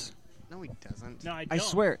Mints. No, he doesn't. No, I I don't.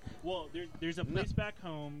 swear. Well, there's a place back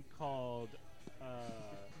home called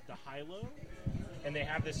the Hilo, and they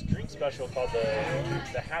have this drink special called the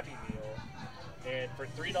Happy Meal. And for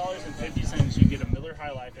 $3.50, you get a Miller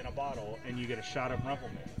High Life in a bottle, and you get a shot of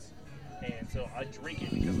Rumplemints. And so I drink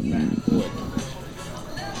it because of that.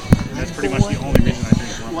 And that's pretty much the only reason I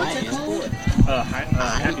drink Rumplemints. What's it called?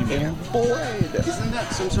 Happy Meal. Boyd. Isn't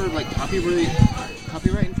that some sort of like copyright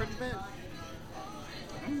infringement?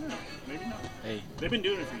 I don't know. Maybe not. Hey. They've been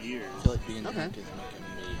doing it for years. I feel like being Okay. drunk is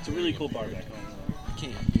making me. It's a really cool bar back home. I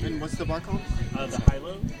can't. And what's the bar called? The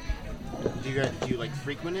Hilo. Do you like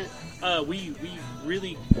frequent it? We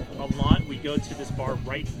really a lot. We go to this bar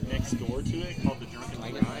right next door to it called the Drunken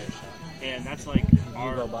Mirage, and that's like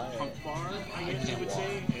our punk bar, I guess you would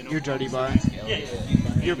say. Your dirty bar. Yeah.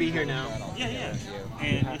 You'll be here now. Yeah.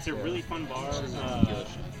 And it's a really fun bar.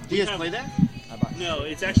 Do you guys play there? No,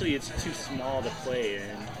 it's too small to play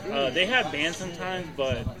in. They have bands sometimes,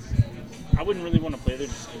 but I wouldn't really want to play there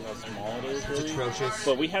just because how small it is, really. It's atrocious.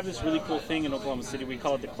 But we have this really cool thing in Oklahoma City. We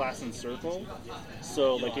call it the Class and Circle.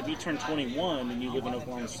 So, like, if you turn 21 and you live in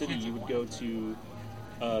Oklahoma City, you would go to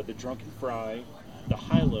the Drunken Fry, the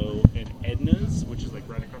Hilo, and Edna's, which is, like,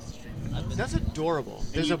 right across the street. That's adorable.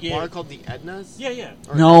 There's you a bar get- called the Edna's? Yeah.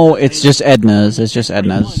 No, it's just Edna's. It's just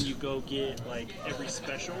Edna's. You go get, like, every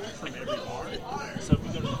special from every bar. So if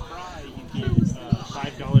you go to the Fry, you get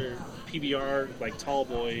 $5 PBR, like, tall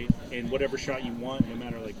boy, and whatever shot you want, no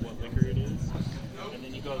matter, like, what liquor it is. And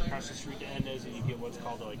then you go across the street to Edna's, and you get what's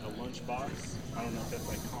called, like, a lunch box. I don't know if that's,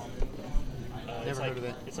 like, common. Never heard of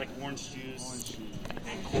it. It's like orange juice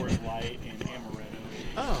and Coors Light and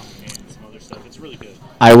amaretto and some other stuff. It's really good.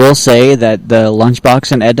 I will say that the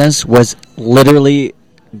lunchbox in Edna's was literally.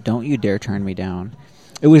 Don't you dare turn me down.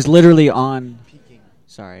 It was literally on.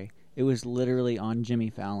 Sorry. It was literally on Jimmy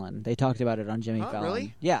Fallon. They talked about it on Jimmy Fallon.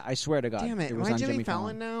 Really? Yeah, I swear to God. Damn it! It was Am I on Jimmy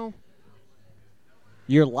Fallon Fallon now?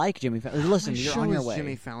 You're like Jimmy Fallon. Listen, My you're show on your is way.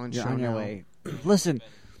 Jimmy Fallon's You're show on your now. way. Listen,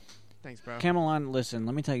 Thanks, bro. Camelon, listen,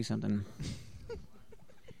 let me tell you something.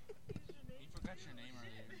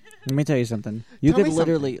 Let me tell you something. You Tell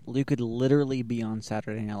could me literally be on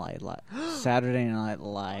Saturday Night Live. Saturday Night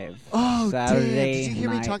Live. Oh, Saturday damn. Did you hear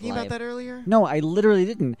me Night talking about Live. that earlier? No, I literally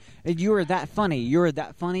didn't. You were that funny. You're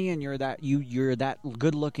that funny, and you're that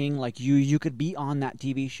good looking. Like you could be on that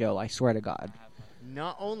TV show. I swear to God.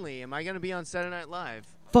 Not only am I going to be on Saturday Night Live.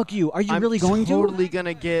 Fuck you. Are you I'm really going to? totally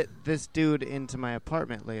gonna get this dude into my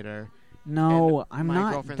apartment later. No, and I'm my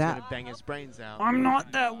not girlfriend's that. gonna bang his brains out. I'm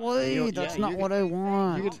not that way. You- That's yeah, not you what I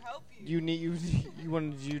want. You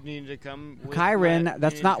need to come. With Kyron, my-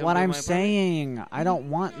 that's you need not to what come to I'm my apartment? saying. I don't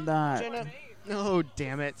want that. Shut up. No,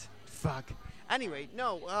 damn it. Fuck. Anyway,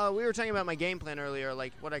 no, we were talking about my game plan earlier,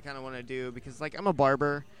 like what I kind of want to do, because like I'm a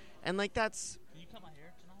barber, and like that's. Can you cut my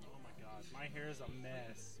hair tonight? Oh my god, my hair is a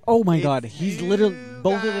mess. Oh my If God, he's literally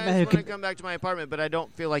both of them guys have. want to come back to my apartment, but I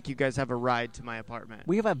don't feel like you guys have a ride to my apartment.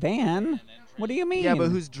 We have a van. What do you mean? Yeah, but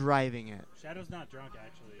who's driving it? Shadow's not drunk,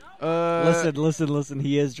 actually. Listen.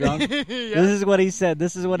 He is drunk. Yeah. This is what he said. He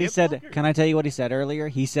Yep. said. Can I tell you what he said earlier?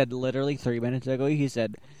 He said literally 3 minutes ago. He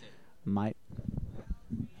said, "My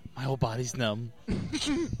whole body's numb."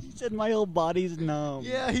 He said my whole body's numb.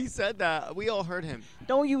 Yeah, he said that. We all heard him.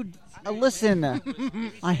 Don't you listen?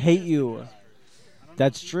 I hate you.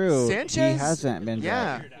 That's true. Sanchez? He hasn't been.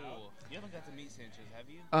 Yeah. drunk. You haven't got to meet Sanchez,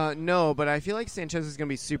 have you? No, but I feel like Sanchez is gonna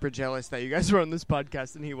be super jealous that you guys were on this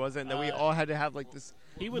podcast and he wasn't. That we all had to have like this.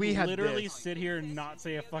 He would we had literally this. sit here and not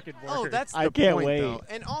say a fucking word. Oh, that's the I can't point, wait. though.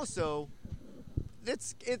 And also,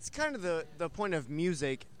 it's kind of the point of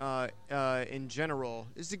music in general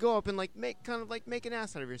is to go up and like make an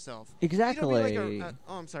ass out of yourself. You don't be like Exactly.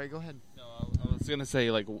 oh, I'm sorry. Go ahead. No, I was gonna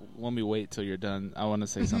say like, let me wait till you're done. I want to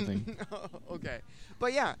say something. Okay.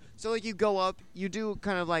 But yeah, so like you go up, you do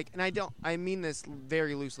kind of like, and I mean this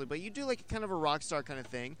very loosely, but you do like kind of a rock star kind of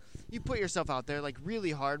thing. You put yourself out there like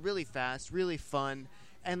really hard, really fast, really fun,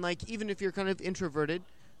 and like even if you're kind of introverted,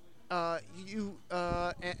 you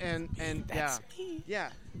and yeah,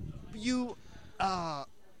 you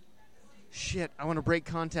shit. I want to break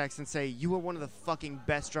context and say you are one of the fucking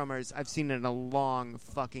best drummers I've seen in a long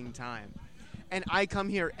fucking time. And I come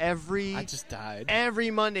here I just died. every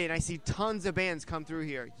Monday, and I see tons of bands come through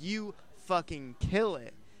here. You fucking kill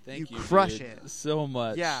it. Thank you, crush dude, it so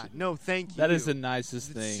much. Yeah, no, thank you. That is the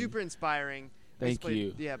nicest It's thing. super inspiring. I Thank just played-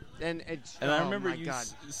 you. Yeah, and it's, And I oh remember my you God.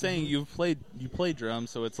 saying you play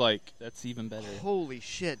drums, so it's like that's even better. Holy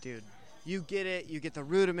shit, dude! You get it. You get the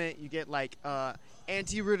rudiment. You get like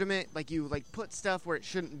anti-rudiment. Like you like put stuff where it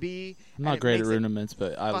shouldn't be. I'm not and it great at makes it rudiments,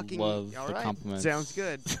 but I fucking- love all the right, compliments. Sounds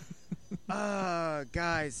good.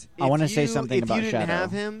 Guys, I want to if say you- something about If you didn't Shadow.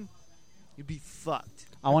 have him, you'd be fucked.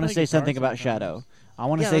 I want to play say guitar something about sometimes. Shadow. I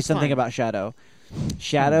want to Yeah, say that's something fine. about Shadow.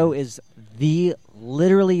 Shadow is the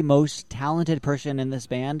literally most talented person in this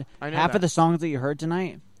band. I know Half that. of the songs that you heard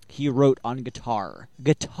tonight, he wrote on guitar.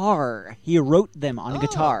 He wrote them on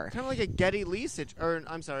guitar. Kind of like a Geddy Lee or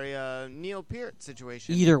I'm sorry, Neil Peart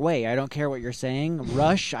situation. Either way, I don't care what you're saying.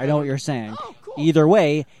 Rush, I know what you're saying. Oh, cool. Either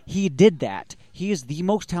way, he did that. He is the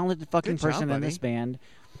most talented fucking Good job, person in buddy. this band.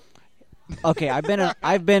 Okay, I've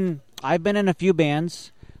been in a few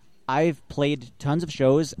bands. I've played tons of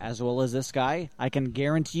shows as well as this guy. I can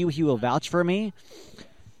guarantee you he will vouch for me.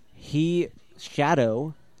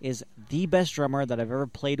 Shadow is the best drummer that I've ever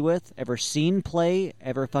played with, ever seen play,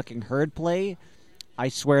 ever fucking heard play. I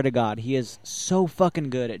swear to God, he is so fucking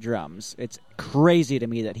good at drums. It's crazy to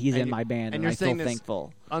me that he's And in you- my band, and and you're I feel saying this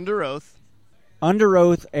thankful. Under oath. Under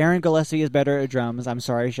oath, Aaron Gillespie is better at drums. I'm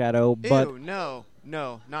sorry, Shadow, but Ew,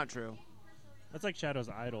 no, not true. That's like Shadow's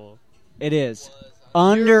idol. it is.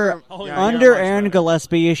 Under Oh, yeah, under you're much Aaron better.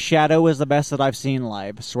 Gillespie, Shadow is the best that I've seen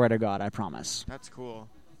live. Swear to God, I promise. That's cool.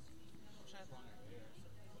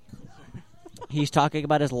 He's talking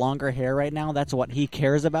about his longer hair right now. That's what he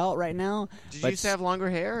cares about right now. Did But you used to have longer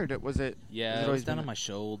hair, or was it? Yeah, was it always was down been on my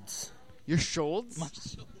shoulders. Your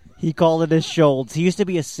shoulders? he called it his shoulders. He used to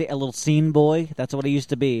be a little scene boy. That's what he used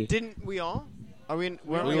to be. Didn't we all? Are we?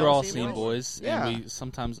 Weren't We we were all scene scene boys, Yeah. and we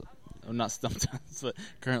sometimes, well, not sometimes, but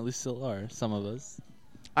currently still are. Some of us.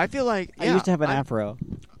 I feel like I used to have an afro.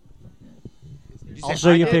 Did you I'll say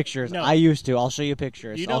show I you did? pictures. No. I used to. I'll show you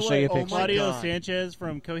pictures. You know I'll show you what pictures. Claudio God. Sanchez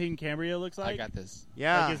from Coheed Cambria looks like? I got this.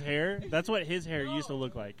 Yeah. Like his hair? That's what his hair used to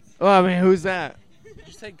look like. Oh, I mean, who's that? Did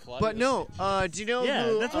you say Claudio? But no. Do you know? Yeah,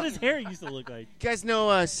 who, that's what his hair used to look like. You guys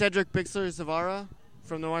know Cedric Bixler Zavara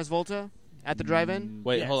from the Mars Volta at the drive-in?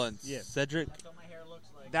 Wait, Yes, hold on. yes. Cedric.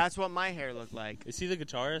 That's what my hair looked like. Is he the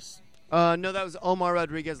guitarist? No, that was Omar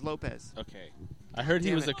Rodriguez Lopez. Okay. I heard he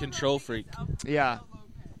Damn was it. a control freak. Yeah.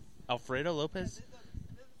 Alfredo Lopez?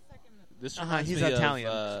 This reminds he's me Italian.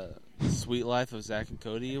 of Sweet Life of Zack and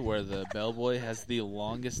Cody, where the bellboy has the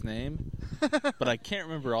longest name, but I can't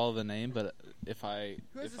remember all of the name. But if I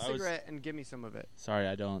Who has if a I was cigarette and give me some of it? sorry,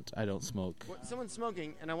 I don't smoke. What, someone's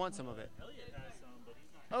smoking and I want some of it.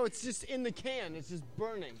 Oh, it's just in the can. It's just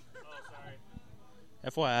burning.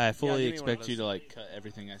 FYI, I fully give me one of expect you those. to like cut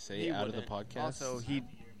everything I say He out of the wouldn't. podcast. Also,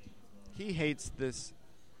 he hates this.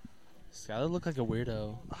 Skylar looked like a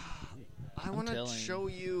weirdo. I want to telling. show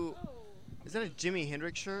you. Is that a Jimi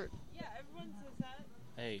Hendrix shirt? Yeah, everyone says that.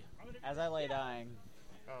 Hey, As I lay dying.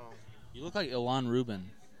 Oh. you look like Ilan Rubin.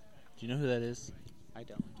 Do you know who that is? I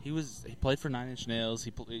don't. He played for Nine Inch Nails.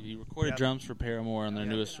 He recorded Yep. drums for Paramore on their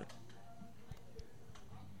Yep. newest.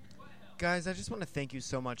 Guys, I just want to thank you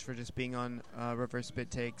so much for just being on Reverse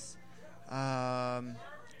Spit Takes. Kyron,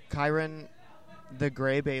 the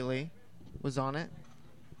Gray Bailey, was on it.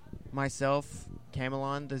 Myself,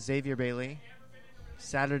 Camelon, the Xavier Bailey.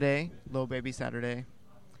 Saturday, Lil Baby Saturday.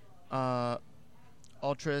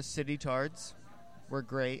 Ultra City Tards were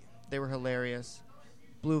great. They were hilarious.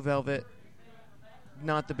 Blue Velvet,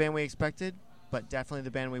 not the band we expected, but definitely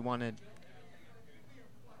the band we wanted.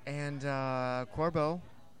 And Corbo,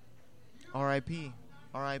 R.I.P.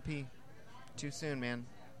 R.I.P. Too soon, man.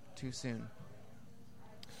 Too soon.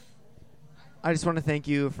 I just want to thank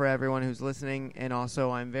you for everyone who's listening, and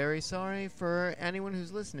also I'm very sorry for anyone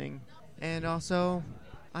who's listening. And also,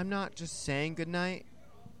 I'm not just saying good night,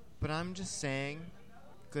 but I'm just saying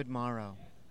good morrow.